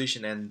the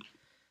position. And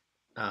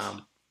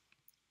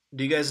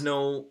do you guys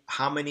know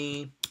how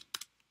many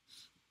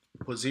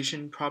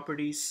position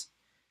properties,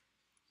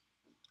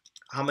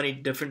 how many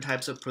different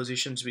types of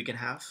positions we can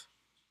have?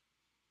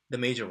 The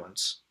major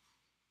ones.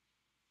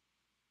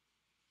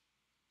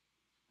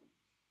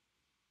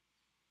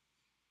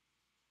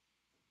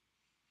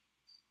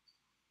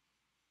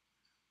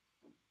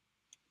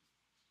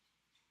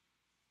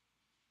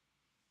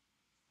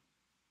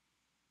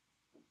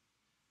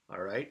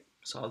 All right,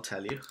 so I'll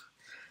tell you.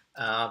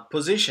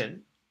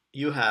 Position,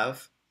 you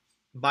have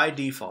by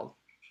default,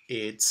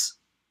 its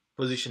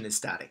position is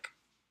static,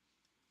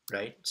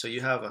 right? So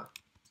you have a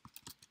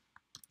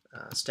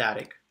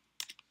static.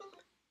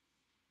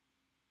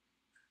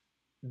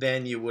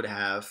 Then you would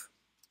have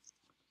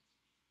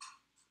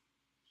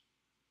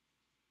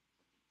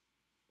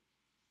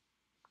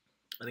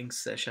I think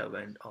Sesha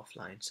went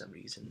offline for some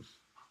reason.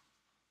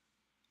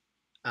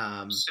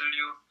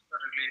 Absolute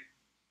relative.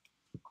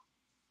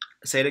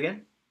 Say it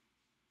again.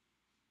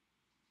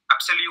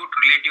 Absolute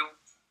relative.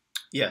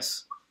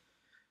 Yes.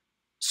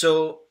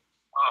 So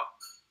Oh.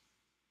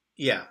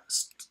 yeah,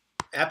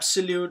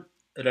 absolute,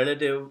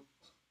 relative,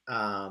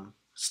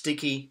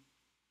 sticky,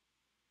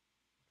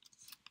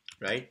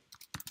 right?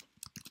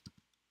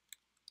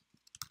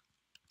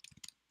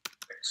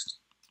 Fixed.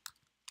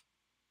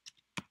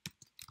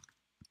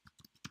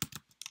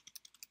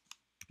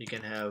 You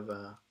can have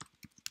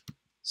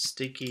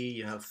sticky,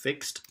 you have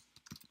fixed,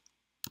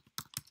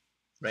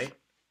 right?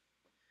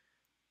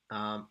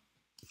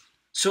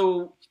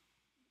 So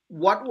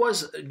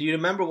do you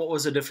remember what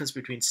was the difference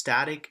between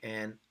static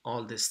and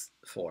all this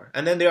for?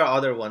 And then there are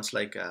other ones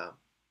like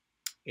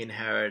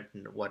inherit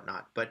and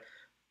whatnot, but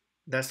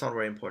that's not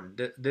very important.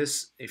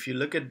 This, if you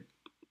look at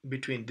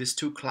between these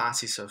two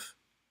classes of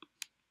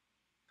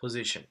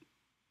position,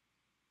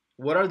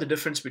 what are the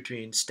difference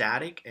between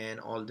static and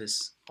all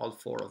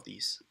four of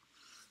these?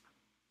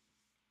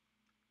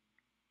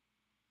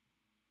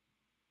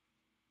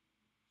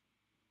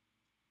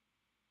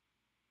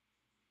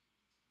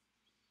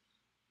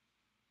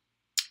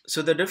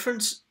 So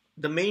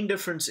the main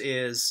difference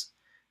is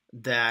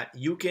that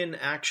you can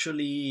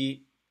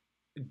actually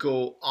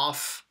go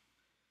off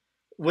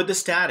with the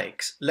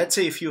statics. Let's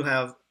say if you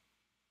have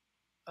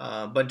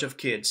a bunch of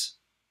kids,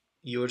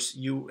 you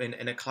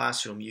in a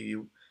classroom,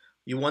 you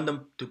want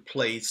them to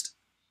place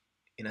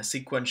in a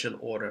sequential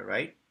order,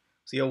 right?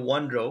 So you have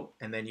one row,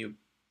 and then you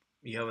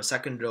have a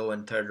second row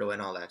and third row and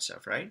all that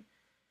stuff, right?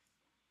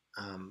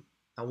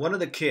 Now one of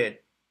the kid,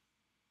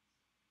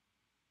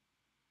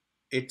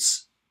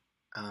 it's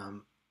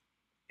um,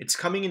 it's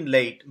coming in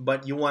late,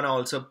 but you want to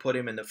also put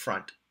him in the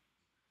front.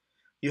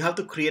 You have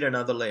to create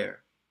another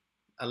layer,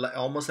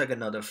 almost like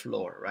another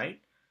floor, right?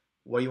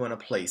 Where you want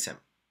to place him.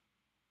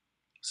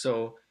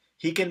 So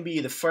he can be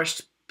the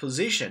first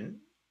position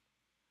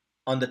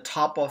on the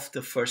top of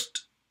the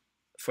first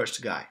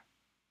guy,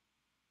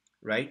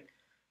 right?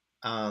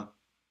 Uh,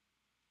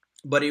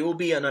 but it will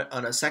be on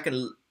a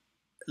second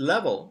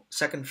level,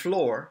 second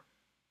floor.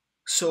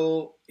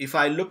 So if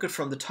I look at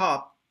from the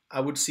top, I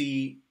would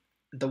see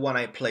the one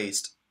I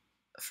placed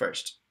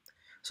first.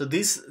 So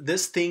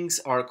these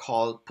things are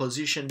called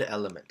positioned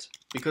element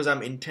because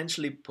I'm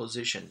intentionally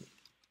positioned.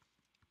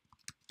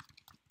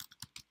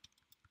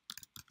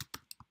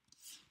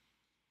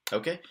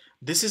 Okay,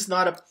 this is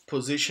not a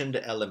positioned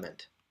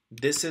element.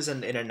 This is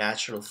in a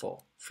natural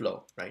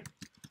flow, right?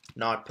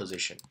 Not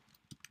position.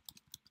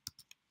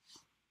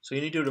 So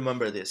you need to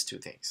remember these two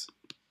things,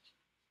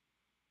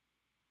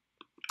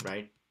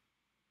 right?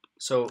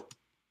 So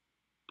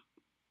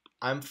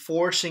I'm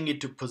forcing it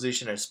to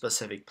position at a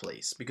specific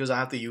place because I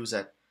have to use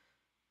that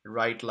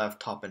right, left,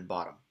 top, and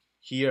bottom.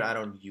 Here I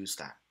don't use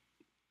that,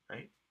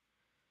 right?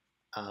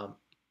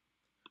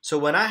 So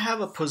when I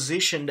have a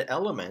positioned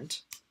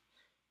element,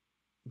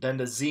 then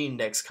the Z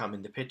index come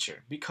in the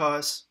picture,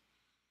 because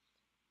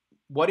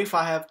what if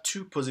I have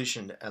two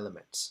positioned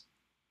elements,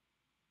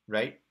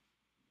 right?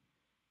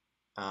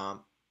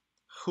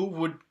 Who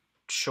would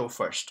show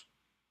first?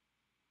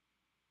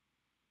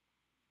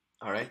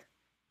 All right,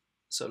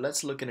 so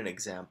let's look at an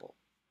example.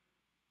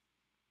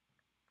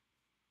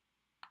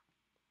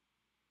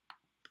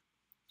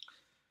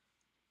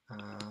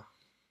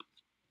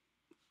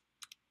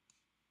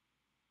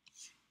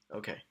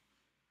 Okay,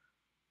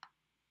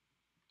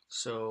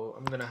 so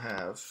I'm gonna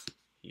have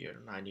here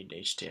 90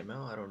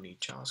 HTML. I don't need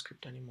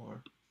JavaScript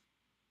anymore.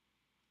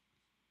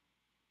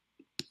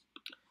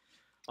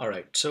 All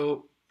right,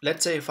 so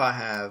let's say if I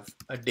have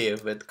a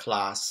div with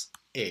class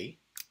A,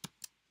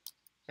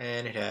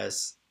 and it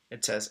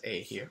says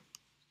A here.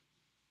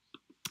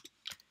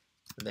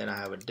 And then I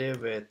have a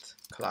div with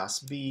class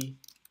B,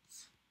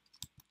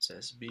 it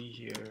says B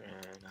here,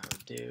 and I have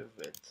a div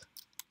with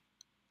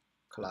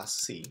class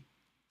C,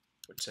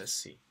 which says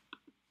C.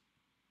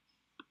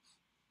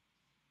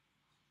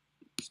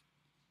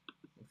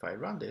 If I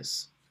run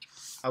this,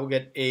 I will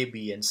get A,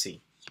 B, and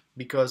C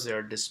because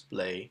they're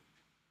display,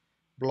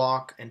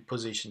 block, and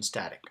position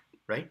static,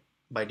 right?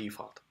 By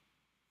default.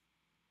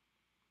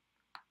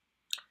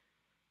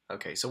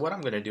 Okay, so what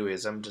I'm going to do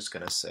is I'm just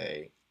going to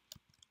say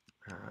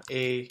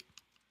A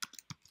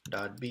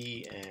dot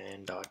B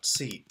and dot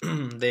C.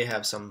 They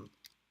have some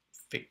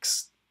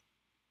fixed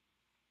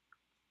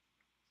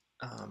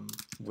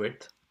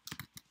width.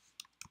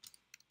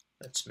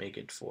 Let's make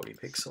it 40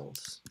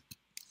 pixels.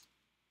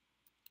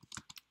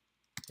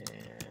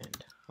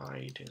 And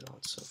height is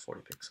also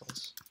 40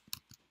 pixels.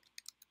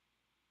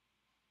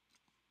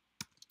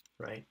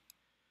 Right?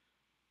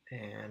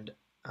 And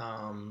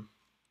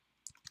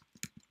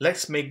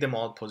let's make them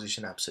all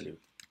position absolute.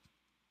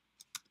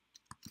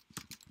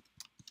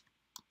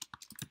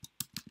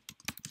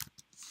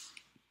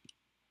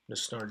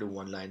 Just gonna do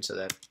one line so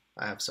that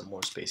I have some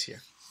more space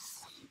here.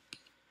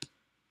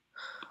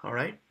 All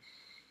right.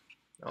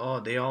 Oh,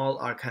 they all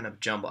are kind of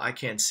jumbled. I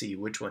can't see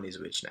which one is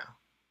which now.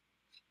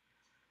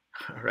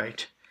 All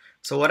right.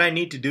 So what I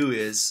need to do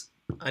is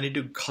I need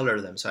to color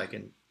them so I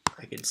can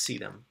see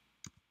them.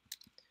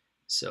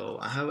 So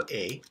I have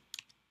A.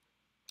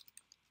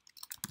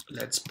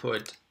 Let's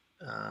put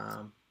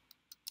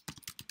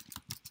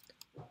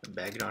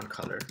background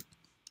color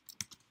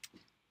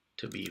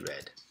to be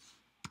red.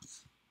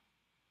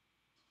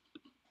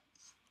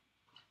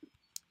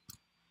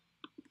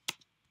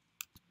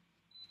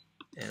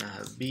 And I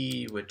have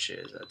B, which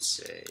is, let's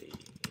say,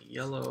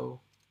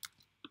 yellow.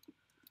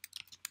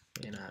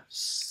 And I have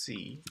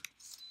C,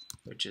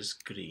 which is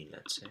green,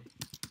 let's say.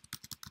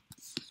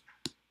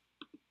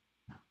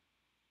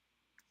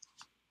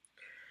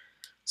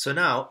 So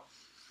now,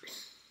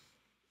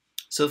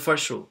 so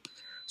first rule.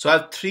 So I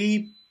have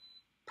 3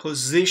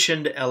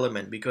 positioned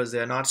element because they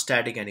are not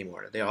static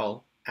anymore. They're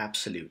all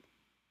absolute,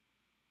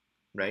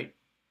 right?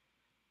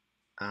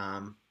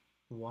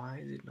 Why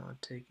is it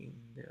not taking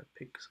their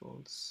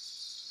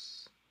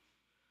pixels?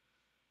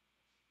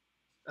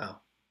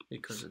 Oh,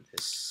 because of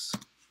this.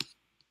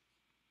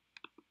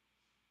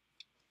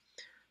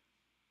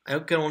 I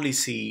can only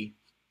see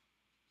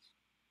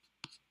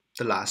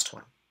the last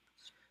one.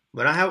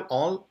 When I have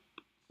all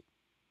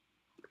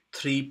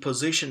 3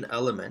 position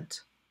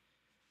element,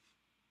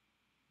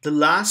 the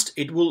last,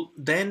 it will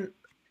then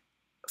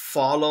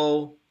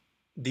follow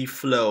the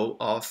flow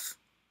of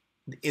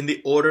in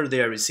the order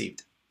they are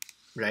received,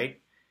 right?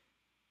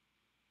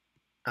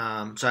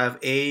 So I have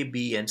A,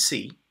 B, and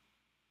C.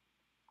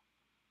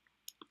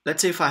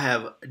 Let's say if I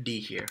have D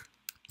here.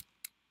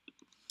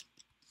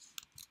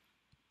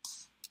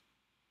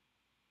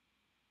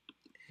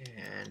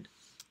 And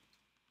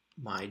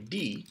my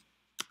D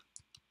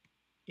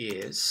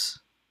is,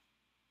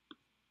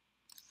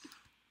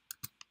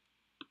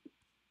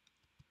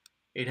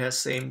 it has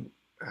same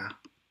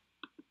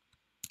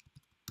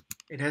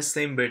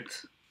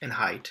width and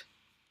height,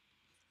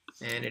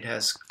 and it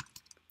has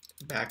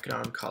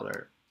background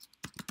color,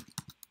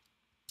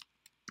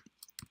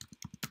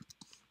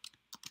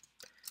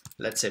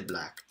 let's say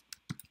black.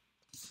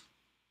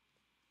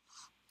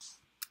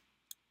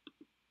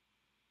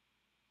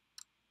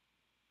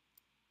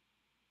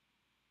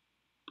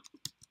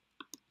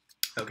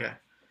 Okay, I'm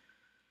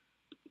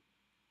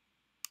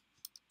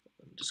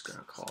just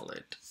gonna call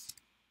it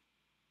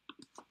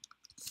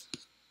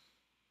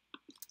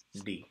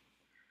D,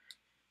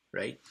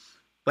 right?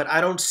 But I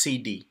don't see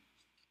D,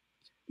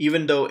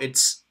 even though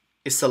it's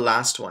the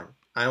last one.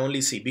 I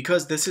only see,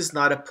 because this is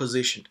not a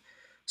position.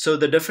 So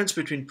the difference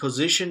between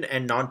position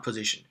and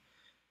non-position.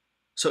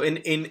 So in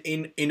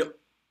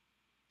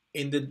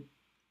the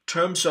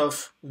terms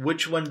of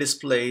which one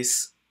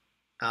displays,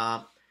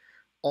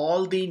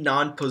 all the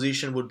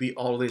non-position would be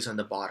always on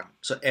the bottom.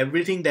 So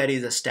everything that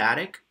is a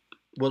static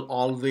will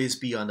always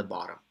be on the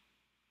bottom,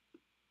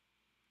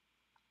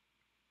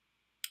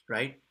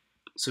 right?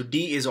 So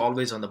D is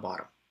always on the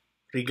bottom,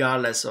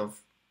 regardless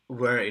of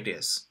where it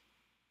is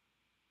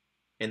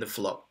in the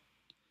flow.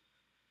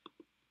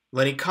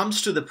 When it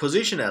comes to the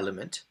position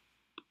element,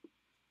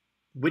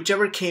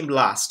 whichever came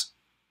last,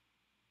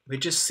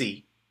 which is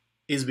C,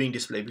 is being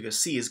displayed because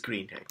C is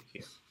green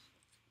here,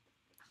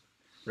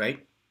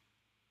 right?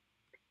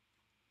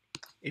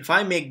 If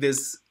I make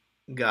this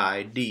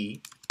guy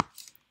D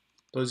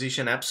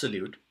position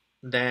absolute,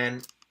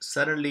 then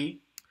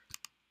suddenly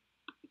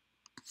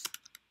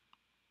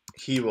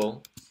he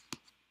will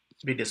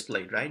be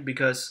displayed, right?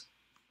 Because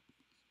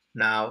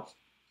now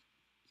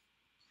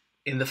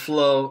in the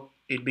flow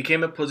it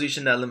became a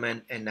position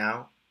element, and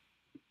now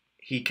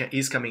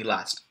he's coming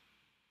last,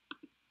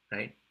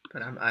 right?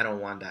 But I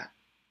don't want that.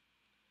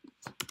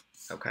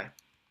 Okay,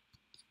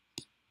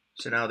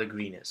 so now the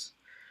green is.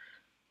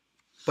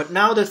 But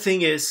now the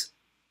thing is,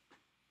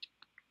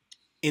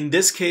 in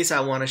this case I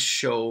want to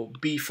show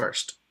B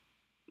first,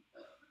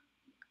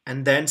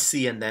 and then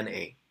C, and then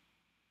A.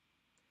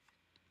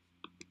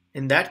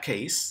 In that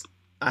case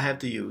I have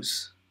to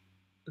use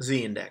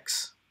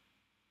Zindex.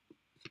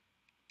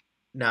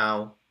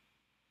 Now,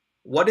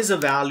 what is the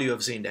value of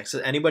Zindex?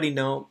 Does anybody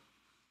know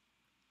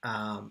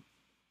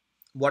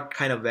what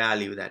kind of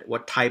value,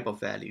 what type of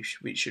value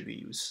should we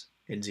use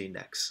in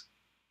Zindex?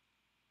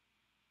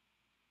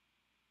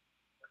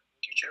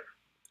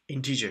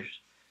 Integer.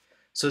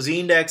 So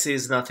Zindex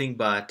is nothing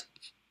but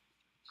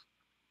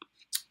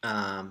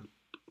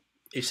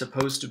it's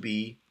supposed to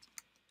be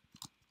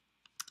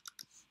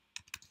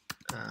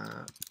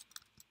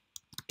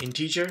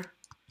integer,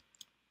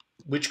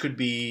 which could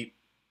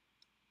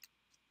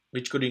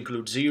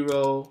include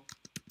 0,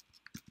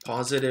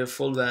 positive,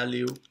 full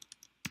value,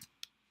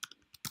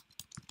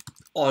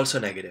 also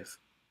negative,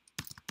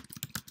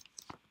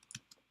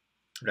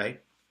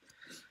 right?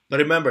 But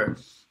remember,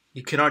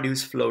 you cannot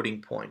use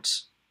floating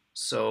points.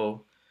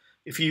 So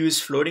if you use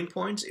floating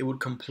points, it would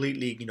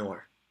completely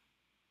ignore.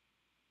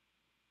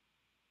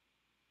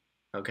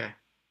 Okay.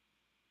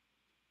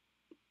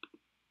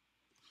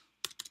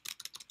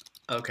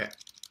 Okay.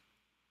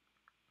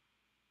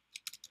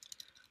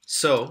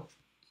 So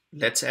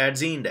let's add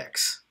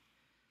Zindex.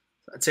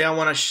 Let's say I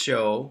want to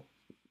show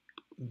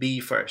B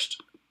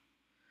first.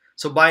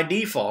 So by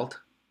default,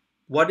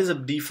 what is a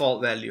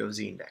default value of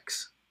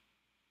Zindex?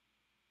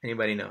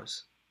 Anybody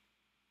knows?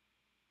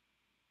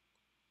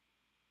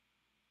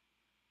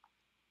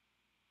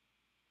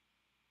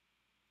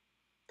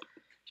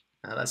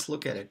 Now let's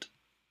look at it.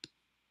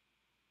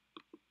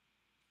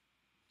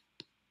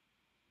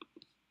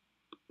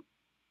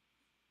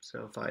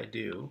 So if I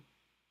do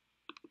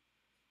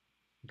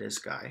this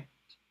guy,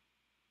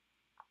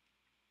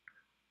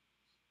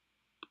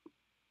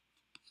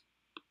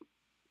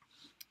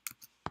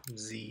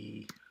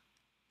 Z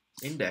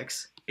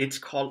index, it's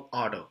called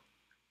auto.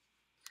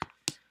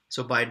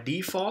 So by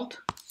default,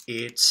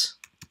 it's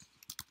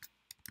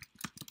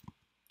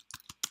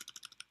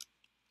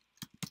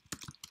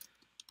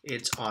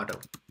auto.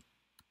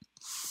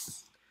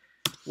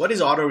 What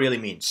does auto really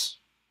means?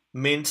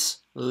 Means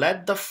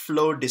let the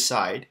flow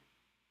decide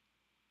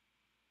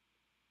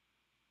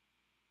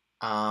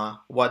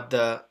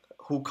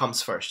who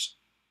comes first.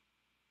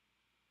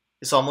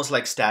 It's almost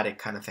like static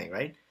kind of thing,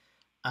 right?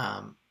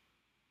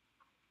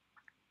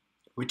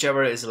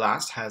 Whichever is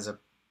last has a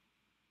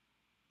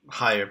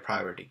higher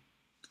priority.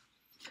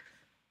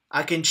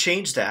 I can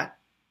change that.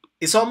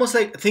 It's almost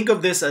like, think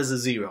of this as a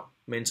 0.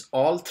 Means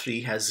all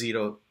 3 has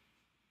 0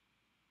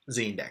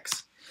 Z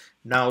index.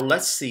 Now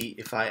let's see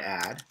if I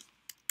add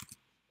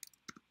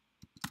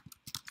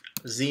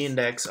Z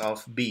index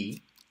of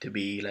B to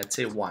be, let's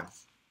say, 1.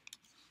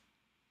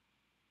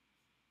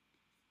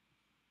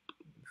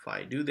 If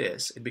I do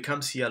this, it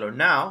becomes yellow.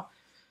 Now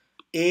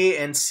A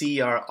and C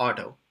are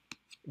auto.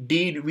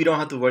 D we don't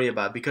have to worry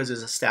about because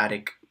it's a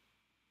static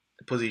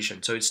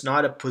position. So it's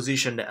not a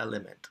positioned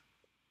element,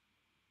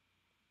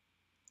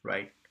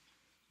 right?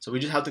 So we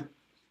just have to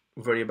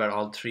worry about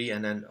all 3,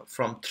 and then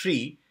from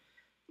 3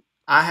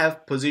 I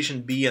have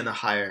positioned B on a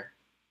higher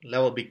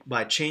level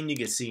by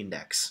changing its Z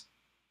index.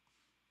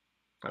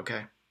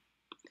 Okay.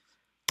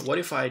 What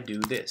if I do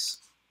this?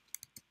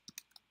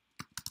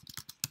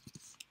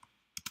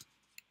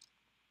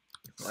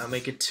 I'll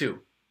make it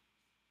 2.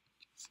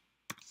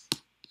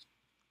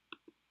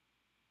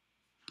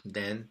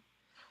 Then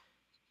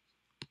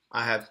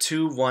I have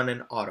 2, 1,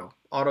 and auto.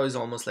 Auto is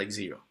almost like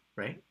 0,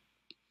 right?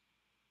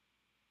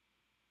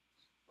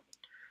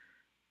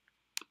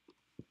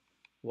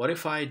 What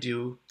if I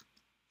do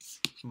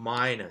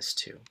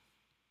 -2,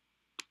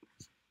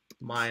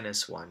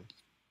 -1?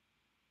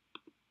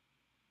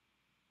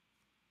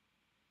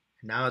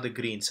 Now the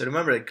green. So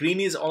remember,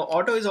 green is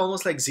auto is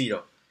almost like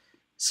 0.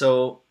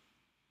 So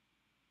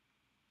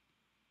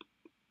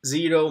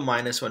 0,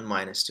 -1,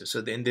 -2. So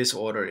in this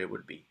order it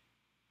would be.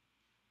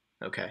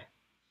 Okay.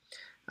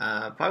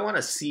 If I want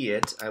to see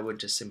it, I would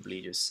just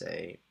simply just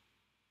say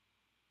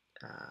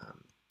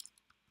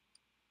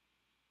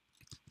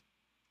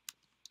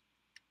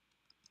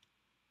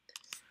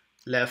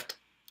left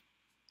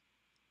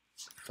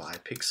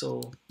 5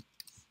 pixel,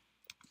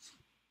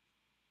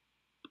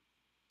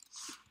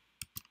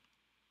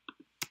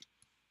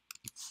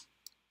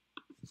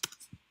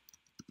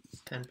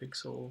 10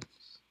 pixel,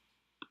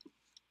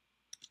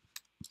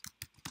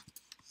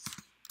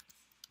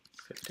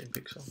 15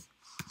 pixel.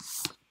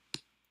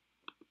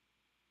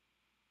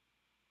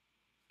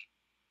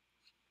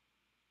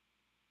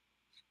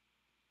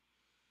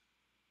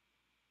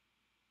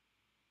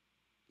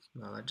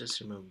 Now let's just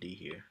remove D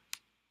here.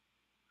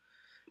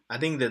 I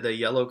think that the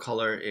yellow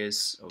color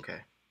is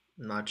okay,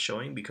 not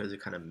showing because it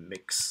kind of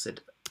mixing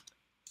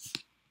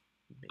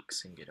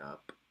it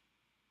up.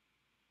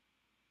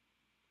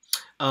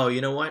 Oh,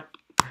 you know what?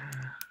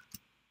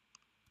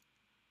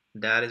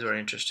 That is very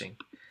interesting.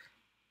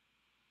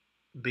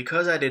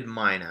 Because I did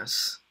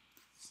minus,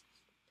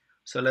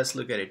 so let's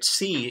look at it.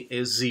 C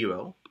is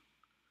 0.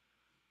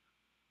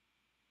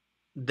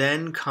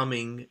 Then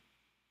coming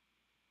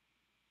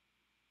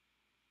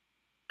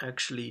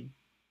actually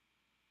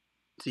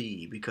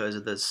D, because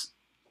of this,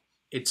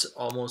 it's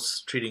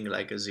almost treating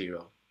like a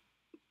 0.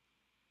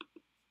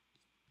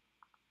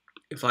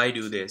 If I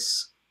do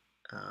this,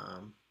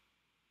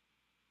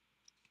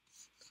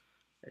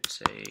 let's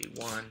say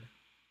 1,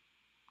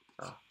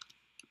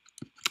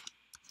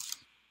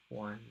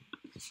 1,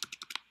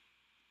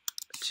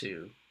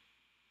 2,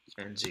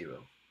 and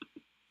 0.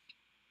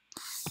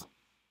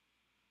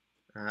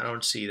 I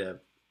don't see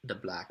the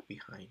black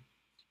behind.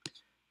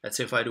 Let's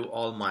say if I do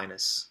all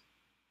minus.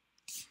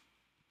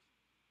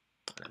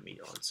 Let me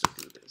also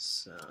do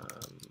this.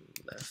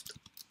 Left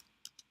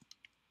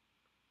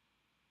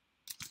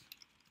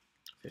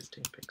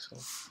 15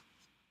 pixel.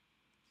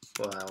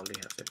 Well, I only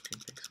have 15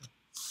 pixel.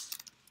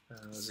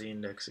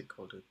 Zindex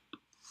equal to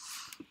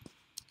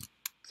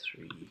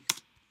 3.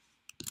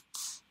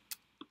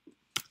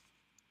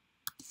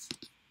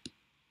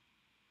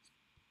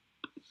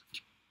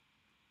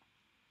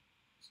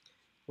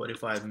 What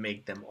if I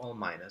make them all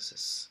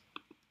minuses?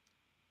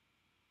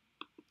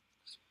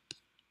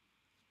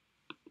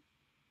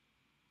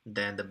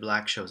 Then the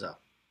black shows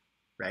up,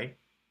 right?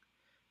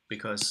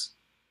 Because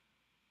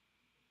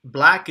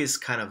black is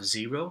kind of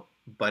 0,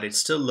 but it's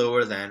still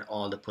lower than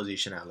all the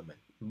position element.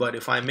 But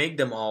if I make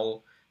them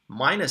all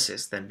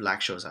minuses, then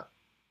black shows up.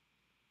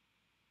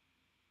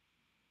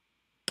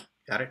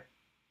 Got it?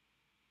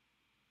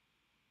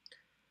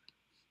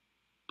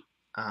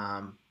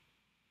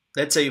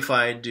 Let's say if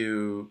I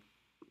do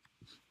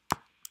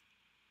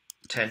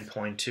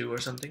 10.2 or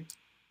something,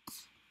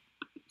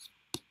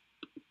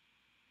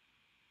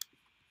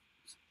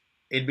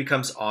 it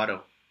becomes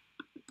auto.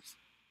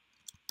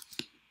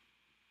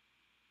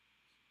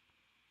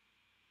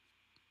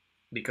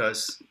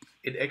 Because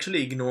it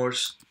actually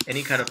ignores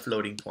any kind of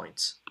floating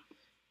points.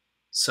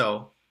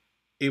 So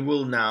it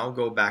will now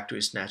go back to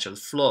its natural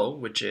flow,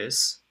 which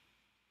is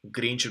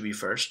green should be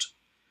first,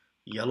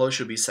 yellow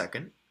should be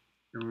second,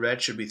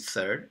 red should be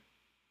third,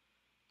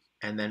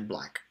 and then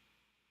black.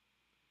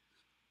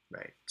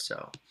 Right,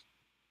 so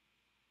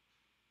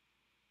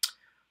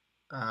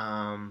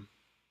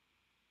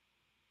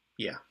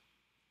yeah.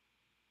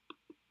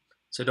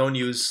 So don't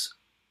use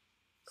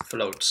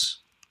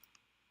floats.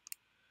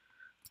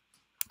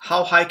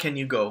 How high can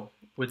you go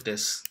with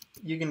this?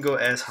 You can go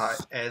as high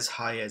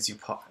as you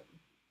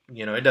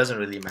it doesn't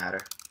really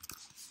matter.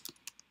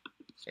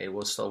 It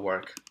will still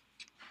work.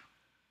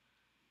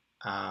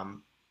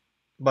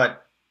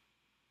 But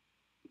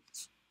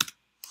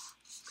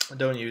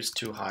don't use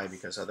too high,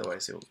 because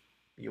otherwise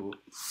you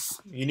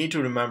need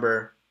to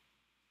remember.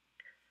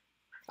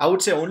 I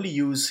would say only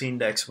use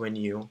Zindex when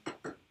you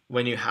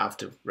have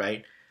to,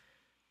 right?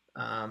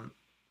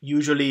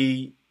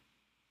 Usually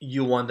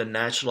you want the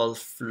natural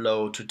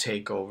flow to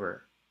take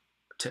over,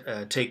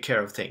 to take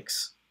care of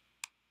things.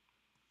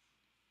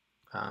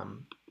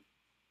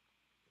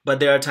 But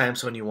there are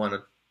times when you want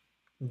to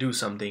do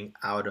something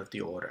out of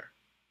the order.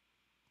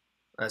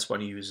 That's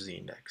when you use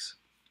Zindex.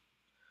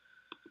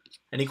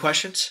 Any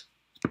questions?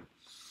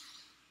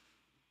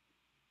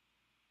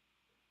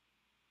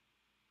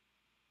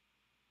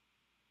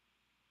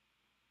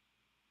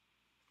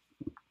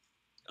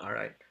 All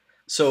right.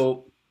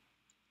 So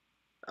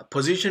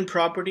position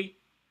property,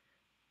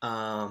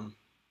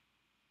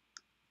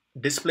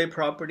 display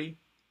property,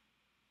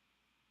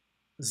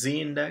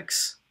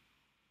 Z-index,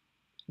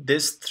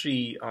 these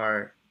three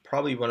are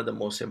probably one of the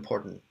most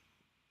important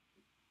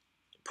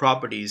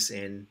properties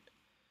in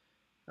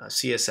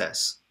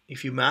CSS.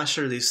 If you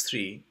master these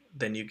three,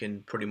 then you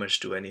can pretty much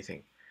do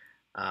anything.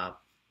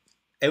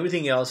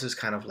 Everything else is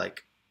kind of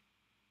like,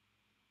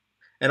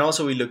 and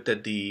also we looked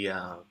at the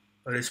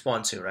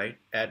responsive, right?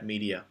 Add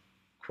media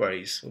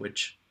queries,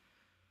 which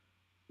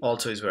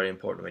also is very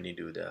important when you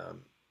do the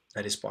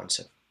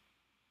responsive.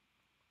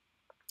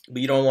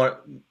 But you don't want,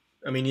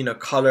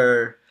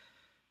 color,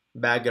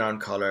 background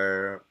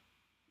color,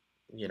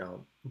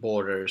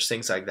 borders,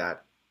 things like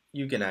that,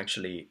 you can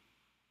actually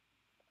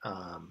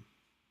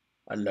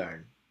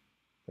learn.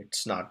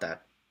 It's not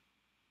that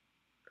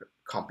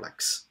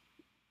complex.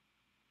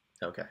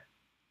 Okay.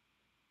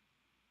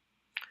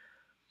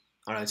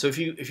 All right. So if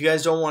you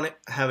guys don't want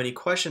to have any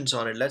questions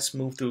on it, let's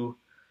move to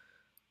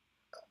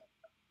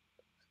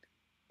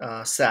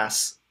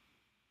SAS.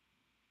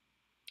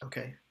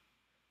 Okay.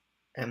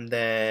 And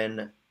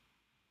then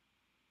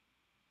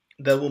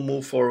we'll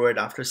move forward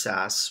after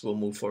SAS. We'll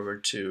move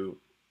forward to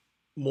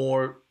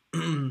more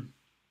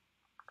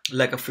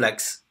like a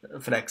flex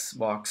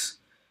box,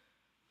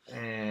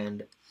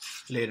 and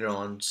later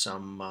on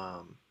some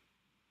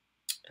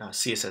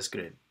CSS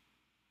grid.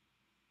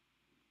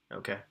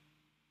 Okay.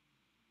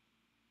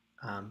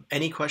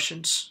 Any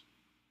questions?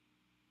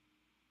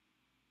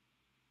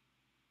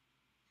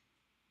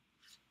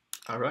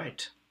 All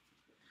right.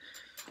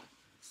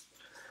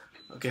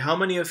 Okay, how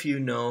many of you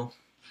know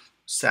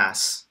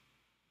SAS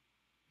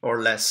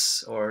or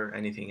less or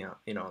anything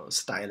else,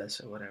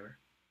 stylus or whatever?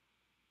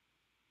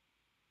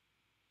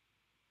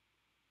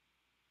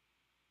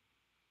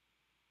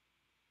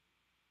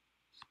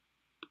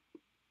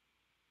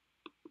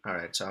 All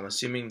right, so I'm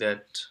assuming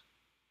that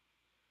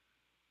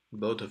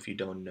both of you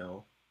don't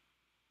know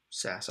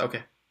SAS.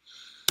 Okay.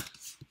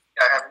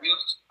 I have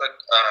used, but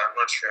I'm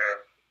not sure.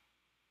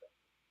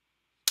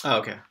 Oh,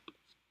 okay.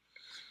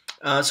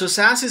 So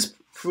SAS is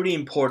pretty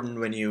important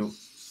when you.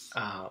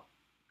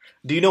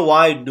 Do you know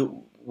why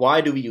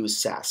do we use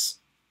SAS?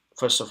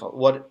 First of all,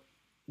 what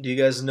do you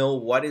guys know?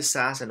 What is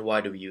SAS and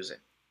why do we use it?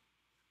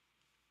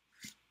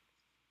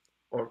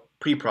 Or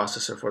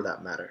preprocessor for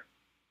that matter.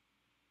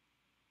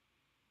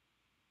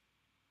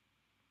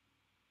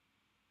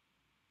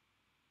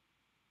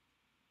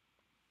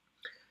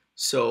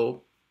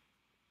 So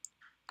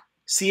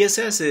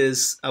CSS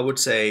is, I would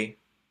say,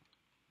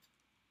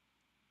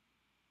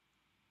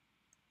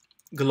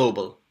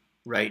 global,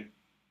 right?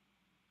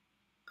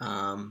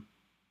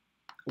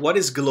 What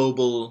does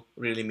global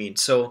really mean?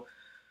 So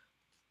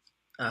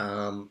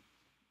when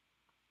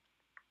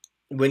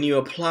you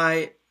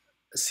apply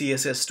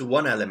CSS to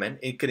one element,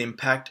 it can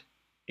impact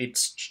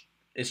its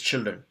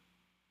children,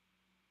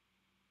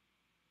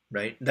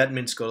 right? That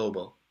means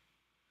global,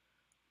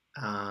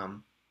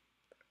 and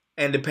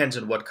depends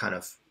on what kind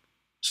of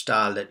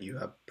style that you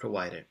have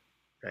provided,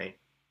 right?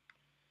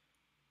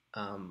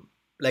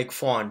 Like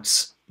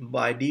fonts,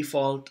 by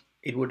default,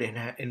 it would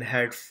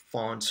inherit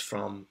fonts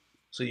from.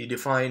 So you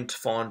defined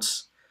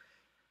fonts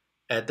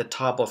at the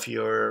top of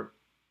your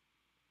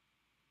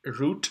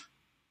root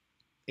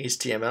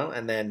HTML,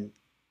 and then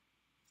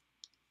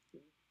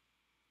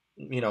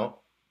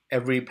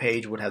every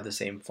page would have the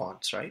same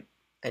fonts, right?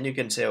 And you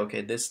can say,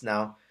 okay, this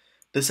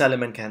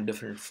element can have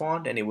different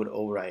font, and it would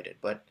override it.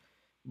 But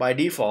by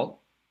default,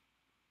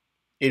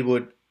 it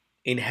would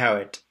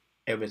inherit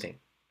everything,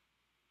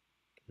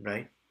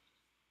 right?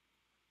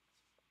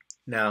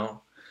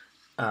 Now,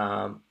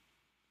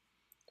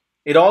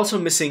 it also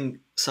missing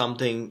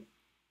something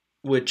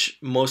which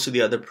most of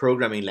the other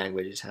programming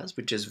languages has,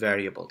 which is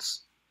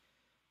variables.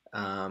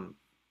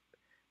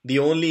 The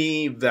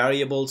only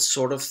variable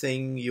sort of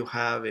thing you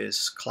have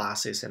is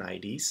classes and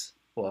IDs.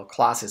 Well,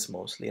 classes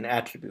mostly, and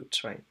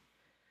attributes, right?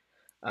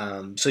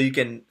 So you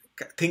can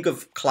think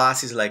of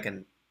classes like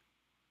a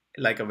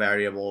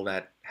variable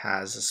that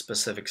has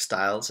specific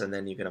styles, and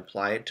then you can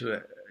apply it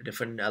to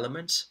different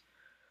elements.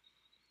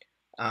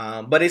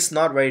 But it's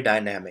not very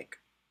dynamic.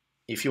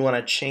 If you want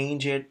to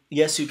change it,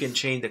 yes, you can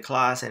change the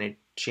class, and it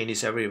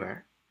changes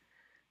everywhere.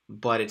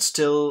 But it's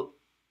still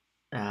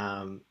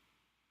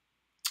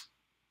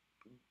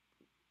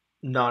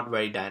not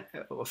very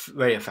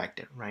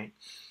effective, right?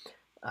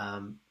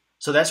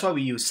 So that's why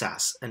we use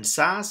Sass, and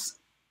Sass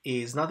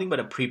is nothing but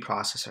a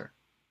preprocessor.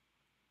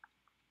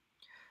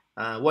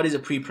 What is a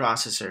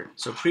preprocessor?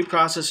 So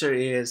preprocessor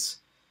is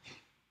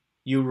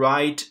you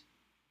write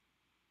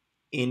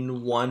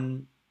in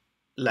one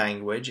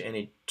language and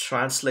it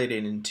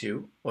translated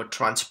into or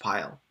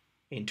transpile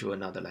into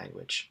another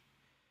language.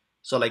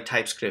 So like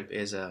TypeScript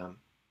is a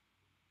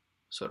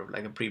sort of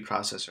like a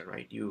preprocessor,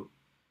 right? You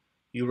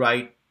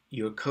write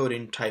your code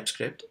in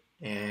TypeScript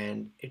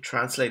and it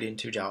translates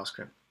into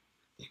JavaScript.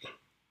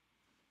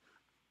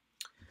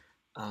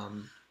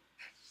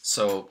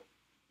 So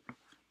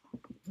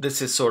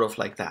this is sort of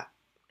like that.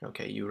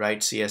 Okay, you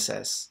write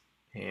CSS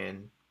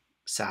in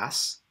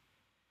Sass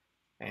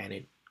and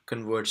it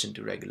converts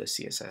into regular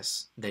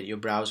CSS that your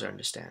browser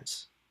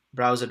understands.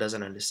 Browser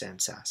doesn't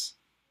understand Sass.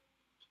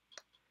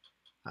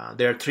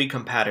 There are three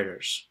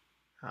competitors.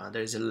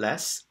 There is a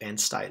less and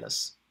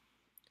stylus.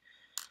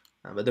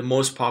 But the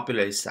most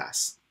popular is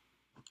Sass.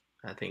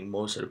 I think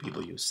most of the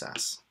people use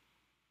Sass.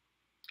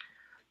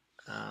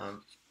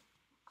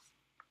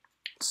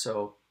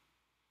 So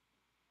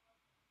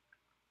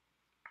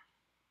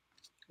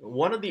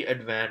one of the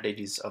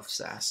advantages of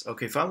Sass,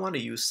 okay, if I want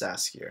to use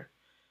Sass here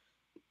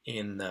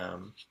in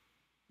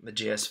the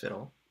JS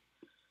fiddle,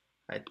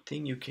 I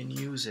think you can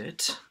use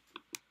it.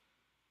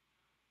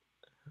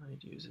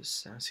 I'd use this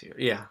Sass here.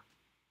 Yeah.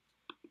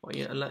 Well,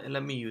 yeah.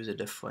 Let me use a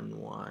different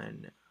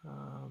one.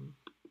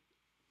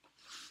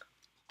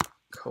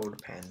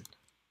 CodePen.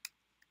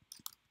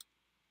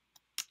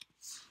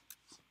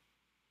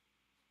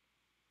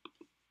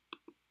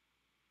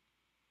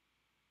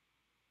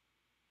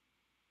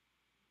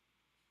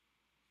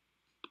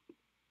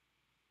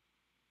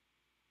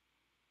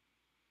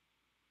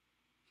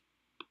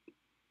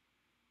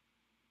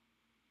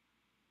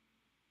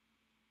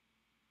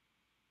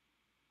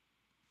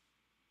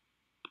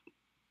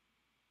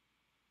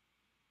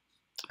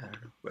 I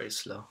don't know, very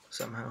slow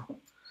somehow.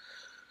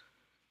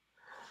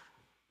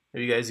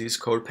 Have you guys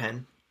used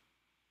CodePen?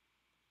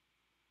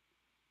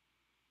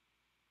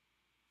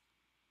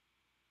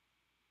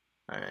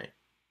 All right.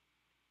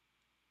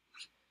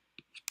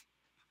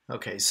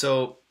 Okay,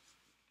 so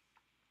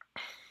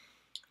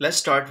let's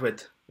start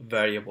with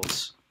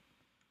variables.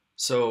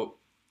 So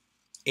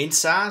in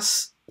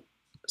Sass,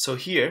 so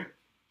here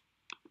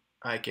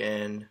I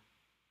can,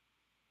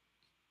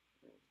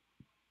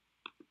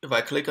 if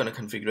I click on a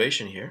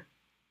configuration here,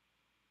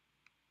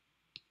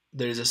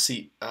 there is a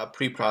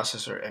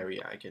preprocessor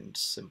area. I can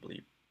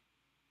simply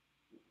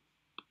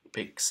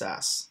pick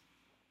Sass.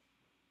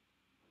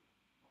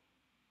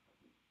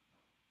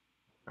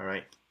 All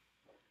right.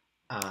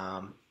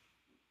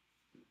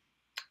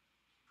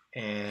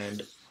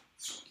 And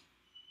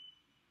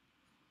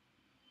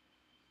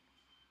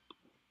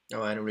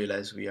oh, I didn't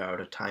realize we are out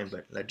of time,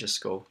 but let's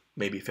just go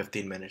maybe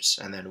 15 minutes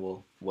and then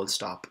we'll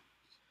stop.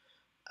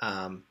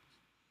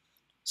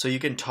 So you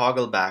can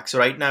toggle back. So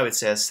right now it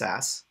says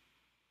Sass,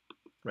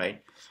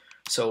 right?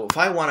 So if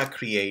I want to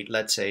create,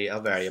 let's say, a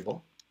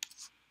variable,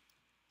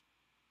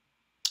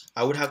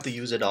 I would have to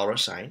use a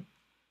 $sign,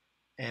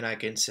 and I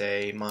can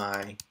say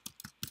my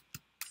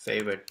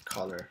favorite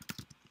color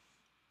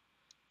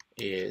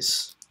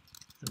is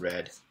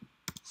red.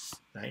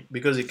 right?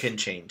 Because it can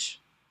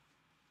change.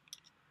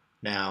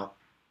 Now,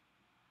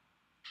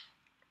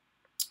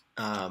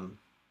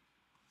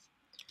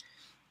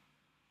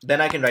 then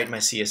I can write my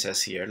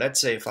CSS here. Let's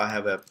say if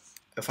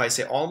I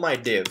say all my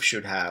div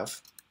should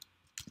have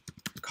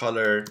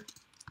color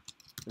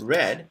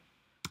red,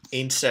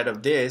 instead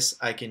of this,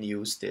 I can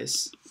use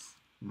this,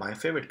 my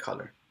favorite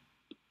color.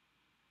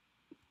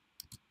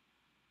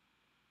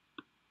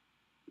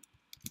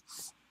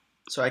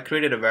 So I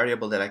created a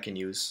variable that I can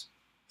use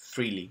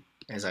freely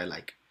as I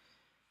like.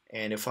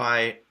 And if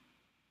I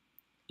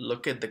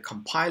look at the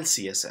compiled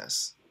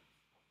CSS,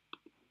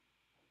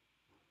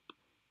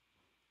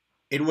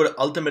 it would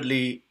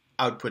ultimately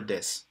output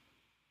this.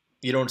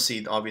 You don't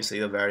see, obviously,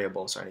 the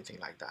variables or anything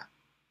like that,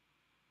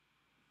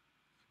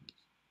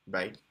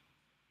 right?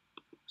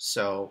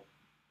 So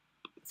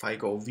if I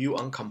go view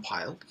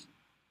uncompiled,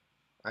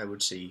 I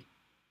would see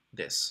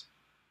this.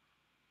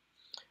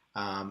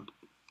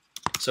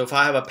 So if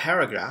I have a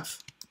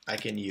paragraph, I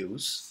can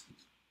use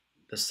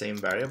the same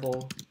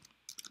variable.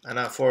 And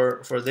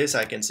for this,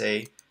 I can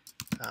say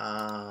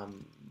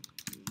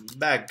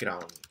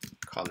background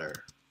color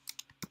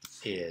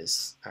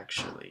is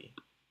actually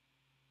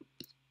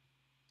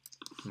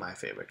my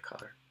favorite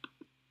color,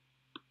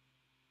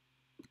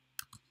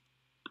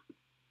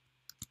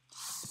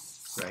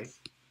 right?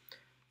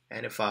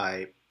 And if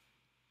I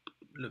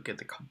look at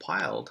the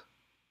compiled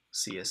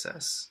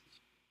CSS,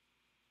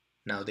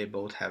 now they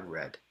both have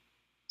red.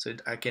 So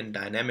I can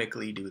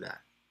dynamically do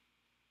that.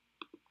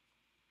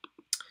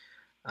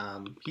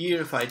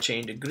 Here, if I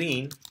change to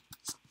green,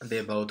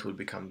 they both would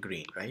become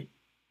green, right?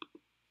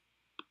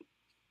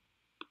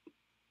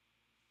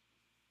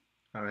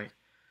 All right.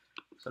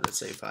 So let's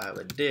say if I have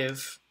a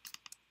div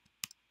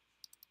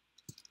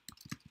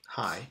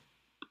hi,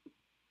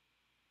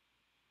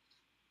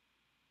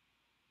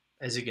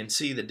 as you can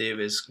see, the div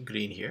is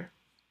green here.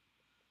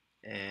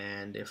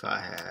 And if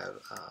I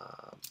have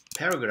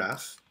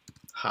paragraph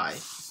hi,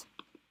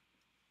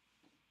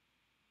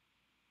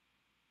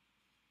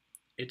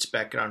 its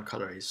background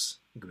color is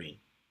green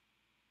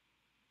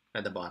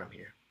at the bottom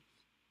here.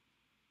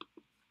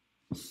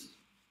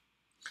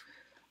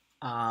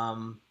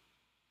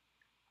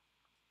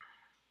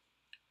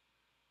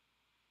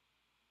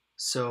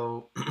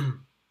 So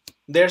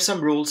there are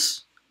some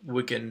rules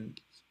we can,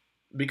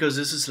 because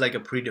this is like a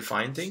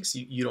predefined things,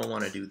 you don't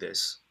want to do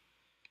this.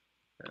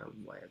 I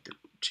have to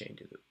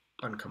change it to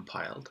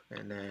uncompiled,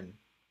 and then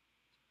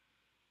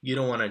you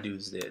don't want to do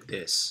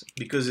this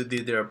because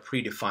there are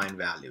predefined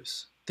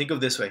values. Think of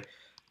this way: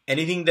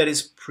 anything that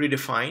is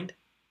predefined,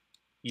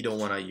 you don't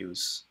want to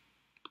use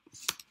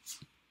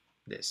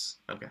this.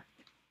 Okay.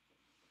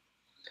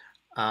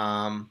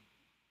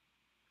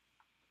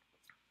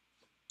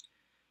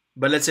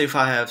 But let's say if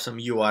I have some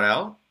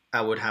URL,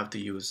 I would have to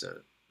use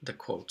the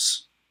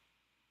quotes.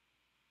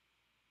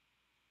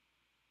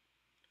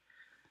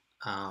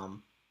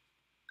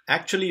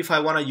 Actually, if I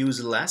want to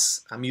use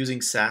less, I'm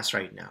using Sass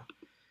right now.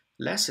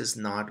 Less is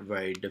not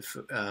very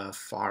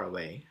far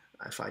away.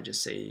 If I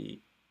just say,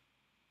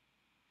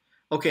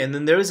 okay, and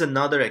then there is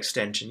another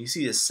extension. You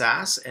see the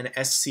Sass and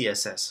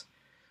SCSS.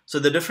 So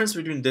the difference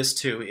between these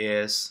two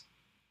is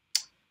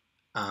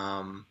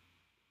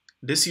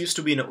this used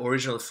to be in an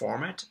original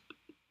format,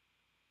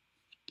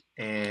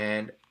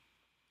 and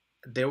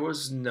there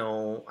was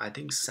no, I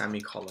think,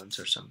 semicolons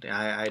or something.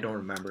 I don't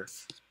remember,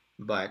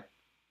 but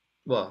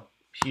well,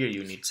 here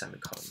you need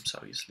semicolons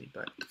obviously,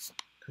 but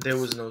there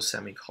was no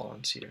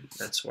semicolons here.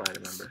 That's what I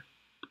remember,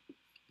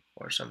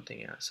 or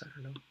something else. I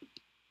don't know.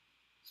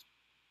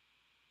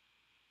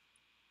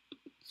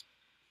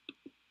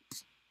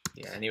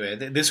 Yeah. Anyway,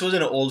 this was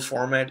in an old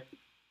format.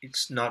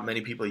 It's not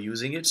many people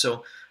using it,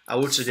 so I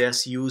would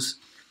suggest use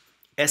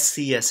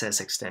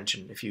SCSS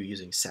extension if you're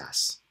using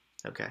Sass.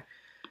 Okay.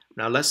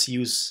 Now let's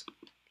use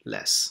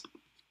less.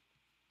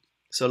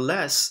 So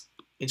less,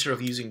 instead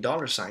of using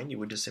 $, you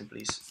would just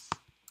simply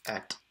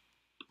at,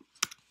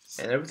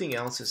 and everything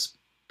else is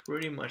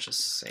pretty much the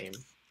same.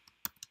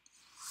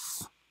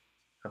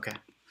 Okay.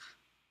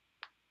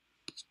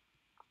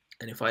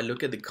 And if I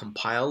look at the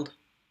compiled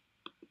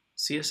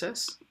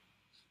CSS,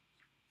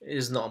 it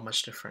is not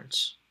much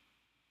difference.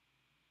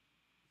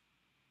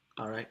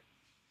 All right.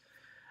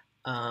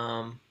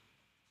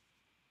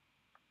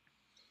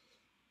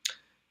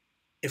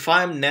 If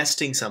I'm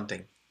nesting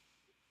something,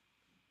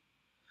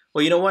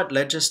 well, you know what?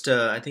 Let's just,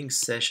 I think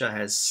Sesha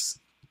has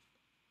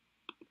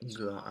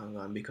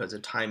gone because the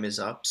time is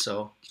up.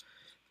 So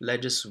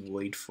let's just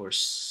wait for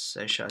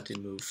Sesha to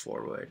move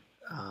forward.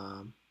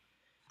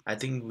 I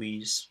think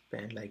we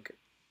spent like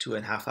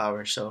 2.5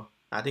 hours, so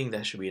I think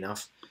that should be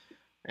enough.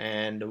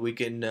 And we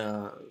can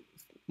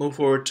move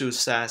forward to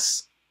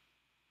Sass,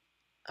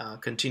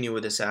 continue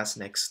with the Sass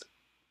next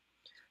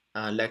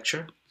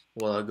lecture.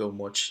 Well, I'll go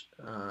much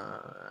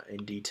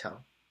in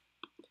detail.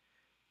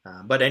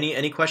 But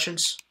any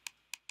questions?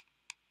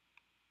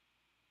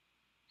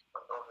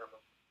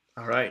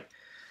 All right.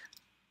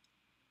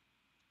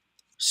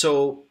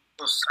 So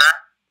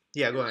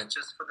yeah, go ahead.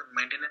 Just for the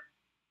maintenance,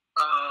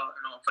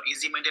 for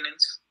easy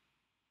maintenance.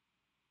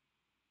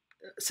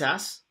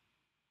 SaaS?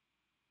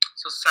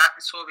 So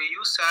we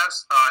use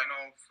SaaS,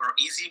 for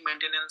easy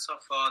maintenance of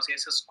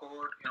CSS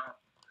code.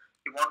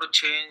 You want to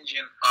change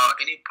in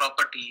any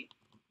property.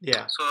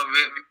 Yeah. So we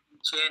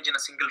change in a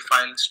single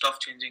file, stuff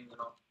changing.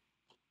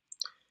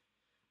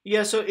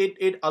 Yeah, so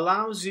it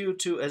allows you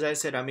to, as I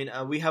said, I mean,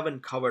 we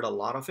haven't covered a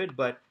lot of it,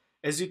 but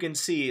as you can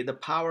see, the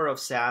power of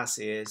SaaS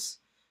is,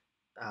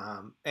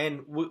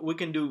 and we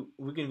can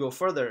go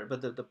further,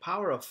 but the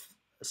power of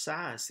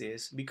SaaS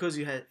is because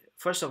you have,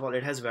 first of all,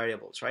 it has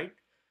variables, right?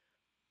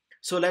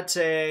 So let's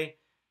say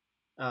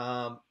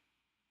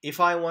if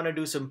I want to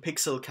do some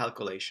pixel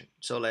calculation,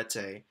 so let's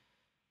say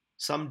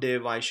some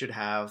div I should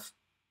have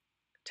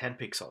 10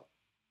 pixel,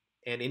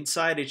 and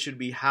inside it should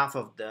be half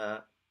of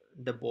the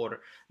border.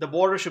 The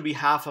border should be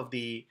half of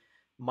the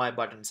my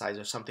button size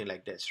or something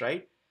like this,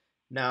 right?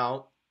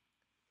 Now,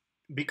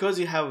 because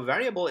you have a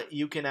variable,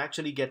 you can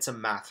actually get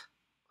some math.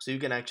 So you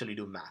can actually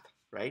do math,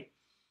 right?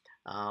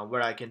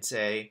 Where I can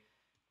say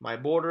my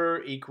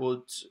border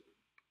equals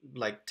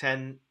like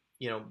 10,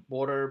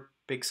 border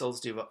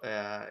pixels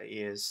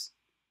is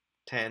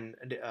 10,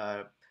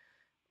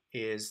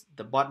 is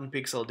the button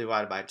pixel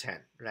divided by 10,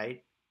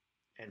 right?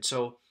 And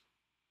so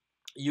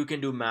you can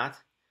do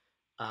math.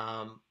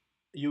 Um,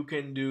 you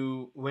can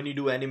do, when you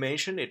do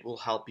animation, it will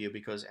help you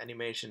because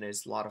animation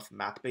is a lot of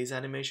math-based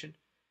animation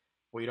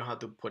where you don't have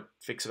to put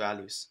fixed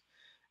values.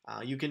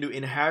 You can do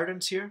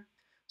inheritance here.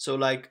 So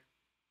like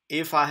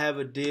if I have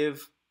a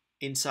div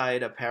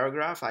inside a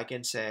paragraph, I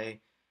can say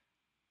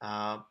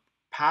uh,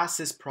 pass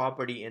this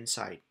property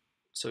inside.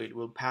 So it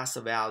will pass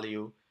a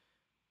value.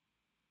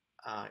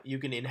 You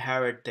can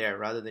inherit there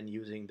rather than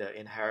using the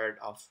inherit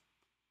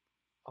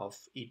of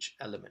each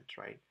element,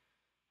 right?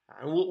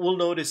 And we'll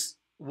notice,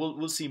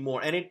 we'll see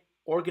more. And it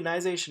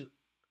organization,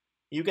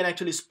 you can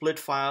actually split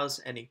files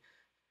and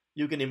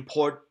you can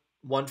import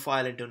one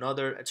file into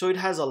another. So it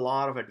has a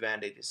lot of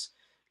advantages.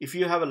 If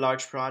you have a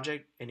large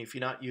project and if you're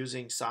not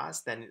using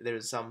SaaS, then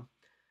there's some,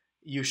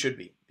 you should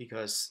be,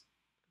 because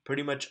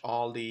pretty much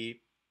all the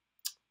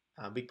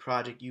big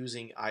project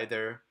using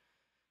either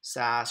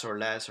SaaS or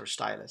less or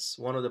stylus,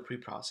 one of the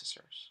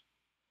preprocessors.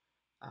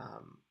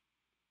 Um,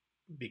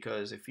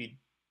 because if you,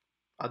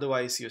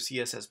 otherwise your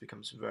CSS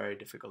becomes very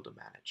difficult to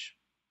manage.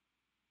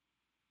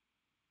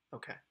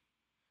 Okay,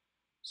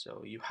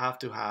 so you have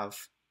to have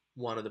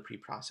one of the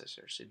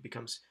preprocessors.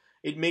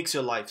 It makes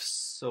your life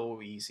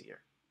so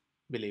easier,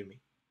 believe me.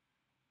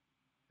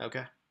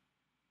 Okay.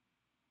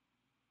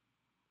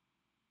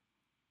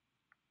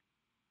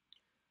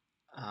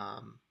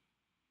 Um,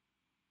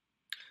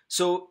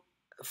 so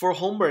for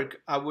homework,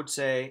 I would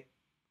say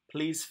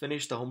please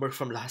finish the homework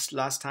from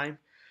last time.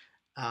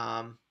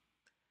 Um,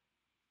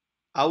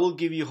 I will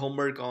give you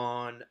homework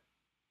on.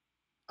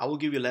 I will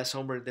give you less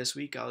homework this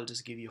week. I'll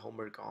just give you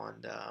homework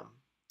on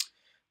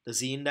the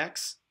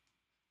Zindex.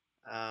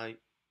 Uh,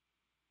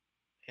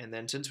 and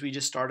then since we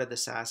just started the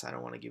SAS, I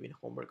don't want to give you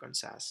homework on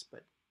SAS,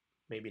 but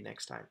maybe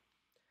next time.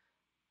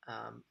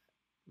 Um,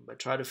 but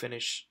try to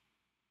finish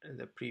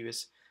the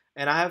previous.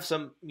 And I have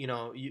some,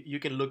 you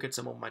can look at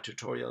some of my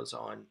tutorials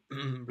on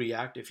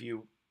React if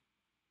you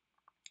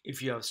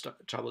have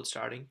trouble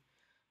starting.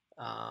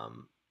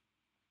 Um,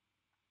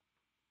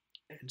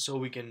 and so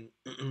we can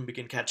we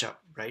can catch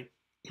up, right?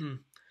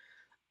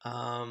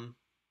 um,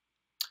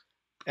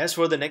 as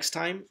for the next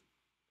time,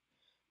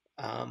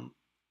 um,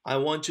 I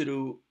want you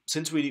to,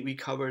 since we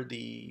covered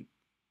the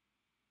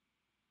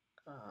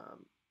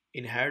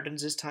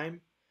inheritance this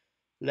time,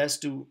 let's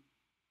do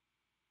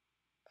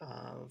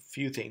a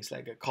few things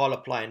like a call,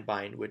 apply, and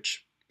bind,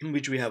 which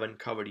we haven't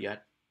covered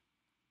yet,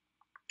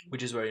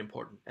 which is very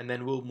important. And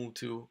then we'll move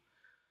to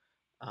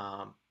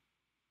um,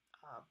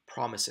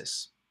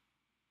 promises,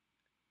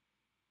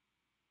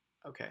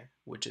 okay,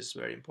 which is a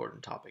very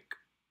important topic.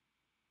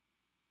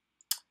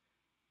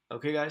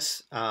 Okay,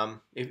 guys.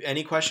 If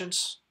any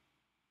questions?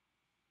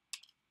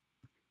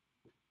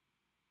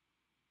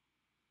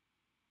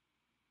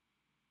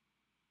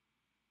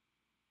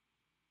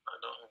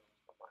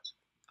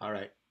 All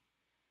right.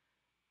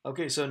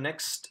 Okay, so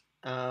next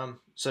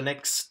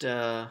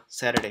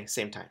Saturday,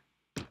 same time.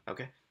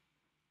 Okay.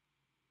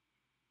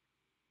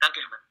 Thank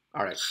you, man.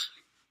 All right.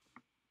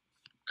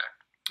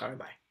 All right.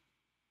 Bye.